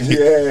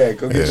 Yeah,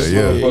 go get Yeah, this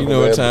yeah. motherfucker, You know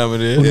what man. time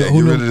it is. Yeah, Who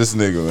get know? rid of this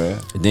nigga, man.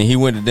 And then he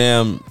went to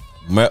damn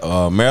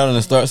Maryland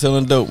and start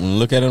selling dope. And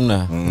look at him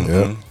now.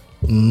 Yep.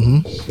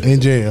 In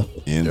jail.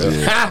 In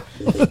jail. Ha!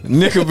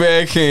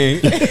 Nickelback King.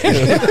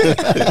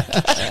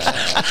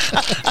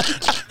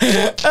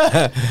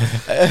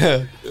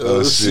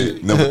 Oh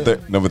shit.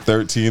 Number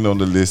 13 on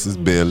the list is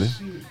Belly.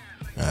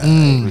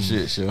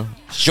 Shit, sure.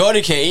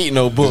 Shorty can't eat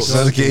no books.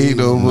 Son can't eat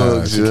no Nah,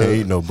 bugs. she Yeah. can't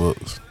eat no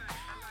books.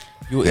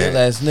 You ill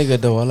ass nigga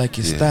though. I like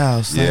your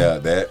style, son. Yeah,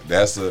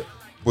 that's a.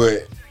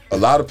 But a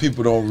lot of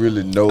people don't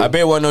really know. I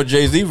bet wasn't no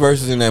Jay-Z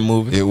verses in that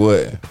movie. It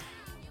was.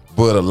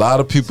 But a lot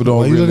of people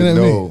Why don't you really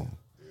looking at know.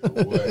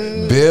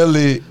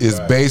 Belly is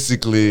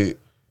basically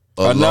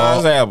A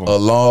Nas album. a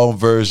long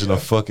version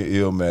of fucking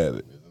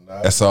Illmatic.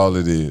 That's all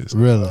it is.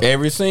 Really.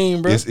 Every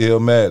scene, bro. It's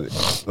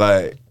Illmatic.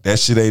 Like that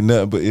shit ain't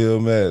nothing but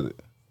Illmatic.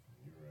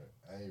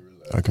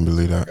 I can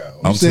believe that.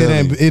 You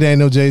said it ain't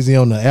no Jay-Z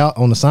on the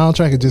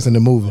soundtrack or just in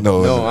the movie?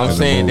 No, I'm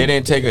saying they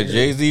didn't take a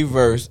Jay-Z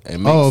verse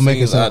and make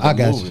scenes out I of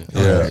the got movie. you.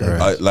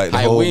 Yeah, like the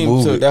Hey, whole Williams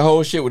movie. took that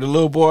whole shit with the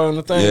little boy on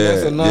the thing. Yeah,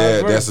 That's a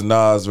Nas verse. that's a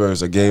Nas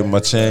verse. I gave him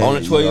my chain.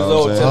 Only 12 years you know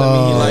old what I'm telling me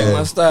he saying? like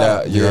my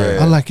style. Yeah.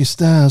 I like your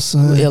style,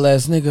 son. Ill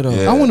ass nigga though.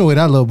 Yeah. I wonder where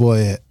that little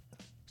boy at.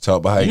 Talk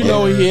about how You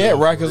know where he at,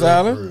 Rikers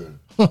Island?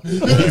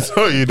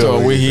 So you So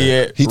where he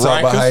at? he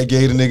talk about how he Rikers?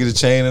 gave the nigga the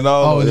chain and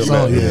all. Oh, in the that,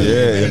 song, man.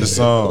 yeah. In the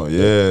song,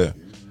 yeah.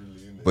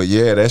 But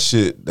yeah, that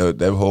shit,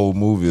 that whole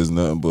movie is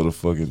nothing but a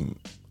fucking.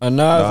 A Nas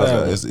Nah,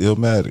 album. it's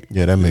Illmatic.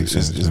 Yeah, that makes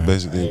sense. It's man.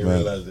 basically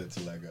Illmatic.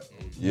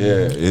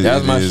 Yeah,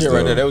 That's my is, shit right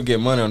though. there. They would get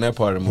money on that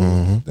part of the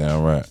movie.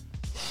 Damn right.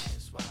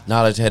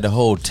 Knowledge had the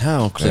whole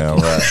town clicking. Damn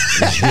right.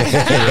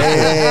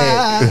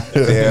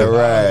 Damn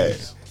right.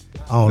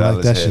 I don't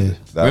like that shit.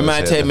 We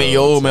might take me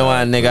yo, me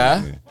one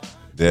nigga.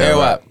 Damn Hey, right.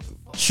 what?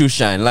 Shoe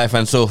shine, life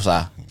and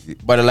sofa.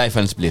 But the life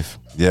and spliff.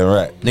 Yeah,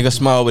 right. Nigga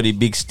small with the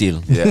big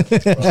steel. Yeah.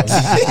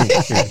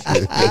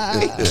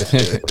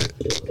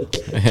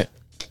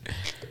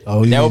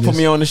 Oh, That would put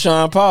me on the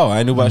Sean Paul.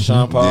 I knew about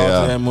Sean Paul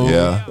in that movie.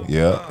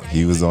 Yeah.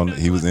 He was in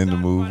the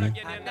movie.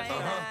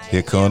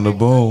 Here come the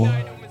boom.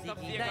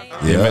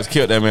 Yeah, let's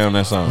kill that man on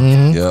that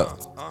song. Yeah.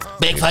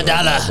 Big for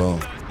dollar. Boom.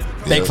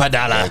 Big for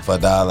dollar. Big for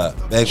dollar.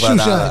 Big for Shoe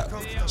dollar.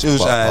 Shoe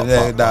shine.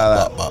 Big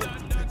dollar.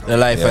 The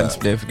life Yeah. and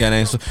spliff. Got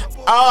ain't so.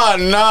 Oh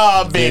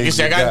no, big Big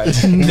shit. guy.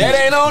 That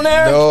ain't on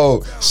there.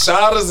 No,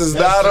 Shotters is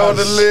not on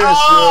the list.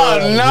 Oh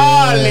yeah.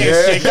 no,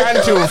 this shit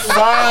gone too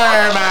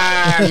far,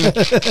 man.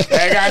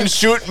 They gonna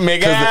shoot me,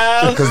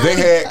 girl. Cause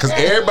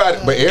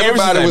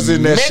everybody was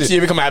in that shit. You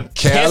become a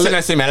Khaled.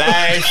 person in my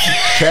life.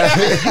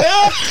 Khaled.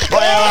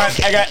 What I want?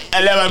 I got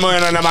 11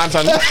 million on the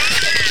mountain. What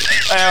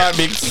I want,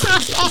 Bigs?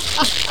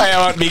 What I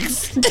want,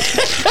 Bigs?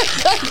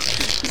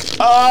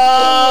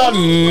 Oh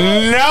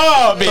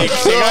no,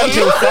 Bigs! You gone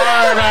too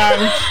far,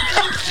 man.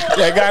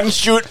 You gonna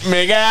shoot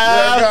me,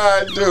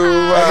 girl.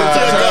 Too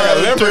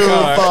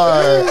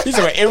far. He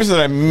said, every time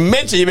I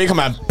mention you become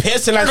a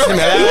person in my life.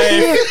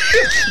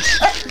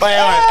 What I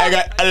want? I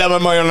got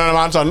 11 million on the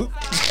mountain.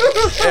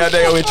 Yeah,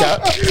 there you go.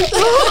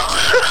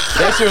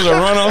 That shit was a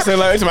run on saying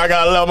like, I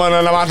got 11 million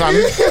on the mountain.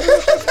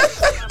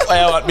 I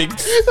want big.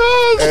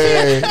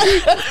 Hey,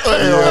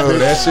 yo,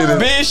 that shit is.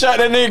 Big shot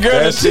that nigga girl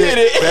in the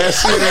titty. That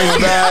shit is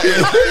not.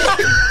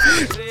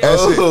 That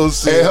shit.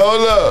 Hey,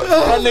 hold up.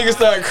 That nigga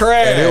started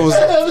crying. And it was.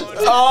 Oh,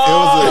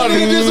 no,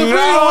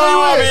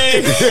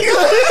 big.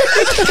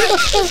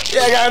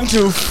 Yeah, I got him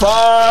too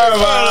far,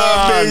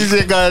 man. Big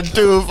shit got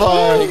too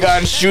far. You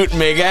gonna shoot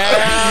me, guy.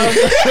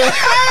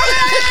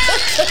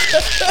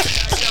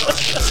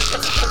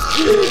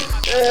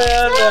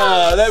 Hell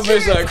nah, that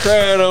bitch started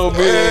crying on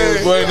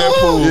me, boy in that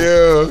pool.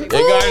 Yeah.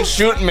 They got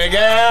shooting me,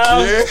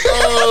 girl. Yeah.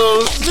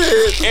 Oh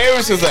shit!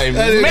 Ever since I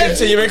met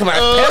you make my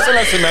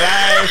pestilence in my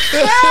life.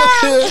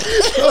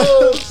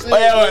 Oh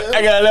yeah,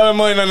 I got 11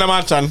 million on the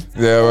mansion.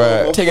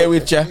 Yeah, right. Take it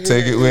with you.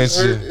 Take it with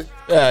you.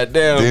 God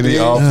damn. Then he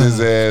bitch. off his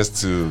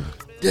ass too.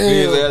 He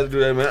had to do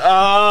that, man.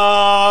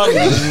 Oh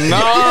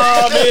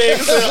no, big.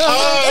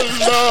 Oh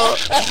no.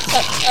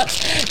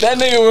 That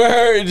nigga would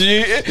hurt, G.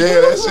 Yeah,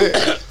 that shit.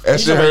 That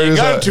shit hurt You his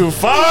got heart. too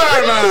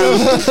far, man.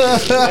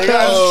 They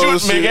gotta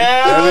shoot me,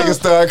 That girl. nigga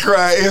started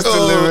crying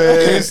instantly,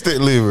 man.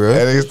 Instantly, bro.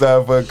 That nigga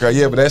started fucking crying.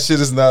 Yeah, but that shit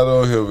is not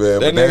on here, man. That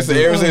But nigga said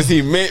ever since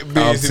he met I'm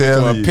bitch, he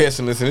telling was you.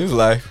 pestilence in his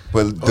life.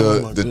 But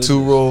the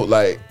two role,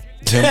 like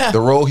the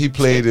role he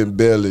played in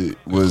Belly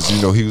was,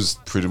 you know, he was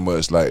pretty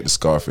much like the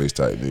Scarface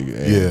type nigga.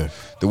 And Yeah.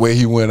 the way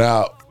he went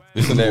out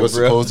Listen to that, was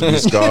bro. supposed to be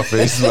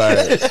Scarface,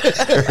 like.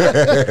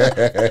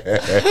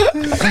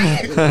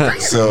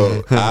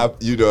 So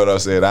you know what I'm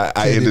saying. I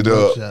ended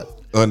up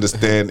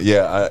understanding.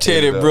 Yeah,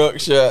 Teddy Brook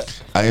shot.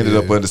 I ended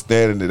up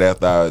understanding it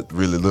after I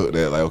really looked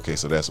at it, like, okay,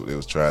 so that's what they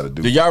was trying to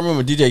do. Do y'all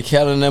remember DJ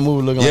Khaled in that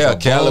movie looking Yeah,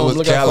 like a Khaled bum? was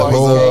Look how Khaled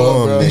far was, he came,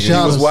 bro. bro. He he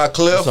was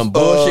Wycliffe. Some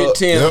bullshit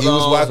Tim's he was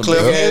on, some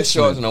Wycliffe. big ass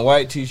shorts and a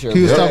white t-shirt.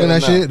 He was bro. talking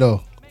that Nah. shit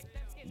though.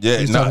 Yeah,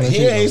 He's nah, talking that he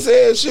shit, ain't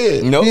said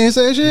shit. Nope. He ain't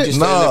say shit. Just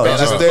Nah, standing back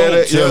just like a stand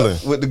there chilling.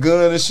 with the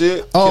gun and shit.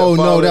 Oh Kept no,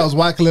 following. that was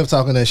Wycliffe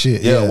talking that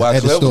shit. Yeah, at the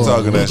Wycliffe was store.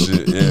 talking that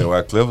shit. Yeah,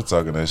 Wycliffe was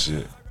talking that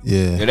shit.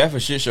 Yeah. Yeah, that for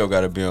shit show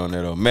got to be on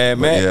there though. Mad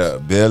Max. Yeah,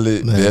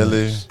 Billy.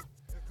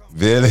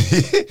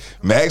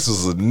 Max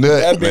was a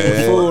nut, That big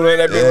man. fool,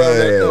 that big around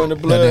there throwing the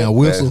That blood. damn Max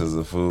whistle. was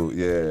a fool.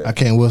 Yeah, I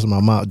can't whistle, my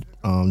mouth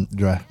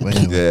dry. But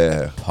anyway.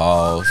 yeah,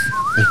 Pause.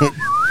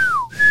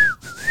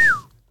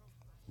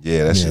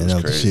 yeah. That shit Yeah, was that was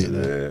the crazy. shit,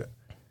 man.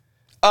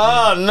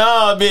 Oh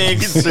no, big.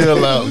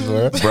 Chill out,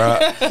 bro.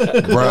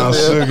 Brown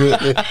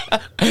sugar.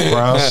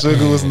 Brown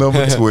sugar was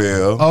number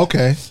 12.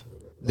 Okay.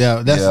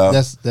 Yeah,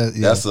 that's Yeah.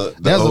 that's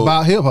old-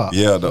 about hip hop.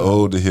 Yeah, the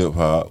older hip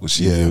hop.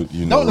 Which you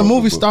know. Don't the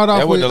movie start off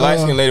That was with the light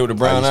skinned lady with the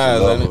brown I eyes,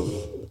 used to ain't love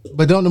it?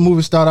 But don't the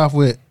movie start off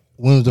with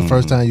when was the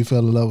first time you fell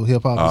in love with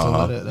hip hop or something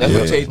like that? That's Yeah.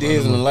 what Tate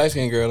Diz and the light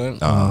skinned girl, ain't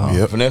it?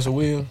 Yep. Vanessa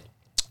Williams.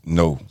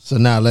 No, So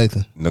now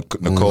Lathan.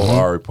 Nicole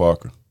Ari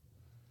Parker.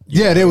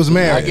 Yeah, they was I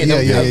married. get Yeah,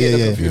 them, yeah, I get them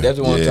yeah. confused. That's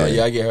the one Yeah. time.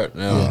 Yeah, I get hurt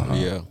now.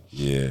 Yeah.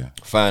 Yeah,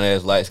 Fine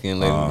ass light skinned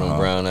lady with them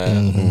brown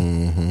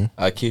eyes.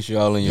 I kiss you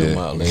all in your Yeah.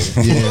 mouth,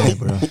 lady. Yeah,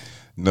 bro.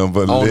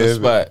 number On the 11.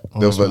 spot.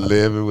 Number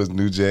 11 was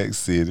New Jack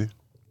City.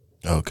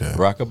 Okay.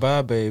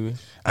 Rockabye, baby.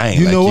 I ain't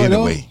You like know you what,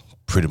 anyway,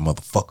 pretty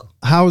motherfucker.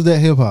 How was that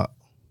hip hop?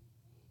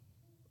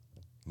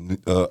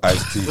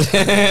 Ice-T.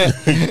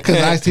 Because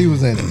Ice-T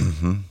was in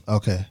it.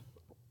 Okay.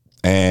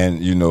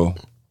 And you know,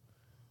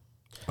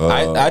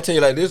 I tell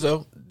you like this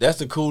though, that's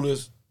the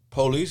coolest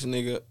police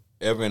nigga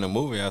ever in a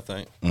movie. I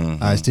think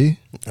Ice-T?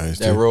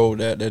 that role,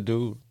 that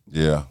dude.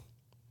 yeah,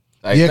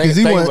 Like, Yeah, 'cause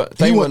he think went- about,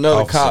 think he about went-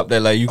 another Officer- cop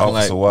that like you can Officer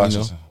like, you know,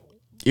 Washington.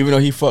 even though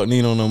he fucked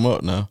Nino them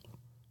up now.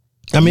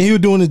 I mean, he was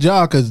doing the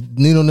job because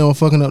Nino and them were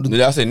fucking up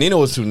the. I said Nino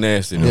was too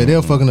nasty. Though. Yeah, they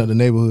were fucking up the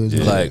neighborhoods.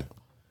 Yeah. Like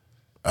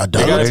I it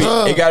gotta,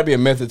 don't be, it gotta be a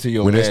method to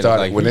your When they madness.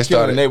 started- like, when you they kill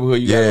started- the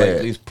neighborhood, you gotta like, yeah.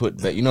 at least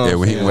put back. You know what yeah. I'm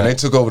When, saying? when they Like,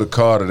 took over the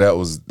Carter, that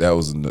was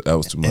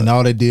too much. And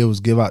all they did was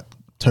give out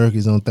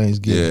turkeys on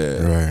Thanksgiving.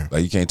 Yeah, Right.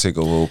 like you can't take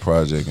a whole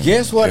project. And,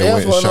 guess what They else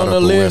went and was shot on the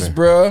up a list,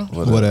 wedding.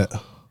 bruh? What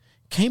that?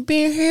 Can't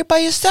be in here by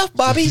yourself,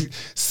 Bobby.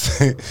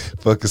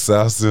 fucking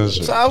South Central.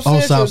 South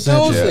On Central South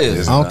Central.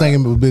 deuces. I don't think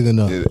it was big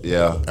enough.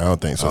 Yeah, I don't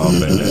think so.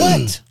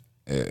 What?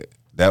 yeah.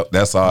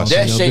 That's our That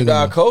shit. no shaped big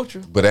our enough.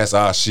 culture. But that's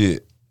our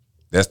shit.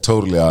 That's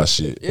totally our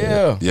shit.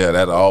 Yeah. Yeah,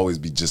 that'll always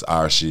be just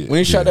our shit. When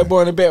he shot that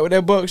boy in the back with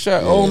that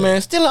buckshot, old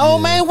man stealing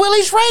old man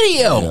Willie's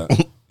radio. Yeah.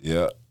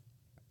 Yeah.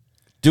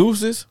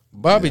 Deuces,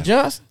 Bobby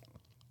Johnson.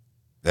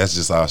 That's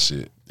just our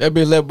shit. That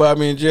bitch left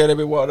Bobby in jail. That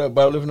bitch walked up,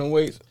 Bobby lifting them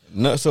weights.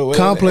 Nuts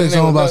Complex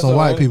on about some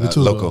white people too.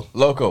 Loco.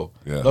 Loco.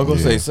 Yeah. Loco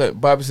say,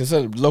 Bobby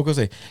said, Loco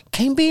say,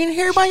 can't be in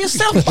here by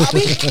yourself, Bobby.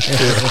 He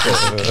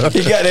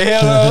got the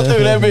hell on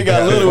through. That bitch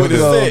got little with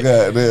his Oh, set.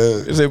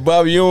 goddamn. He said,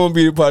 Bobby, you don't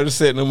be the part of the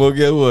set no more.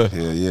 Guess what?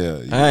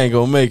 Yeah. I ain't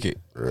gonna make it.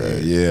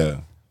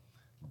 Yeah.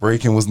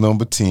 Breaking was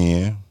number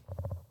 10.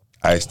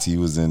 Ice-T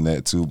was in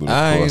that too, but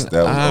of course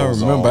that was I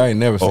Ozone. remember. I ain't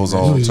never seen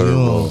Ozone that.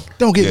 Turbo.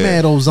 Don't get Yeah.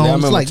 mad, Ozone. Yeah, I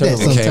It's remember like that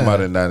Turbo. It came out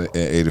sometimes.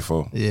 in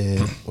 84.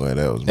 Yeah. Well,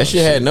 that was That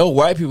shit had no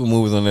white people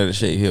movies on there that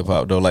shit hip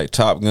hop though, like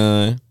Top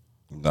Gun.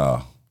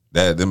 Nah.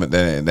 That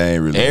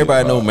ain't really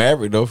Everybody know hip-hop.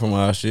 Maverick though from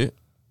our shit.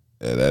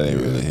 Yeah, that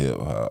ain't really hip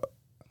hop.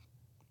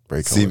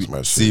 Breaking was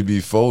my shit.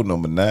 CB4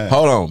 number 9.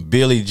 Hold on,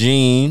 Billie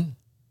Jean.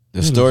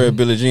 The story of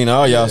Billie Jean.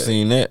 All y'all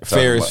seen that?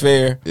 Fair is about-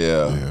 fair.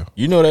 Yeah.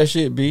 You know that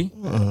shit, B.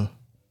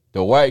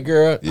 The white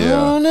girl. Yeah.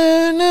 Oh,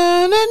 na,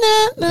 na, na,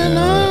 na, na,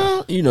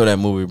 na. You know that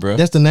movie, bro.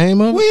 That's the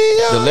name of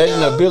it? The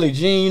Legend of Billie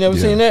Jean. You never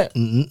seen that?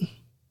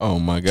 Oh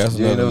my God, that's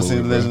You ain't another never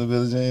seen movie, The bro. Legend of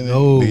Billie Jean?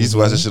 No, Nigga used to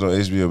watch that shit on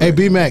HBO. Hey, back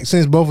B-Mack,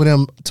 since both of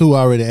them two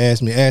already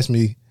asked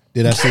me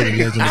Did I see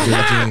the Legend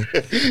of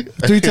Billie Jean?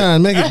 3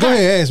 times. Make it. Go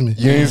ahead, ask me.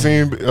 You ain't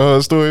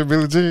seen Story of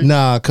Billie Jean?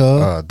 Nah, cuz.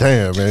 Oh,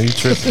 damn, man. You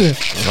tripping.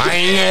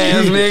 Lying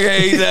ass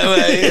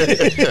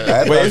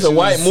nigga. But it's a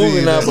white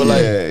movie now, but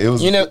like, it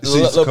was, you know,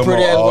 little come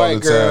pretty on ass all white the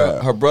girl,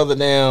 time. her brother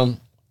down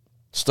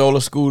stole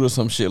a scooter or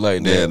some shit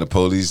like that. Yeah, and the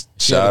police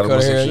She had shot to him or cut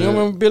her some hair. shit. You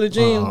remember Billie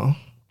Jean?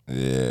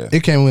 Yeah.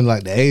 It came in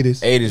like the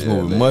 80s. 80s Yeah,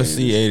 movie. the Must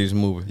see 80s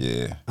movie.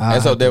 Yeah.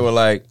 And so they were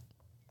like,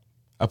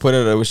 I put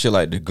it up with shit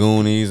like The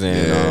Goonies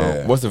and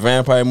Yeah. what's the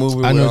vampire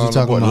movie? I know with, what you're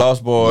talking about.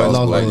 Lost Boys.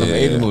 Lost like Boys. the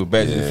Yeah. 80s movie,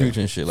 Back to Yeah. the Future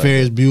and shit like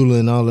Ferris Bueller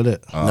and all of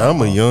that. Now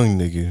I'm a young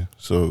nigga,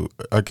 so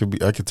I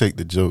could take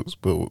the jokes,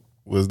 but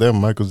was that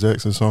Michael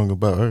Jackson song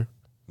about her?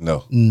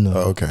 No. No. Oh,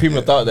 okay. that.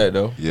 People thought that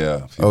though.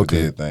 Yeah. People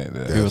Okay. did think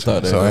that. People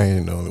thought that. So though. I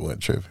ain't the only one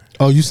tripping.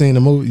 Oh, you seen the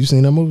movie? You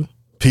seen that movie?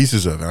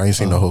 Pieces of it. I ain't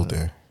seen the whole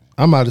thing.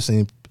 I might have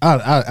seen.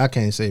 I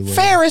can't say what.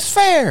 Fair is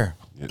fair.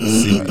 I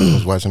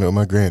was watching it with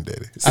my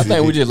granddaddy. I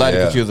think we just liked it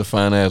because Yeah. she was a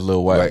fine ass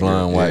little white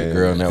blonde white yeah,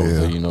 girl, and that was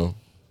yeah. you know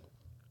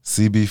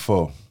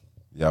CB4.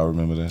 Y'all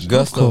remember that shit? Of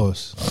Gusto.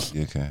 course.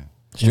 Yeah, okay.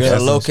 Straight out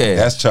of low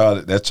cash.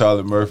 That's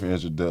Charlie Murphy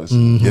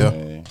introduction. Yeah.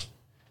 Man.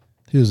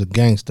 He was a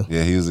gangster.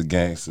 Yeah, he was a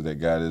gangster that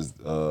got his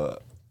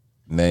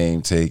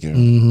name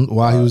taken.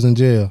 While he was in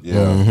jail.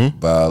 Yeah,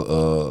 by a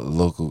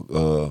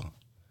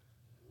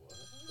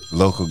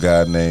local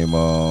guy named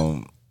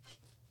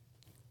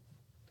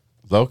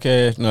Low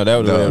cash. No, that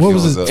was What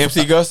was his-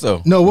 MC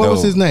Gusto. No, what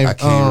was his name? I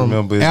can't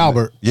remember his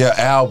Albert. name. Yeah,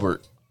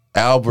 Albert.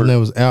 His name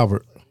was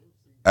Albert.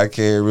 I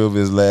can't remember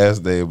his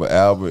last name, but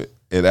Albert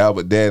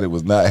daddy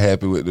was not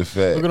happy with the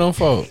fact Look at them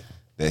folks.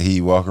 that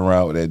he walk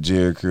around with that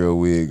Jerry curl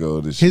wig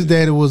on. This His shit.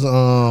 daddy was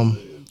Ron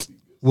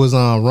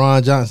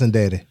Johnson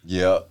daddy.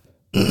 Yeah.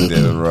 That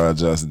was Ron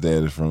Johnson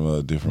daddy from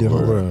a different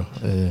world.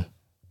 Yeah.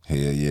 Hell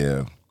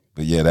yeah.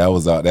 But yeah, that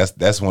was out.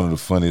 That's one of the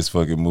funniest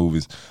fucking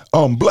movies.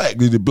 Black,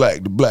 the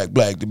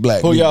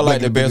black. Who y'all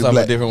like the best off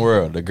a different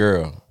world? The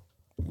girl.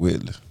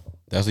 Whitley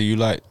That's who you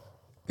like.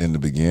 in the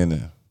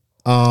beginning.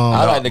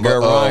 I like the girl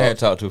Ron had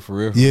talked to for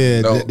real.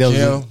 Yeah, No, that was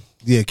Kim?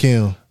 yeah,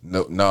 Kim.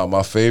 No,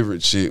 my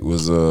favorite chick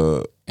was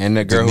And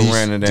the girl Denise, who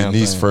ran the damn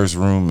Denise's thing. first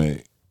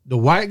roommate. The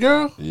white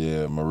girl?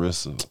 Yeah,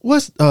 Marissa.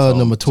 What's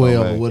number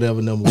 12 or Tomac.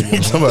 whatever number we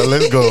on? Somebody,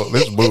 let's go.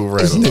 Let's move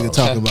right This along. nigga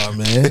talking about,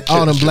 man.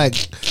 All them black,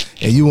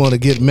 and you want to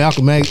get milk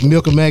of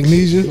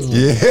magnesia?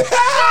 Yeah.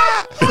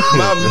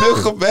 My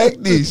milk of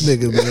magnesia.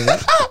 Nigga, man.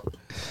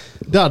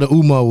 Dr.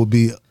 Umar would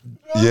be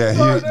Yeah,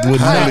 he would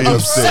Highly not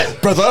upset.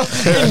 Brother,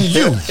 and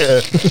you.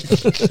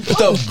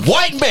 The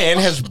white man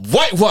has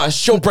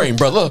whitewashed your brain,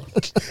 brother.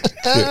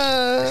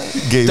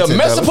 Gave The $10.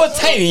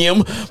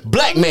 Mesopotamian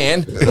black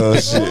man. oh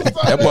shit.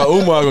 That boy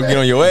Umar gonna get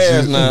on your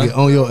ass now. get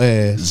on your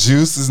ass.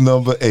 Juice is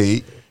number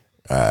 8.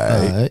 All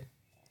right.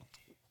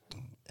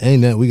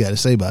 Ain't nothing we got to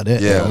say about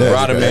that. Yeah,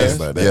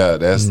 Rodman. Yeah,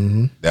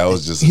 that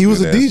was just. He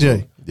was a good ass DJ.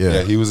 one.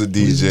 Yeah, he was a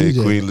was a DJ.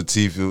 DJ. Queen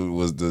Latifah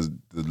was the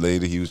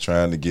lady he was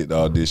trying to get the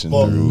audition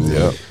through.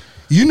 Yeah.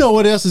 You know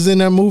what else is in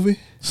that movie that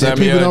Samuel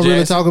people don't really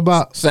Jackson. talk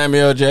about?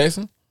 Samuel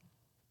Jackson.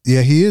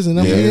 Yeah, he is in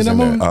that, Yeah, he he's in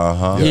that movie.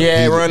 Uh-huh. He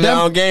had run That-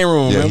 down game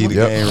room. Yeah, he remember?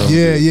 the game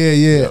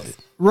room. Yeah.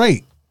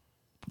 Rape.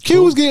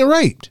 Q was getting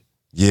raped.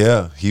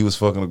 Yeah, he was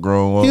fucking a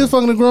grown woman. He was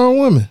fucking a grown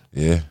woman.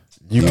 Yeah.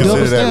 You Double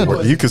consider standard.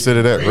 that? You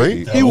consider that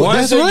rape? He was,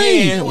 Once that's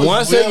again, rape.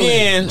 once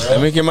again,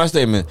 let me get my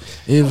statement.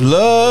 If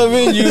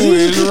loving you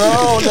is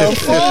wrong, the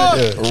fuck?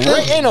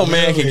 Rape, ain't no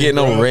man can get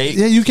no rape.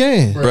 Yeah, you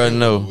can. Bro,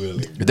 no.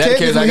 If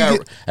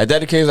that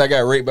the case, I got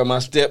raped by my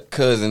step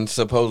cousin.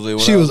 Supposedly,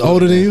 when She I was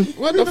older than you?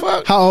 What the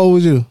fuck? How old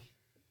was you?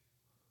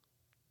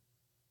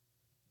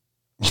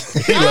 He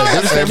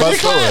like, this ain't my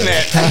story. He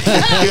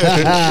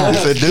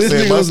said, this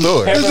ain't my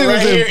story. This nigga was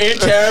Right in- here in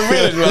Town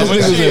Village. This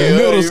nigga was in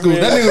middle school.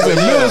 That nigga was in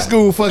middle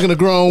school fucking a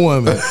grown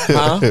woman.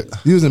 Huh?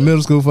 You was in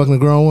middle school fucking a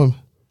grown woman.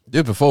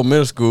 Just before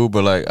middle school,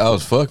 but like I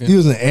was fucking. You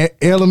was in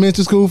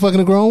elementary school fucking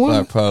a grown woman.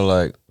 Like probably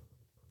like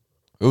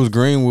it was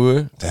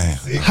Greenwood, Damn.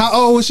 How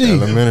old was she?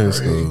 Elementary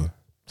school.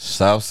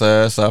 South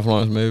Side, South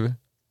Lawrence, maybe.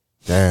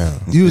 Damn.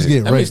 You was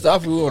getting I mean, raped.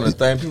 stop you on the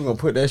thing. People gonna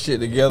put that shit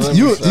together.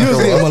 You was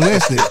getting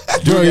molested.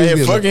 Girl, yeah, you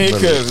was fucking getting,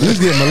 his you cousin. was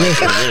getting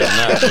molested.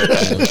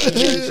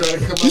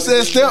 You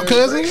said step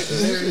cousin.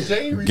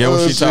 Get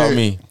what she taught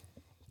me.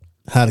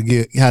 How to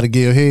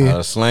give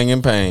head. Slang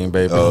and pain,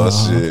 baby. Oh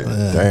shit.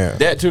 Damn.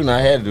 That too. Now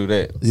I had to do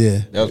that. Yeah.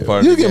 That was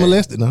part You of the get game.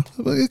 molested now.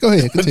 Go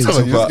ahead,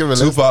 continue.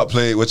 Tupac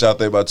played. What y'all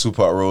think about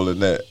Tupac role in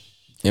that?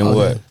 And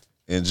what?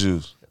 In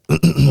Juice.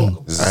 It's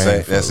the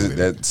same, that's it.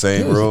 That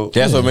same role.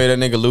 That's what made that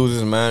nigga lose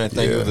his mind and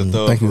think he was a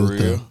thug Think he for was a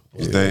real. thug.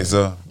 You think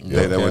so? You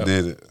think that what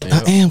did it?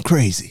 I am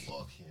crazy.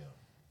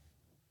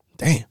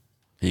 Damn.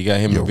 He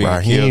got him Yo, to be killed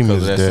Raheem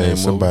because is of that dead. same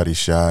movie. Somebody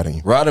shot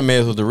him.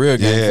 Rodamez was the real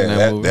gangster in Yeah,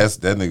 that movie.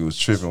 that nigga was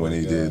tripping when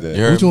he did that.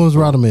 You heard Which me? one was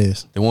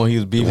Rodamez? The one he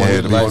was beefing Yeah, with.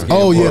 the The light one- skin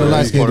Oh yeah, the Puerto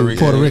light skinned Rican. dude,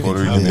 Puerto Rican.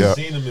 Puerto Rican.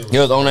 Yeah. He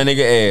was on that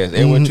nigga ass.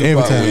 Every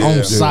Every time yeah.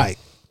 on site.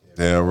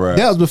 Damn right.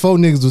 That was before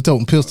niggas was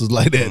toting pistols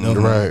like that though.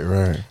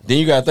 Right. Then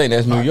you gotta think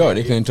that's New York.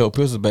 They couldn't tote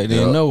pistols back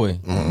then. No way.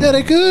 Yeah,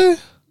 they could.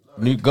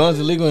 Guns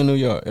illegal in New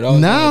York. It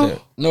always Now? been like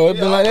that. No, it's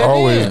been like that.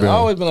 Always then. been.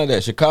 Always been like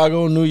that.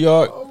 Chicago, New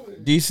York,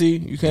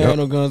 DC, you can't have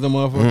no guns, no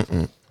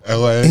motherfuckers.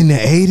 LA. In the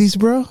 80s,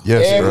 bro?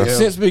 Yes, Ever bro.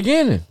 since the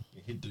beginning.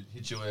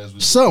 Hit your ass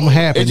with Something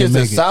happened It's to just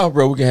in make the it. South,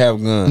 bro. We can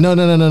have guns.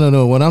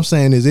 No. What I'm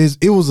saying is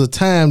it was a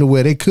time to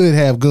where they could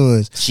have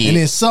guns. Shit. And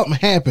then something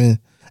happened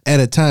at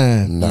a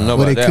time Know where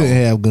about they that couldn't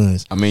one. have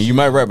guns. I mean, you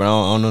might rap, but I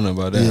don't know nothing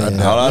about that.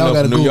 Yeah. All I Y'all know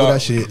gotta from New Google York,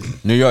 that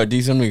shit. New York,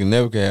 DC, them niggas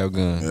never can have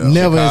guns.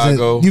 Never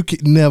Chicago. as in, you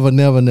can never.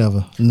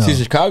 No. See,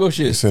 Chicago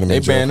shit, sent them they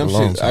in jail banned them for a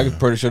long shit. I'm time.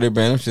 pretty sure they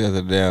banned them shit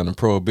after down the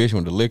prohibition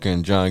with the liquor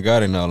and John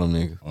Gotti and all them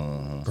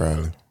niggas.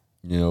 Probably.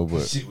 You know,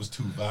 but shit was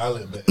too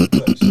violent. But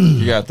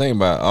you gotta think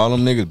about it. All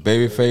them niggas,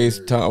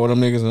 Babyface, all them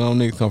niggas, and all them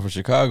niggas come from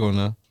Chicago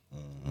now.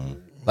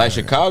 Like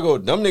Chicago,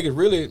 them niggas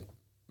really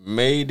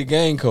made the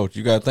gang coach.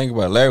 You gotta think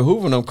about it. Larry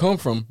Hoover and them come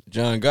from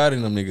John Gotti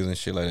and them niggas and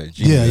shit like that.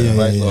 Yeah.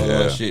 All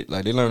that shit.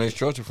 Like they learned their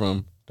structure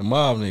from the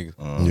mob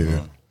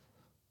niggas.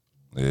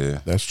 Yeah.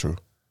 That's true.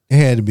 It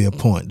had to be a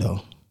point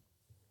though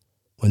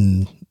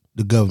when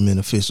the government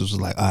officials was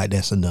like, "All right,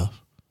 that's enough."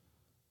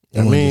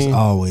 I mean, just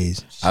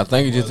always. I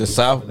think it's just the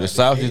South. The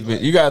South has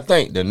been. You gotta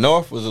think the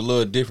North was a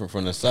little different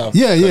from the South.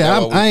 Yeah.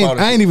 That's why we fought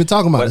I ain't even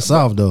talking about But- the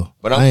South though.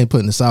 but I ain't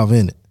putting the South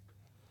in it.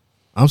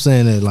 I'm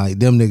saying that like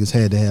them niggas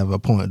had to have a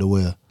point to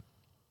where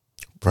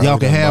Probably y'all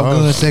can that have mob-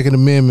 guns. Second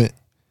Amendment.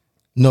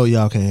 No,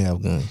 y'all can't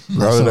have guns. Like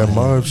Probably that something.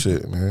 mob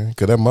shit, man.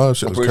 Because that mob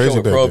shit I'm was pretty crazy sure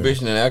with back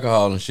prohibition and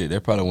alcohol and shit,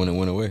 that probably wouldn't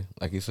went away,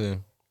 like you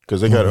said.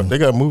 Because they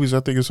got movies. I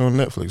think it's on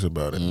Netflix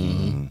about it.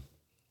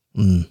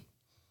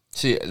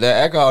 See,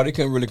 that alcohol, they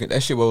couldn't really.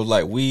 That shit was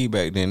like weed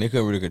back then. They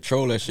couldn't really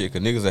control that shit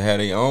because niggas that had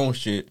their own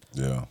shit.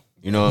 Yeah.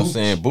 You know what I'm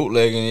saying?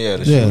 Bootlegging, the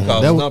Yeah, shit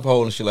called that stump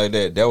hole and shit like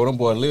that. That what them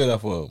boys lived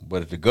off of.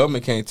 But if the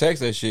government can't tax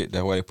that shit,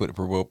 that's why they put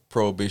the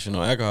prohibition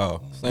on alcohol.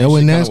 Same That's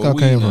where shit kinda NASCAR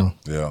with came weed now.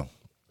 from. Yeah.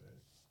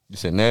 You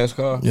said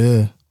NASCAR?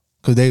 Yeah,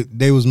 because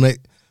they was make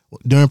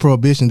during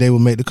Prohibition they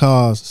would make the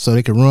cars so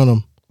they could run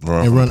them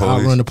Run and from the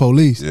outrun the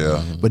police.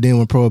 Yeah. But then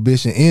when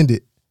Prohibition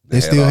ended, they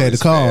still all had the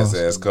these cars.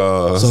 fast-ass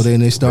cars. So then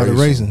they started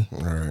racing,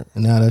 Right.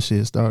 and now that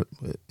shit started.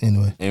 But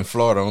anyway, In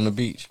Florida on the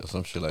beach or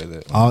some shit like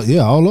that.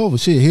 all over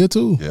shit here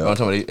too. Yeah. I'm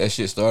talking about that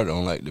shit started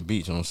on like the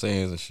beach on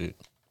sands and shit.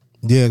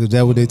 Yeah, because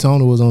that what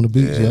Daytona was on the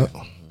beach. Yeah.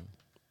 Yeah.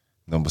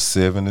 Number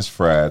 7 is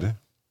Friday.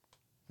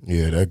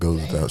 Yeah, that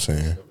goes without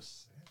saying.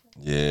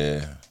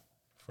 Yeah.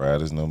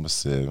 Friday's number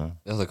 7.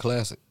 That's a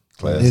classic.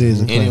 Classic. It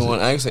is. A Anyone,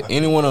 classic. I ain't say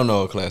anyone don't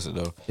know a classic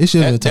though. It should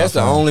be That's the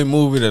top five. only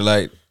movie that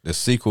like the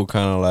sequel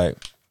kind of like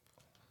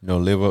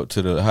live up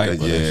to the hype. Of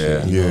that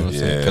shit, you know what I'm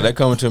saying? yeah. Because that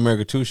Coming to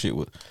America 2 shit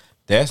was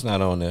that's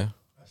not on there.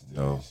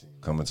 No.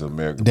 Coming to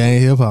America. They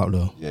ain't hip hop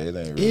though. Yeah, it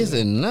ain't really. Is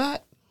it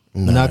not?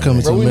 Not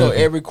coming Bro, to we know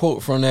America. every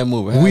quote from that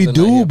movie. How We is it not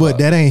do, hip-hop? but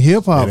that ain't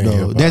hip hop That ain't though.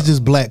 hip-hop. That's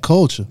just black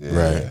culture. Yeah.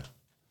 Right.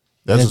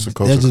 That's just a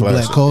culture That's just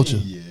classic. black culture.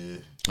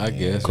 I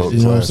guess. Cult You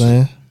know what I'm classic.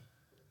 saying?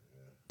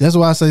 That's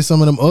why I say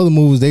some of them other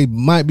movies they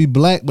might be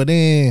black, but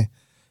then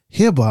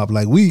hip hop.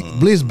 Like we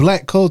bliss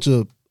black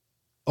culture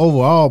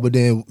overall, but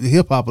then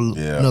hip hop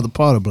another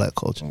part of black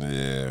culture.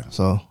 Yeah.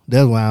 So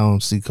that's why I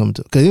don't see coming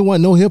to because it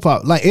wasn't no hip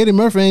hop. Like Eddie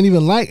Murphy ain't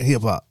even like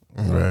hip hop.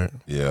 Right.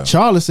 Yeah.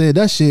 Charlie said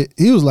that shit.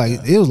 He was like,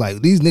 it was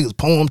like these niggas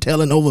poem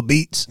telling over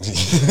beats.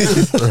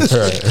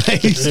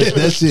 He said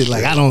that shit.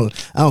 Like I don't.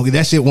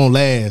 That shit won't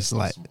last.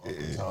 Like,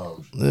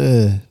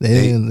 they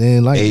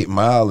ain't like 8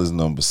 Mile is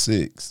number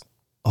 6.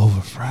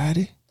 over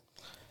Friday.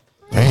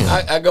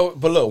 I go,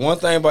 but look, one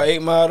thing about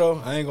 8 Mile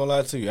though, I ain't gonna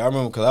lie to you. I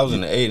remember because I was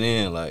in the 8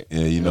 end, like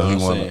Yeah, you know, what I'm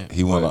saying?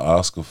 he won an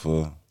Oscar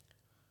for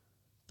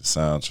the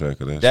soundtrack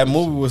of that. That shit.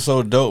 movie was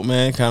so dope,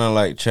 man. Kind of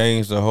like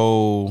changed the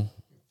whole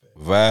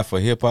vibe for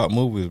hip hop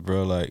movies,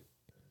 bro. Like,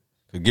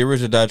 'cause Get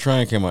Rich or Die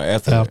Trying came out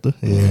after. that.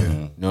 Yeah.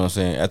 You know what I'm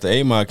saying? After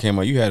 8 Mile came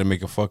out, you had to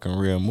make a fucking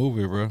real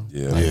movie, bro.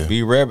 Yeah. Like, Yeah.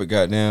 B-Rabbit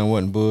goddamn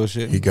wasn't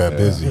bullshit. He got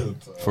busy.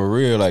 For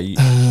real, like,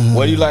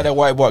 what do you like that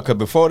white boy? Because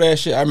before that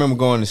shit, I remember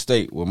going to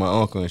state with my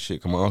uncle and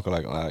shit. Cause my uncle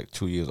like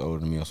 2 years older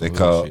than me or some They hood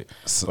call- shit.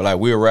 But like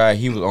we would ride,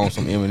 he was on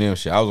some Eminem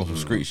shit. I was on some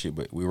street shit,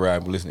 but we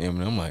ride and listen to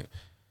Eminem. I'm like,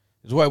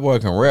 this white boy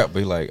can rap, but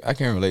he like I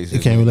can't relate to. He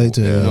this can't nigga. relate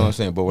to it, You know yeah. what I'm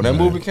saying? But when that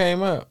movie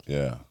came out,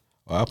 Yeah.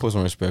 I put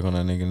some respect on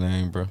that nigga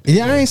name, bro.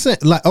 Yeah, I ain't saying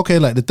like okay,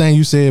 like the thing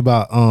you said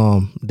about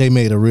they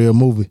made a real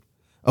movie.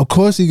 Of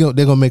course they're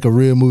gonna make a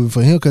real movie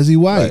for him because he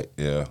white. Right.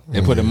 Yeah.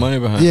 They put the money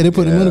behind. Yeah, it. they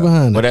put the money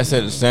behind But it. that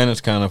set the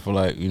standards kind of for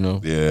like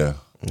Yeah.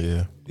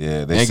 Yeah.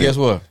 Yeah. And guess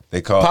what?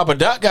 They call Papa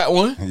Doc got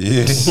one.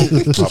 Yeah.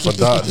 Papa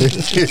Doc.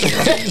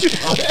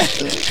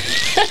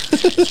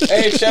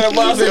 Hey, Cheddar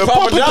Bob said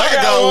Papa Doc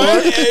got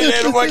one. Hey,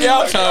 that the fuck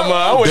y'all talking about?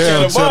 I want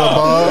Damn, Cheddar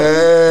Bob.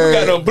 We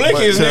got no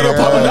blickies, nigga.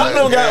 Papa Doc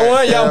don't got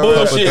one. Y'all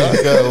bullshit.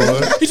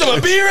 He talking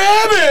about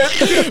B-Rabbit.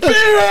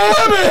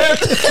 B-Rabbit.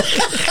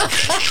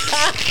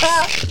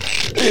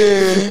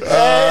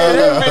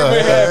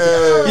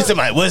 He said,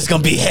 "My what's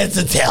gonna be heads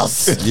or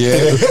tails? Yeah.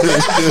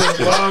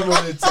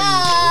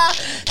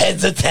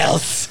 Heads or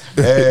tails."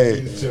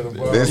 Hey.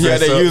 Yeah,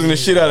 they using the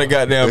shit out of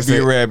goddamn they say-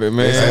 B-Rabbit,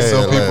 They say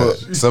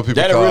man. some people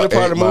That a call really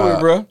part 8 of the movie, Mile.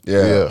 bro.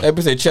 Yeah. They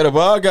be say Cheddar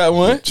Bob got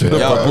one.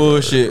 Y'all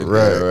bullshit.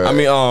 Right. I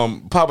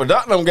mean, Papa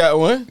Doc them got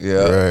one.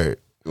 Yeah. Right.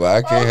 Well,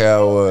 I can't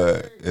have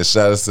one and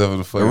shot himself in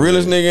the foot. The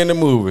realest nigga in the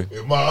movie.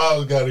 If my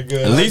house got a gun,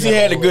 At least he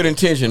had a good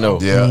intention though.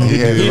 Yeah,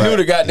 He knew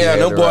the goddamn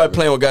no boy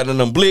playing with goddamn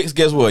them blicks.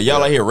 Guess what?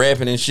 Y'all out here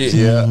rapping and shit.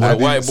 Yeah, with I a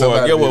need white boy.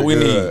 somebody Guess what to we do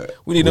need? that.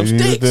 We need them We need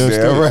sticks. them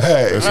Yeah,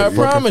 right. I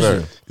promise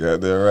you. Yeah,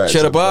 they're right.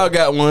 Cheddar Ball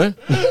got one.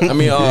 I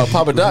mean,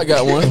 Papa Doc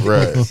got one.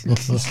 Right.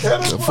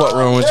 The fuck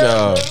wrong with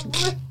y'all?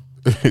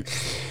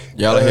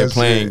 Y'all out here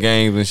playing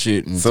games and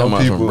shit and talking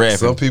about some rapping.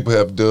 Some people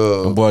have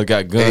Them done boys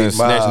got guns,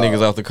 snatch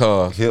niggas off the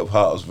cars. hip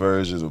hop's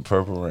version of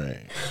Purple Rain.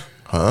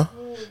 Huh?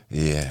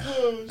 Yeah,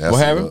 What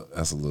happened?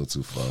 That's a little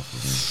too far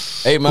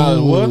for me. 8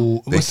 Miles what?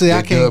 Ooh, well, see,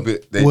 I can't.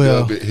 They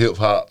well, dub it hip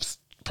hop's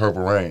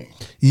Purple Rain.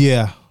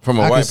 yeah, From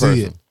a I white can see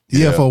person. it.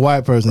 Yeah, for a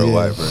white person. For a yeah.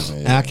 white person,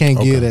 yeah. And I can't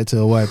give that to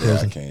a white Yeah, I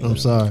person. can't I'm either.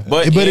 sorry,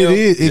 But it M-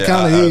 is. It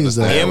kind of is.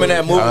 Though. M in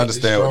that movie. I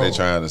understand what they're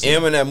trying to say.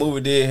 M in that movie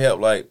did help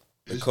like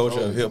the culture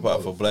of hip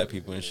hop for black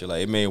people and shit.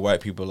 Like it made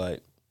white people like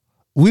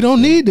We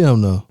don't need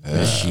them though.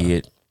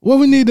 shit. What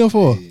we need them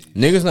for?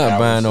 Niggas not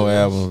buying no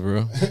albums,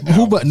 bro.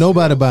 Who? But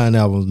nobody buying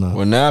albums now.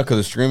 Well, now because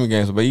of streaming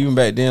games, but even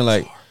back then,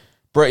 like,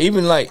 bro,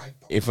 even like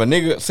if a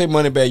nigga say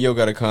Moneybagg Yo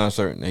got a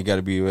concert and they got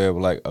to be there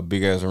with like a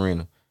big ass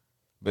arena,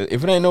 but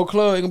if it ain't no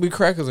club, it gonna be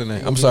crackers in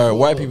there. I'm sorry,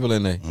 white people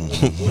in there.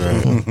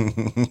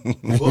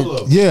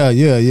 Yeah.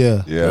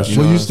 Yeah.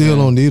 Well, you still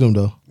don't need them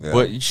though. Yeah.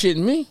 But you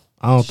shitting me,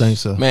 I don't think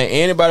so. man.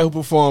 Anybody who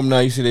perform now,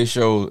 you see their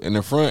shows in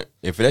the front.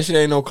 If that shit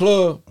ain't no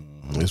club,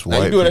 It's now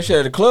white. you do that shit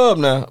at the club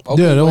now.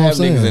 Okay, Yeah, that's you what have I'm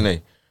saying. niggas in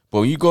there. But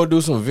when you go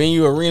do some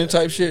venue arena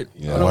type shit,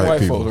 yeah, white white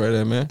people. folks right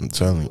there, man. I'm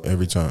telling you,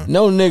 every time.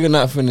 No nigga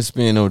not finna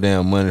spend no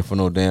damn money for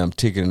no damn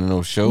ticket and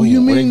no show. What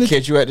you Where mean they that- can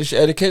catch you at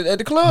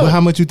the club. But how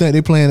much you think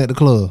they playing at the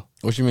club?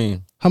 What you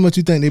mean? How much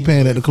you think they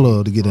paying at the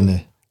club to get in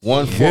there?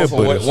 One fourth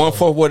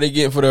what they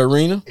getting for the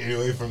arena.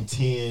 Anyway, from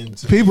 10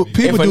 to People If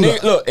do a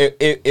nigga, the, look,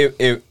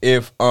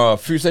 if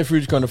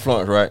Future come to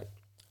Florence, right,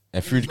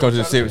 and Future come to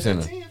the Civic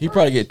Center, he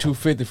probably get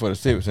 $250 for the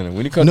Civic Center.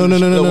 When he come, No, to the,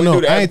 no, when he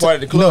do the I after ain't party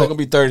at the club, no. it's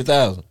gonna be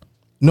 $30,000.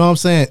 no, I'm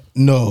saying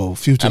no.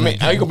 Future. I mean,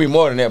 not I ain't gonna be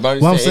more than that, but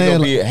What I'm I'm just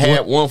saying it's saying, gonna be like,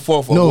 half 1/4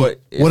 of no, what.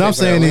 what I'm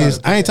saying is,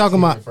 I ain't talking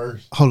about.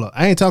 first. Hold on,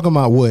 I ain't talking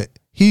about what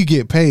he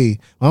get paid.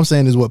 What I'm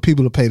saying is what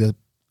people will pay to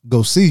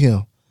go see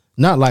him,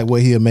 not like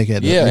what he'll make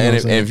at. The, yeah, you know and what if,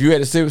 I'm saying? and if you at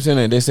the Civic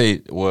Center and they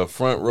say, well,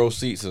 front row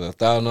seats is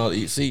 $1,000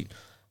 each seat,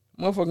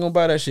 motherfucker gonna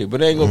buy that shit, but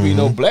there ain't gonna be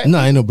no black. no,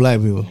 ain't no black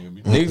people.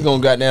 Niggas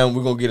gonna goddamn,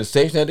 we're gonna get a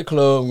station at the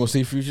club. We're gonna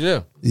see Future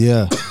there.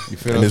 Yeah, You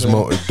feel And what it's I'm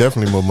saying? more, it's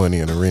definitely more money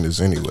in arenas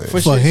anyway. For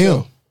for shit,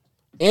 him, so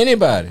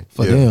anybody.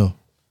 for Yeah. them.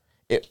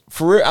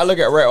 For real, I look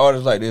at rap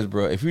artists like this,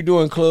 bro. If you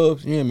doing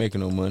clubs, you ain't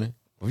making no money.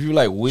 If you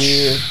like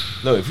Wiz,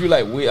 look, if you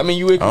like Wiz, I mean,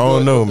 you. I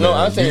don't know, man. No,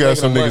 I'm saying you got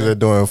some niggas that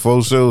doing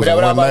 4 shows But in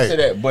I'm one about to say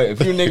night. that. But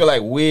if you a nigga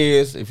like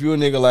Wiz, if you a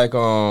nigga like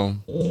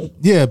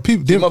Yeah,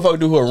 people. these Them, motherfuckers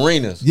do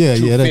arenas. Yeah,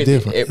 yeah, that's 250.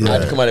 different. I Yeah.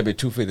 just come out of it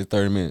 250,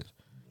 30 minutes.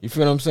 You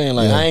feel what I'm saying?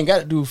 Like Yeah. I ain't got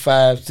to do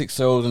 5, 6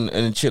 shows in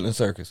a chilling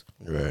circus.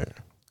 Right.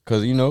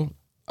 Cause you know,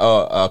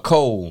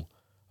 Cole,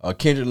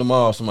 Kendrick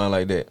Lamar, somebody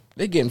like that,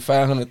 they getting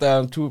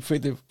 500,000,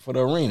 250 for the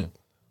arena.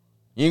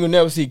 You ain't gonna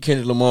never see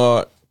Kendrick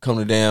Lamar come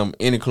to damn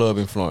any club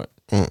in Florence.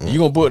 You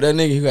gonna book that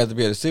nigga? He got to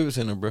be at the Civic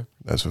Center, bro.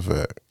 That's a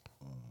fact.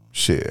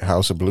 Shit,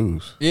 House of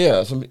Blues.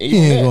 Yeah, he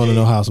ain't going to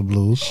no House of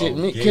Blues. Shit,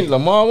 me, Kendrick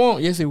Lamar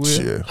won't. Yes, he will.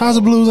 Shit. House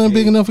of Blues ain't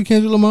big enough for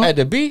Kendrick Lamar. At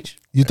the beach,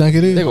 You think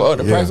it is? they go up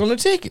the Yeah. price on the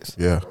tickets.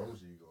 Yeah.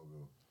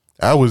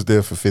 I was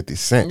there for 50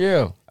 Cent.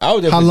 Yeah, I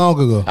was there. How for, long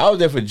ago? I was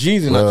there for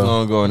Jeezy not too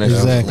long ago, and that's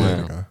Exactly.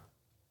 Wow.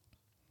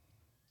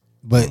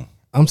 But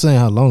I'm saying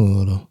how long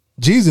ago though.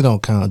 Jeezy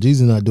don't count.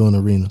 Jeezy not doing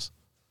arenas.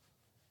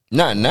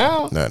 Not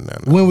now. Nah.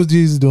 When was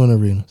Jeezy doing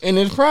arenas? In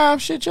his prime,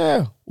 shit,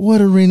 yeah. What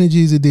arena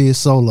Jeezy did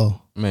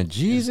solo? Man,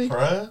 Jeezy.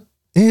 Prime?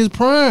 In his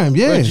prime,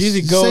 yes.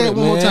 Jeezy Say goated, it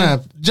one more man.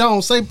 time.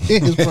 Jones, say in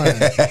his prime.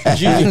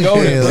 Jeezy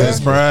goated, Yeah, bro. that's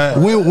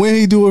Prime. when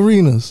he do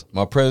arenas,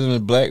 My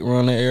president Black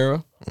run the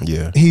era.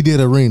 Yeah. he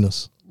did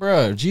arenas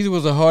Bro, Jeezy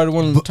was a hard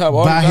one of the top by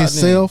artists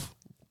out there. himself,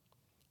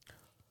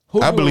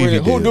 Who I do believe he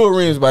arenas- Who did. do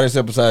arenas by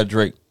themselves besides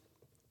Drake?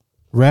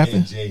 rapping.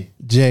 And Jay.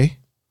 Jay,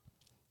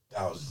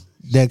 That was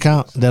that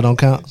count? That don't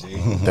count?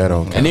 That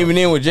don't And even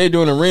then with Jay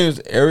doing arenas,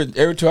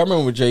 every tour I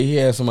remember with Jay, he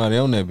had somebody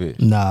on that bitch.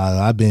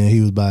 Nah,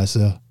 he was by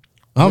himself.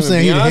 I'm Him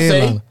saying he and the Beyonce?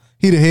 headliner.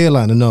 He the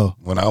headliner. No,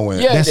 When I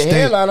went, Yeah, That's the state-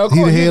 headliner, of he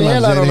the course. He the headliner,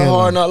 headliner Jay on the the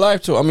Hard headliner. Knock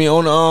Life tour. I mean,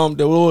 on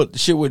the little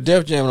shit with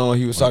Def Jam on,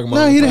 he was talking about.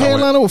 no, he the when I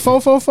headliner with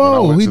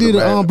 444. went He to the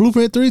did a Madden.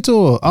 Blueprint 3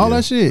 tour. All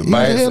that shit. He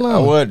was the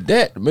headliner. Well,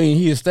 that I mean,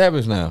 he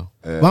established now.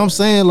 But I'm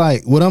saying,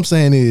 like, what I'm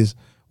saying is,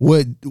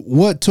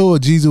 what tour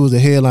Jeezy was the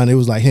headliner? It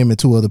was like him and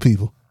 2 other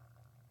people.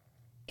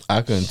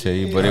 I couldn't tell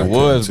you, but it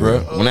was, bro.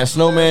 When that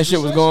Snowman shit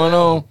was going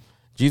on,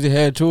 Jeezy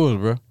had tours,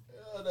 bro.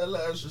 that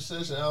last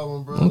Recession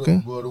album, bro.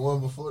 Okay. But the one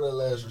before that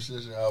last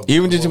Recession album.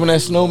 Even just when that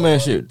Snowman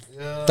shit.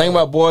 Yeah. Think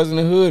about Boys in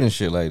the Hood and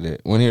shit like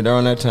that. When he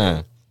during that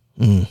time.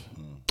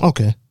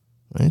 Okay,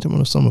 I ain't talking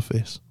about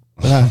Summerfest.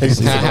 But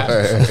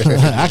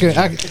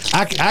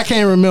I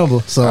can't remember.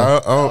 So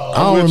I'm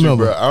don't with you,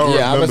 remember. bro. I don't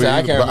Yeah, I was remember. say I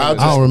either, can't but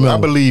remember. I don't remember. I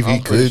believe he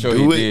I'm pretty could sure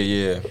do he it. did,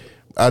 yeah.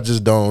 I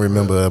just don't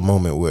remember a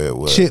moment where it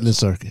was. Chitlin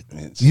Circuit.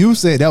 You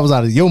said that was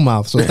out of your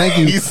mouth, so thank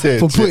you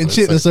for putting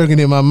Chitlin Circuit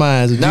in my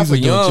mind. Not for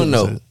young,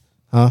 though.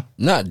 Huh?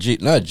 Not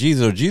Jesus.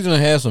 Jesus done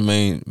had some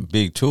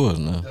big tours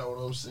now. That's what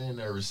I'm saying.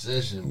 That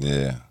recession.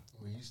 Yeah.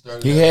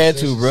 He had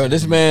to, bro.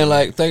 This man,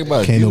 like, think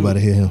about it. Can't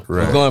nobody hear him.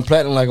 Right. He's going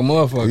platinum like a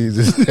motherfucker. He's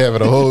just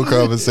having a whole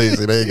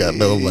conversation. They ain't got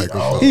no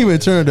microphone. He even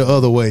turned the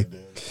other way.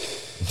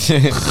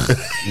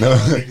 No.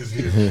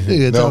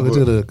 Nigga talking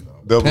to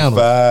the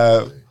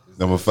panel.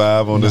 Number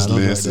five on this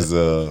list is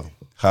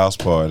House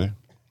Party,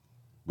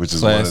 which is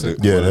Classic. one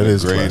of the that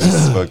is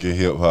greatest fucking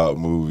hip hop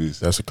movies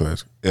That's a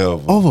classic.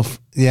 ever.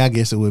 Yeah, I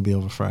guess it would be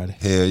over Friday.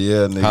 Hell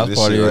yeah, nigga. House This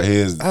Party shit right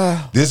here is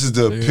this is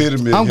the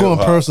epitome of I'm going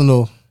hip-hop.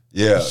 personal.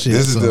 Yeah, Shit,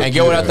 this is son. the And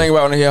get what I think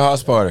about when I hear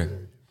House Party.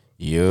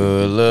 You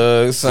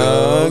look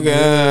so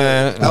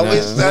good. I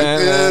wish I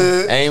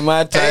could. Ain't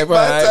my type of my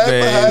hype, type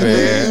of hype,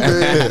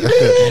 baby.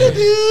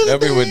 That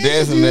bitch was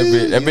dancing that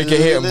bitch. That bitch can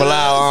hit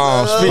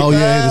blow speak. Oh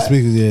yeah, the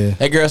speakers. Yeah,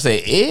 That girl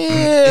say,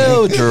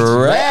 ew,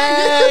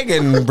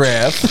 dragon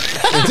breath.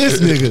 this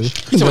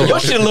nigga. She said, your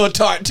shit a little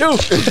tart too.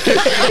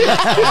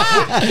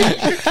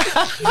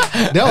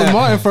 That was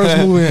Martin's first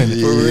movie. Ain't it?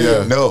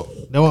 Yeah, no.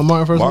 That was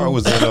Martin's first Martin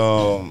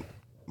movie.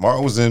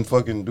 Martin was in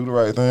fucking Do the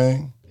Right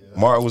Thing.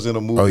 Martin was in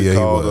a movie Oh, yeah, he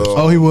called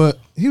was.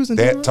 He was in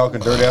That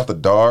Talking Dirty After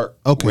Dark.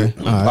 Okay, with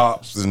all right.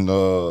 Pops and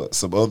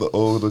some other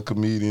older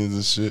comedians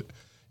and shit.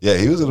 Yeah,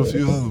 he was in a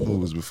few other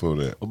movies before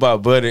that.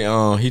 About Buddy,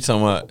 he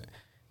talking about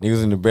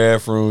niggas in the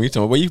bathroom. He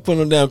talking about, where you putting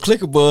them down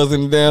clicker buzz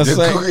in the damn The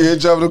sink? cookie, he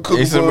dropping the cookie.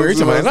 He said, bugs he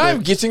talking about, and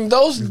I'm getting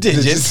those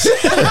digits. They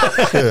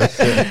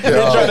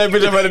trying that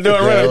bitch up at the door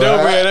and run the door,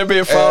 man. That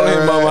bitch falling in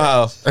his mama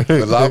house. But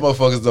a lot of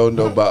motherfuckers don't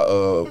know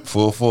about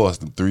Full Force,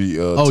 the three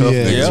tough yeah,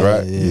 niggas, yeah.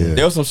 right? Yeah.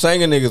 There was some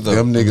singing niggas though.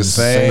 Them niggas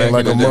sang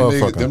like a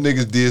motherfucker. Them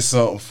niggas did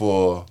something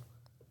for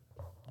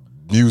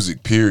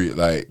music, period.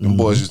 Like, them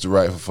boys used to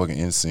write for fucking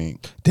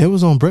NSYNC. That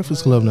was on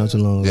Breakfast Club not too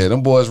long ago. Yeah,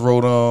 them boys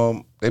wrote,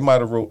 they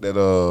might have wrote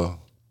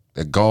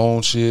that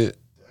Gone shit.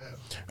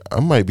 I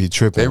might be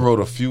tripping. They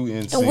wrote a few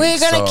NSYNC We're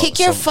gonna songs, kick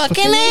your some-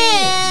 fucking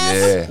ass.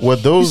 Yeah. Were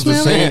those the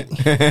same?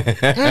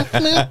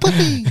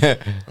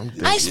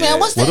 I smell.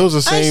 What's that? Were those the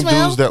I same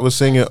smell. dudes that was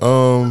singing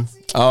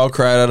All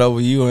cried out over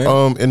you,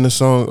 ain't in the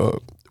song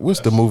what's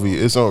the movie?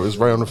 It's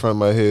right on the front of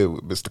my head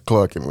with Mr.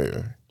 Clark in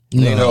there.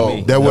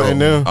 No, That wasn't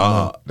them?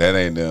 that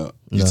ain't them.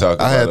 You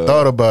talking I had about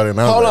thought about it. And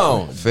I was Hold like,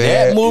 on. Fat,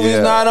 That movie's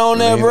yeah. not on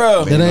there,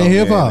 bro. That ain't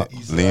hip hop.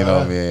 Lean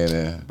on me in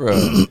there.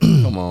 Bro,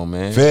 come on,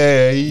 man.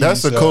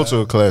 That's a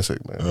cultural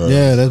classic, man.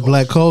 Yeah, that's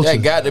black culture. That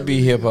got to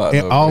be hip hop.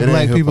 And all It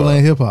black ain't people hip-hop.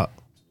 ain't hip hop.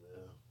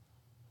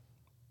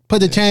 Put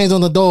the chains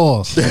on the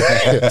doors.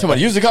 Somebody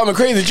used to call me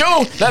Crazy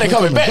Joe. Now they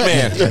call me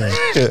Batman.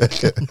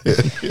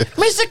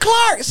 Mr.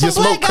 Clark, some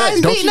smoke black guys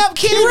crack, don't beating you? up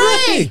Kid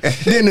Ray.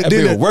 then That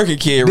be a working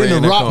kid right then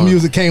in the that rock corner.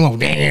 music came on.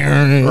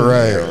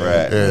 Right.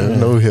 Right.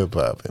 No hip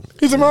hop in it.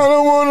 He said, I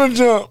don't want to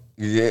jump.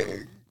 Yeah.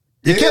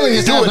 You're killing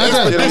yourself. Do it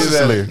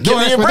expeditiously.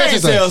 Killing your brain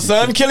cells,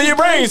 son. Killing your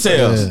brain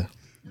cells. Yeah.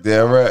 Yeah,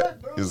 right.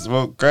 You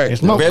smoke crack.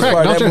 Smoke Best crack,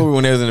 part of don't that you? movie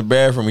when they was in the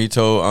bathroom, he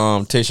told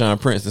Tayshaun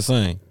Prince to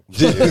sing.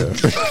 Do a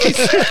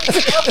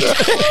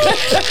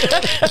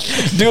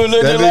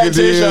little That bit like nigga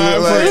did Tayshaun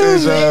look like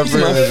Prince.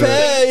 Tayshaun My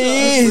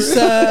face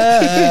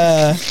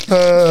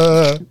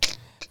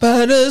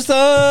by the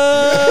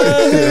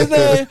sun.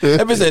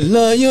 That bitch said,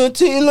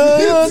 loyalty,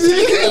 loyalty.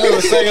 That bitch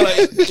was singing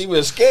like he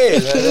was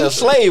scared, like a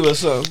slave or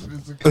something.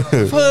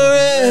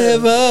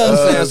 Forever.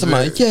 Saying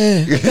somebody,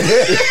 yeah.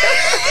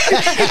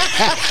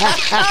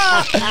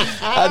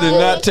 I did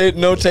not take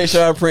no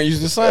Tayshaun Prince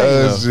used to sing.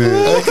 though. Shit.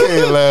 I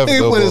can't laugh. He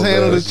no put his more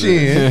hand on about the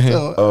shit.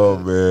 chin. Oh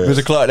man.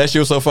 Mr. Clark, that shit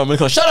was so fun. Mr.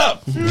 Clark, shut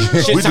up. Shit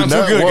We do sounds too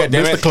not good, want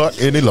goddammit. Mr. Clark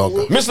any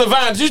longer. Miss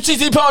Levine, did you teach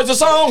these poets a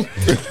song?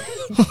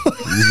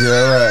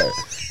 Yeah, right.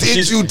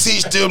 Did you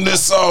teach them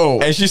this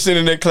song? And she's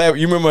sitting there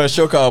clapping. You remember a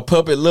show called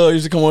Puppet Love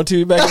used to come on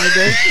TV back in the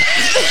day?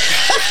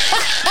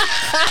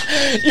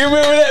 You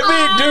remember that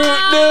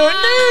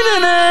beat?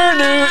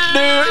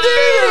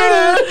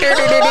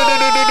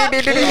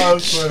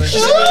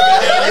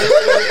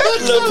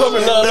 Little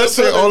Puppet Love. That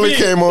shit only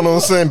came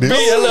on Sundays.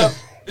 Beat, look.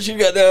 She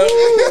got that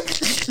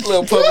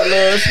little Puppet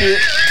Love shit.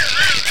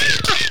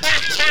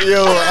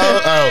 Yo,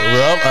 I'm out,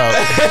 bro. I'm out.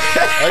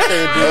 I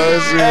can't do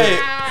that shit. Hey,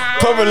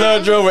 Puppet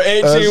Love drove an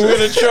 18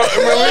 wheeler truck.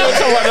 Remember we were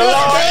talking about the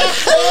Lord?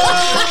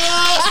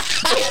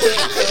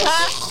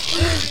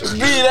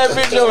 Beat that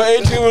bitch over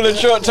 18 wheeler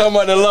truck talking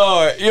about the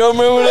Lord. You don't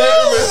remember that?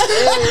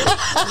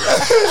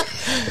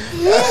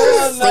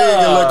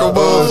 Singing like a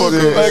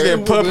motherfucker.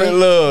 Fucking Puppet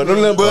Love. Them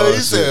little But he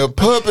boys. said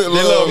puppet Their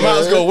little love,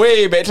 mouths man. go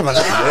way back to my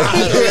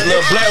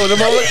little black with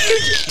them over.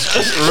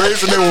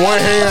 Raising it one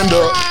hand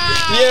up.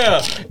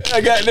 Yeah,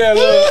 I got that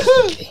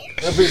little.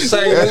 That bitch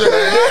singing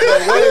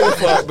way the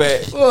fuck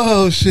back.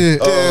 Oh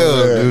shit.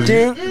 Yeah,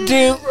 dude.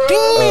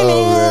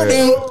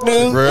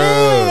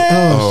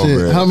 Oh shit.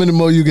 man. How many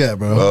more you got,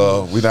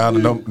 bro? We down to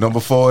number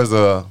 4 is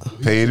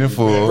Paid in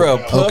Full. Bro,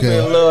 Puppet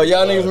Okay. Love.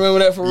 Y'all niggas remember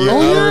that for real?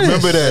 I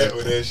remember that.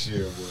 With that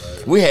shit, boy.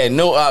 We had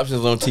no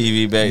options on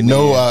TV back then.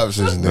 No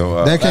options.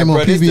 No. That came on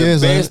bro, this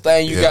PBS. the best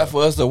thing you got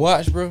for us to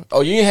watch, bro.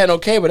 Oh, you ain't had no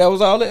cable. That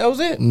was all. That was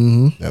it.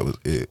 That was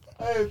it.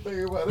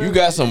 You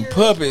got some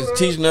puppets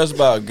teaching us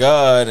about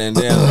God and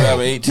then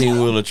driving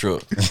 18-wheeler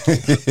truck.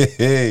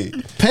 Hey.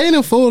 Paid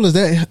in Full, is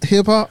that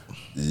hip hop?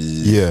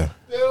 Yeah.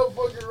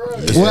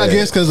 Well, I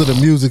guess because of the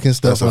music and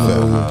stuff. That's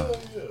a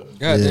fact.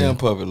 Goddamn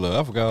puppet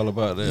love. I forgot all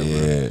about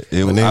that.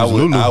 Yeah,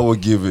 Bro. I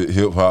would give it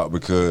hip hop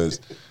because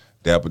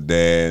Dapper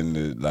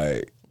Dan,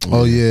 like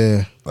Oh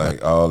yeah,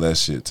 like all that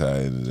shit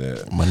tied into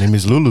that. My name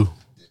is Lulu.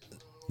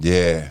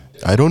 Yeah,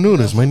 I don't know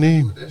that's my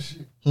name.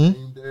 Beat yeah.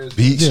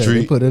 They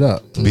Street. put it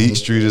up. Beat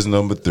Street is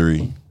number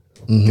 3.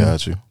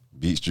 Got you.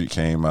 Beat Street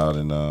came out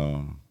in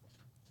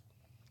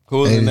Who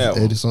was in that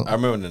 80 one? something. I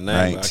remember the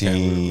name. I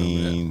can't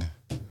remember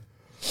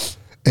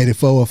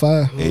 84 or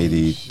 5.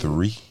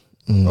 1983.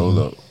 Hold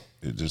up,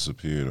 it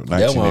disappeared. that.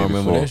 That one I 1984.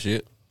 remember that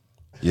shit.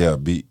 Yeah, Yeah.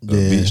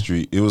 Beat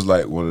Street. It was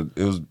like it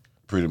was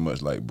pretty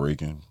much like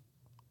breaking.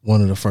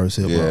 One of the first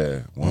hip hop. Yeah,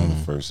 one of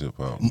the first hip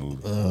hop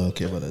movies. I don't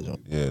care about that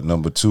joint. Yeah,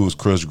 number 2 is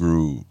Crush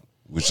Groove,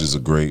 which is a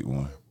great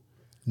one.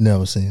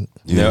 Never seen it.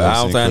 You Never, never I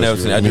don't think I Crush never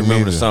seen it. I Groove? just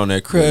remember the song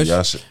that Crush.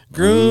 Y'all should,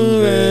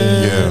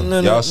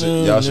 Groovin'.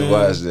 y'all should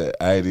watch that.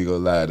 I ain't even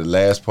gonna lie. The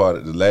last part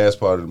of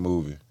the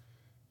movie,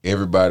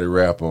 everybody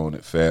rap on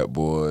it. Fat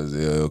Boys,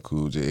 LL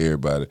Cool J,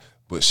 everybody.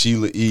 But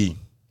Sheila E.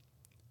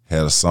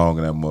 had a song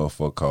in that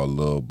motherfucker called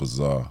Love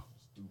Bazaar.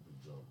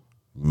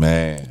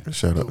 Man,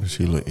 Shout out to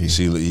Sheila E.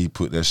 Sheila E.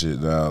 put that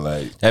shit down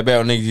like. That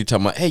bad niggas you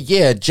talking about, hey,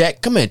 yeah,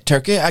 Jack, come here,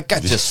 turkey. I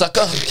got you,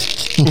 sucker.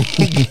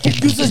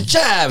 Use a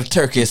jive,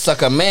 turkey,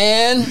 sucker,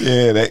 man.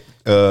 Yeah, that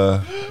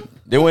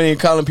They weren't even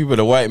calling people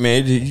the white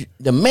man.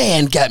 The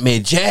man got me,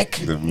 Jack.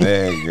 the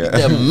man got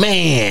The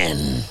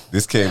man.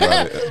 this came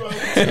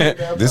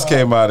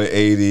out in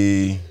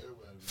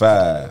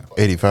 85.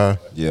 85.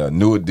 Yeah,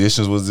 New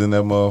Editions was in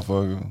that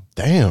motherfucker.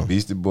 Damn.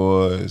 Beastie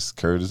Boys,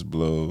 Curtis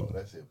Blow.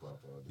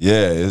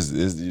 Yeah, it's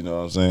you know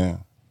what I'm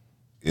saying?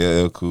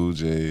 LL Cool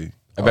J.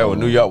 I bet when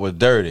New York was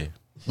dirty.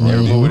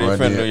 Every movie they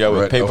filmed in New York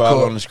with paper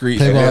all on the street.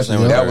 Paper That out, thing yeah.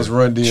 was That dirty. was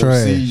Run DMC,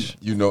 Trash.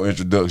 you know,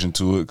 introduction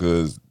to it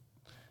because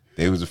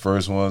they was the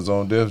first ones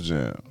on Def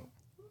Jam.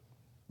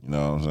 You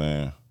know what I'm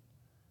saying?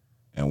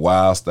 And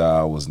Wild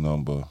Style was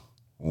number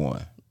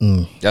 1.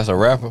 That's a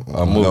rapper?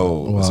 A movie?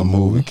 No, it's a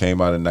movie.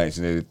 Came out in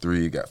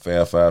 1983. Got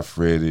Fab Five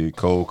Freddy,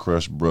 Cold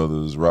Crush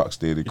Brothers,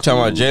 Rocksteady. You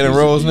talking about Jalen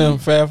Rose now,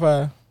 Fab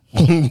Five?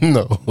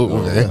 No.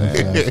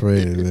 I'm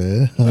afraid,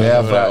 man.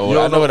 Fab Five.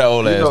 I know what that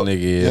old ass nigga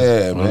is.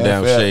 Yeah, With man. them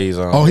damn Fab- shades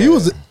on. Oh, he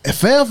was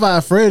Fab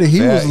Five Freddy. He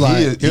was like,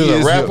 he He was a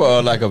is rapper hip-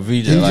 or like a VJ?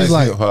 He just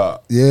like- hip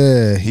hop.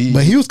 yeah.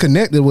 But he was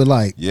connected with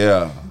like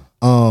Yeah.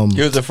 he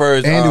was the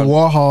first. Andy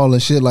Warhol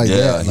and shit like Yeah,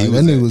 that. he Like,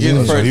 was that nigga in- was He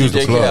was in. the first he was the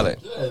DJ plug. Khaled.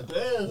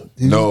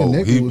 He was No,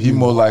 connected with he people.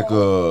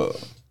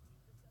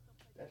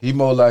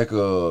 more like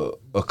a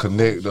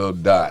connector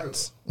of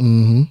dots.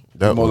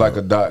 That More was- like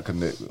a dot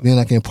connector. Being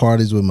like in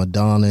parties with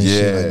Madonna and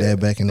shit like that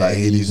back in the Like,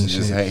 he 80s used to and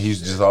just shit. he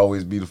used to just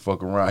always be the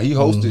fuck around. He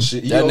hosted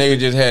shit. That nigga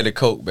just had the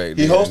coke back then.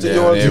 He hosted Yeah,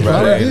 yours.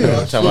 everybody He ain't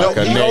probably talking about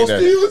did. He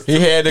hosted- connector. He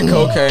had the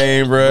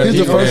cocaine, bro. He's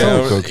the first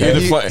on cocaine.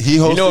 He He you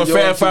know when hosted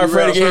Fab yours Five to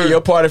Freddy the get rap here,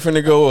 your party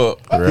finna go up.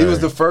 He was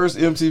the first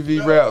MTV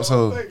rap,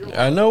 so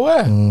I know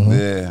why.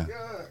 yeah.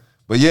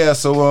 But yeah,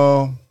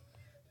 so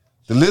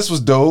the list was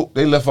dope.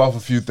 They left off a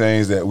few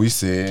things that we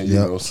said. You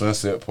Yep. know,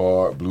 Sunset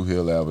Park, Blue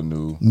Hill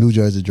Avenue, New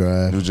Jersey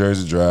Drive. New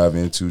Jersey Drive,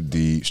 In Too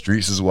Deep,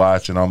 Streets is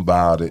Watching, I'm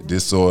About It,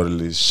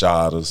 Disorderly,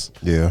 Shot Us.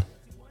 Yeah.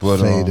 But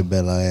Fade to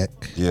Black.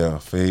 yeah,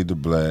 Fade to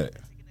Black.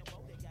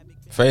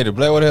 Fade to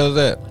Black, what the hell is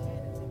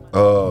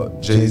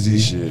that? Jay-Z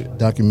shit.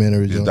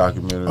 Documentary. His joint.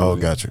 documentary. Oh,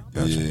 got you.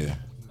 Yeah.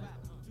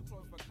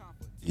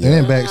 And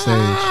then backstage.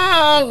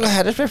 I'm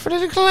glad it's for the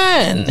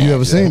decline. You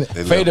ever seen it?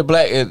 They Fade to left-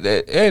 Black,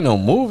 it ain't no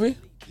movie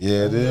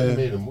Yeah, it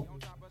is.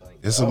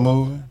 It's a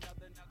movie.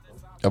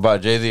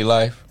 about Jay-Z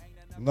life.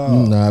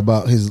 No. Nah,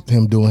 about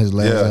him doing his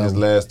last Yeah, his album.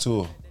 last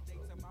tour.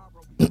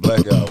 The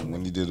Black Album,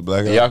 when he did the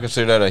Black Y'all Album.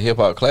 consider that a hip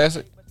hop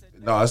classic?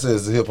 No, I said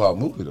it's a hip hop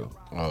movie though.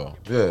 Oh,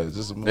 Yeah, it's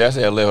just a movie. that's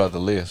it left off the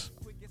list.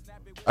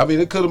 I mean,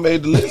 it could have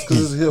made the list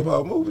because it's a hip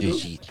hop movie.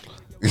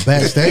 Though.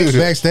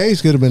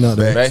 Backstage could have been up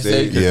there.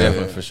 Backstage could yeah.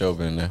 definitely for sure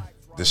been there.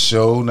 The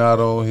Show Not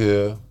On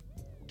Here,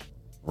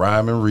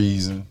 Rhyme and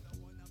Reason.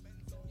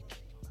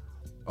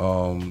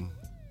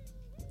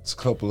 It's a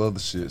couple other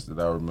shits that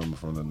I remember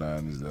from the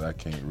 90s that I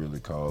can't really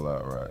call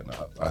out right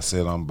now. I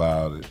said I'm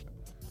About It.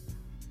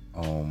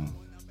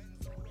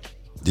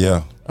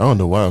 Yeah. I don't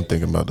know why I'm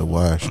thinking about The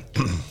Wash.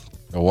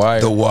 The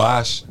Wire. The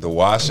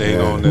Wash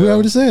ain't on there. We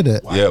already said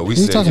that. Yeah, we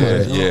He said talking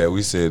that. about that. Yeah,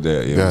 we said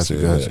that. Yeah, Gotcha, we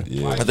said gotcha. that.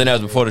 Yeah. I think that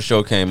was before the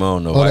show came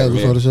on though. Oh, that was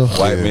before the show.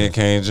 White Men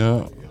Can't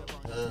Jump.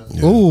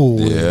 Ooh,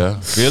 Yeah.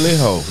 Philly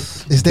Ho.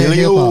 is that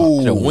hip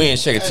hop? The wind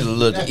shake it to the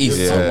little east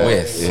Yeah. and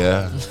west.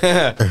 Yeah.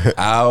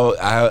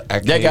 I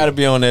That can't- got to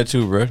be on there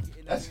too, bro.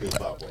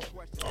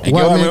 And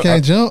White man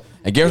can't jump.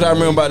 And guess what I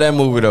remember about that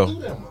movie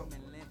though?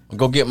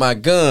 Go get my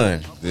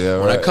gun. Yeah,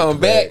 When I right. come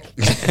back,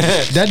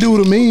 That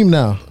dude a meme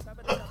now.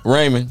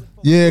 Raymond.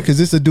 Yeah, because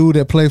it's a dude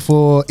that play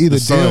for either The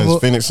Suns, Denver,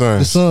 Phoenix Suns.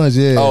 the Suns.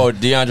 Yeah. Oh,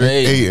 DeAndre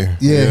Ayton.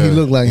 Yeah, he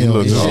looked like him.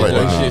 looked Yeah. just like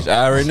that. Shit,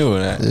 I already knew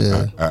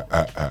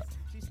that.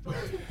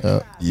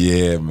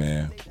 Yeah,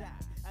 man.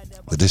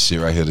 But this shit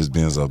right here, this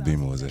Benzo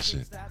Beamer was that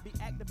shit.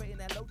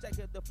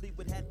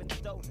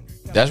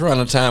 That's around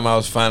the time I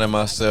was finding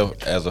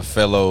myself as a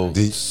fellow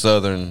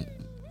Southern.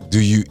 Do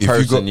you if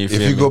person, you you go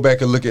feel if you go me?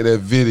 back and look at that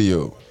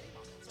video,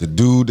 the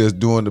dude that's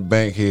doing the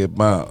bankhead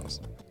bounce,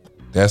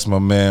 that's my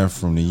man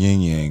from the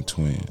Yin Yang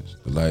Twins,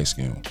 the light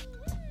skin one.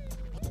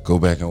 Go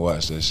back and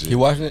watch that shit. He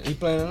watching it? He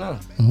playing it now?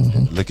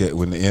 Look at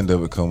when the end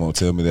of it come on.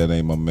 Tell me that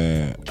ain't my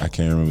man. I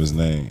can't remember his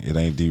name. It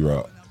ain't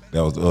D-Rock.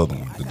 That was the other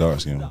one, the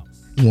dark skin one.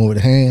 The one with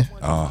the hand.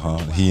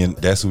 He and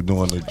that's who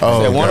doing the.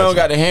 Oh, one of them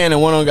got the hand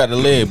and one of them got the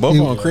leg. Both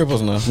of them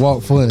cripples now.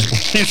 Walk funny.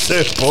 He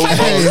said both.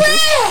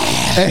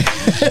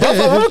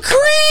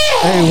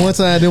 Hey, one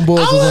time them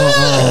boys was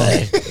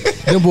on.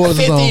 Them boys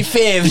was on.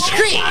 55th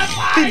Street.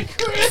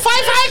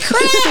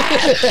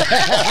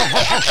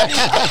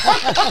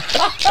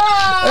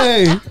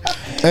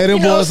 Hey, them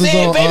You know what I'm boys was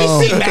saying?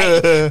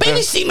 on.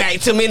 Baby C-Mac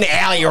took me in the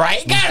alley,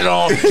 right? Got it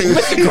on.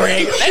 Mr.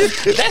 Greg,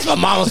 that's my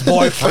mama's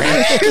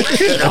boyfriend.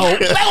 You know, on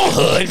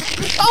hood.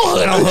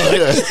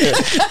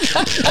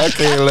 I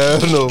can't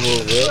laugh no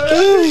more, bro.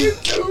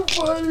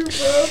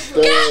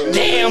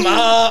 Goddamn,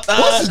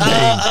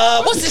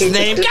 what's his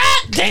name?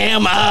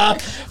 Goddamn,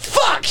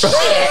 fuck, shit.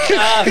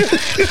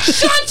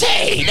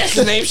 Shantae. That's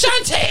his name,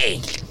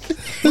 Shantae.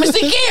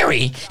 Mr.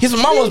 Gary. He's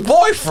my mama's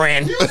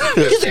boyfriend.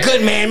 He's a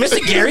good man. Mr.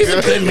 Gary's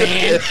a good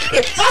man.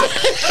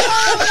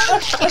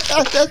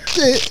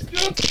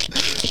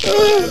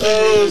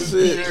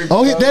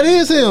 Oh, that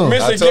is him.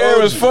 Mr.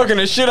 Gary was fucking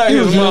the shit out of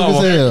his Drunk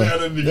mama. as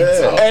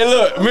hell. Hey,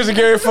 look, Mr.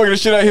 Gary fucking the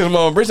shit out of his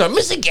mama. Britch,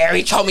 Mr.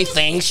 Gary told me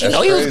things. You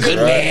know, he was a good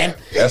man.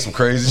 That's some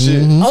crazy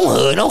shit. On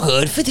hood.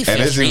 55th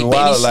And it's Street, even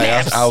baby wild. Like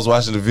snaps. I was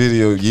watching the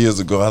video years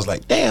ago. I was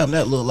like, damn,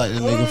 that look like the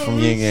nigga from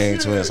Yin Yang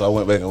Twins. So I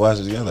went back and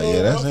watched it again. Like,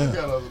 yeah, that's him.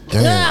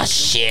 Ah,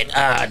 shit.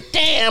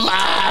 Damn.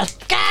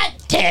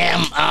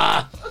 Goddamn.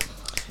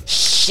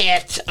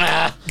 Shit.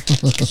 I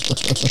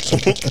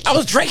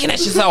was drinking that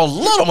shit since I was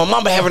little. My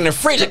mama having in the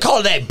fridge. They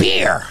called that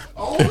beer.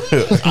 I'm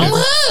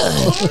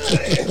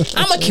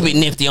gonna keep it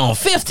nifty on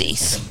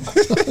 50s.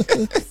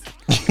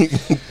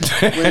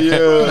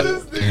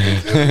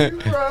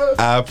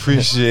 I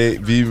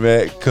appreciate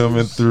B-Mack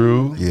coming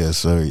through. Yes,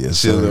 sir.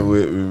 Yes, Chilling sir.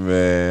 with me,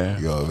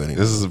 man. You already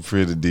This is a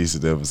pretty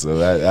decent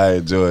episode. I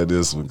enjoyed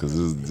this one because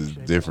this is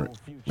different.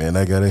 Man,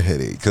 I got a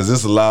headache. Because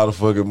it's a lot of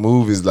fucking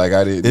movies like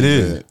I didn't. It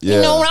is. Yeah.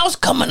 You know, when I was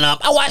coming up,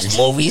 I watched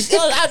movies.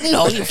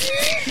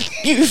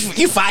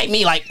 You fight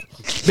me like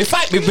before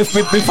I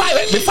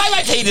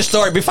tell you the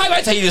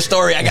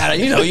story. I gotta,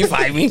 you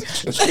fight me.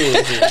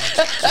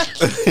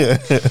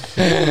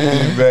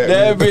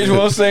 That bitch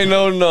won't say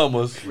no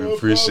numbers. We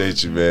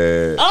appreciate you,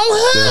 man.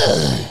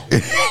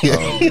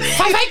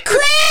 Fight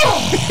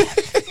Craig.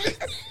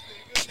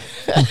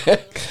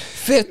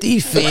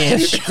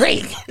 55th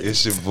Street.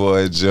 It's your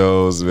boy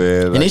Jones,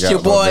 man. And it's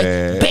your boy,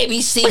 man. Baby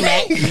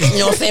C-Mac. You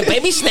know what I'm saying?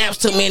 Baby Snaps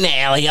took me in the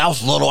alley. I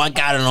was little. I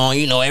got it on,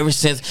 ever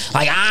since.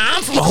 Like,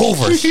 I'm from the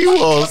Hoovers. You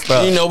won't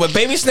stop. But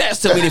Baby Snaps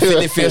took me to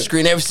 55th Street.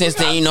 And ever since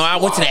then, I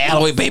went to the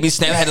alleyway. Baby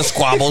Snaps had the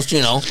squabbles,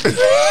 I'm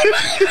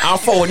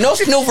forward. No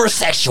snoover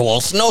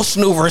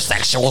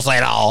sexuals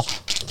at all.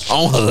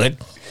 On hood.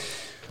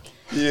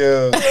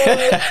 Yeah.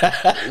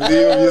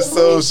 Leave your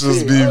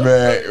socials,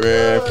 B-Mack,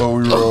 man, before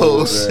we roll. Oh,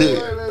 man.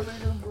 shit.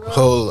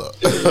 Hold up.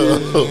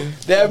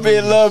 That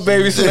bitch love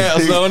baby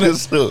snaps on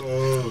it.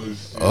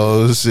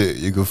 Oh, shit.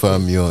 You can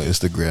find me on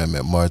Instagram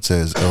at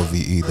Martez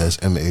LVE. That's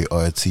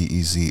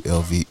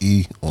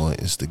MartezLVE on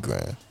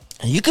Instagram.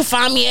 You can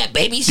find me at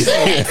Baby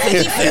C-Mac,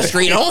 55th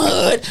Street, on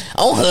hood.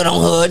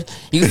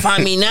 You can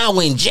find me now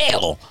in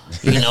jail.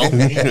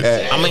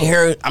 I'm in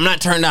here. I'm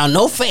not turning down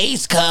no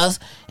face, cuz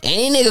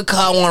any nigga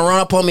wanna run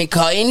up on me,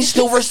 cuz any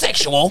snoover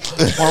sexual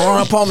wanna run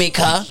up on me,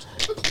 cuz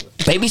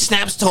Baby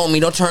Snaps told me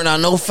don't turn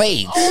down no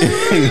fades.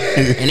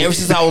 And ever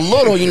since I was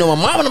little, my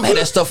mom and them had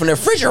that stuff in the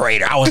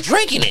refrigerator. I was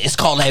drinking it. It's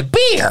called that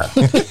beer.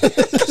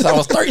 So I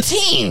was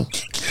 13.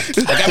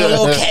 I got my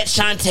little cat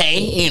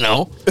Shantae, and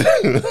I'm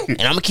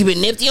gonna keep it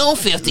nifty on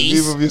 50s.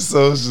 Leave them your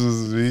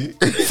socials, B.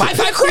 Fight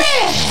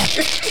Craig.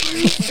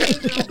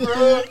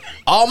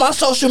 All my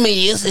social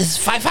medias is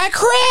Fight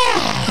Craig.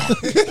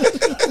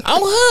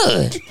 I'm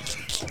hood.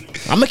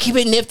 I'm gonna keep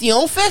it nifty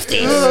on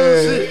 50s.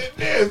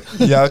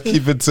 Y'all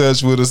keep in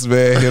touch with us,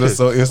 man. Hit us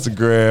on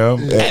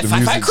Instagram at the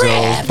Music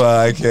Jones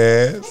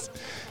Podcast.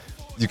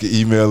 You can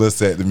email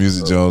us at the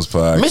Music Jones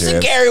Podcast.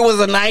 Mr. Gary was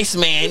a nice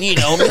man,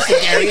 Mr.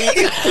 Gary. At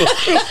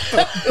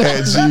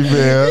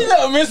Gmail.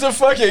 Mr.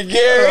 fucking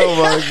Gary. Oh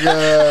my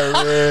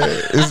God,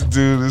 man. This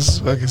dude is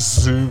fucking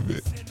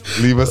stupid.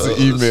 Leave us an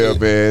email,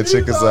 man.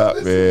 Check us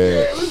out,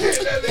 man.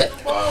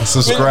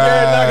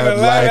 Subscribe,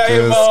 like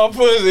us.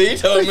 Pussy. He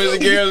told Mr.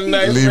 Gary was a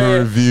nice Leave man. a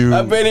review.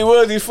 I bet he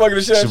was. He fucking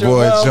the shit out It's your your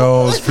boy mouth.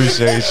 Jones.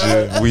 Appreciate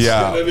you. We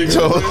out.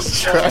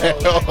 Jones, try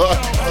hard.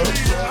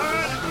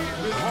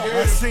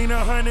 I seen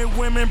 100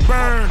 women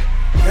burn.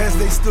 As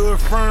they stood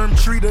firm,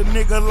 treat a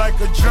nigga like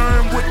a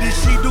germ. What did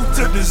she do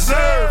to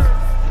deserve?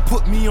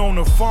 Put me on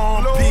the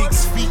farm,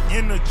 pigs feet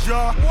in a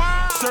jar.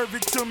 Serve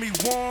it to me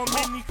warm.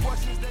 Any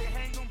questions they have?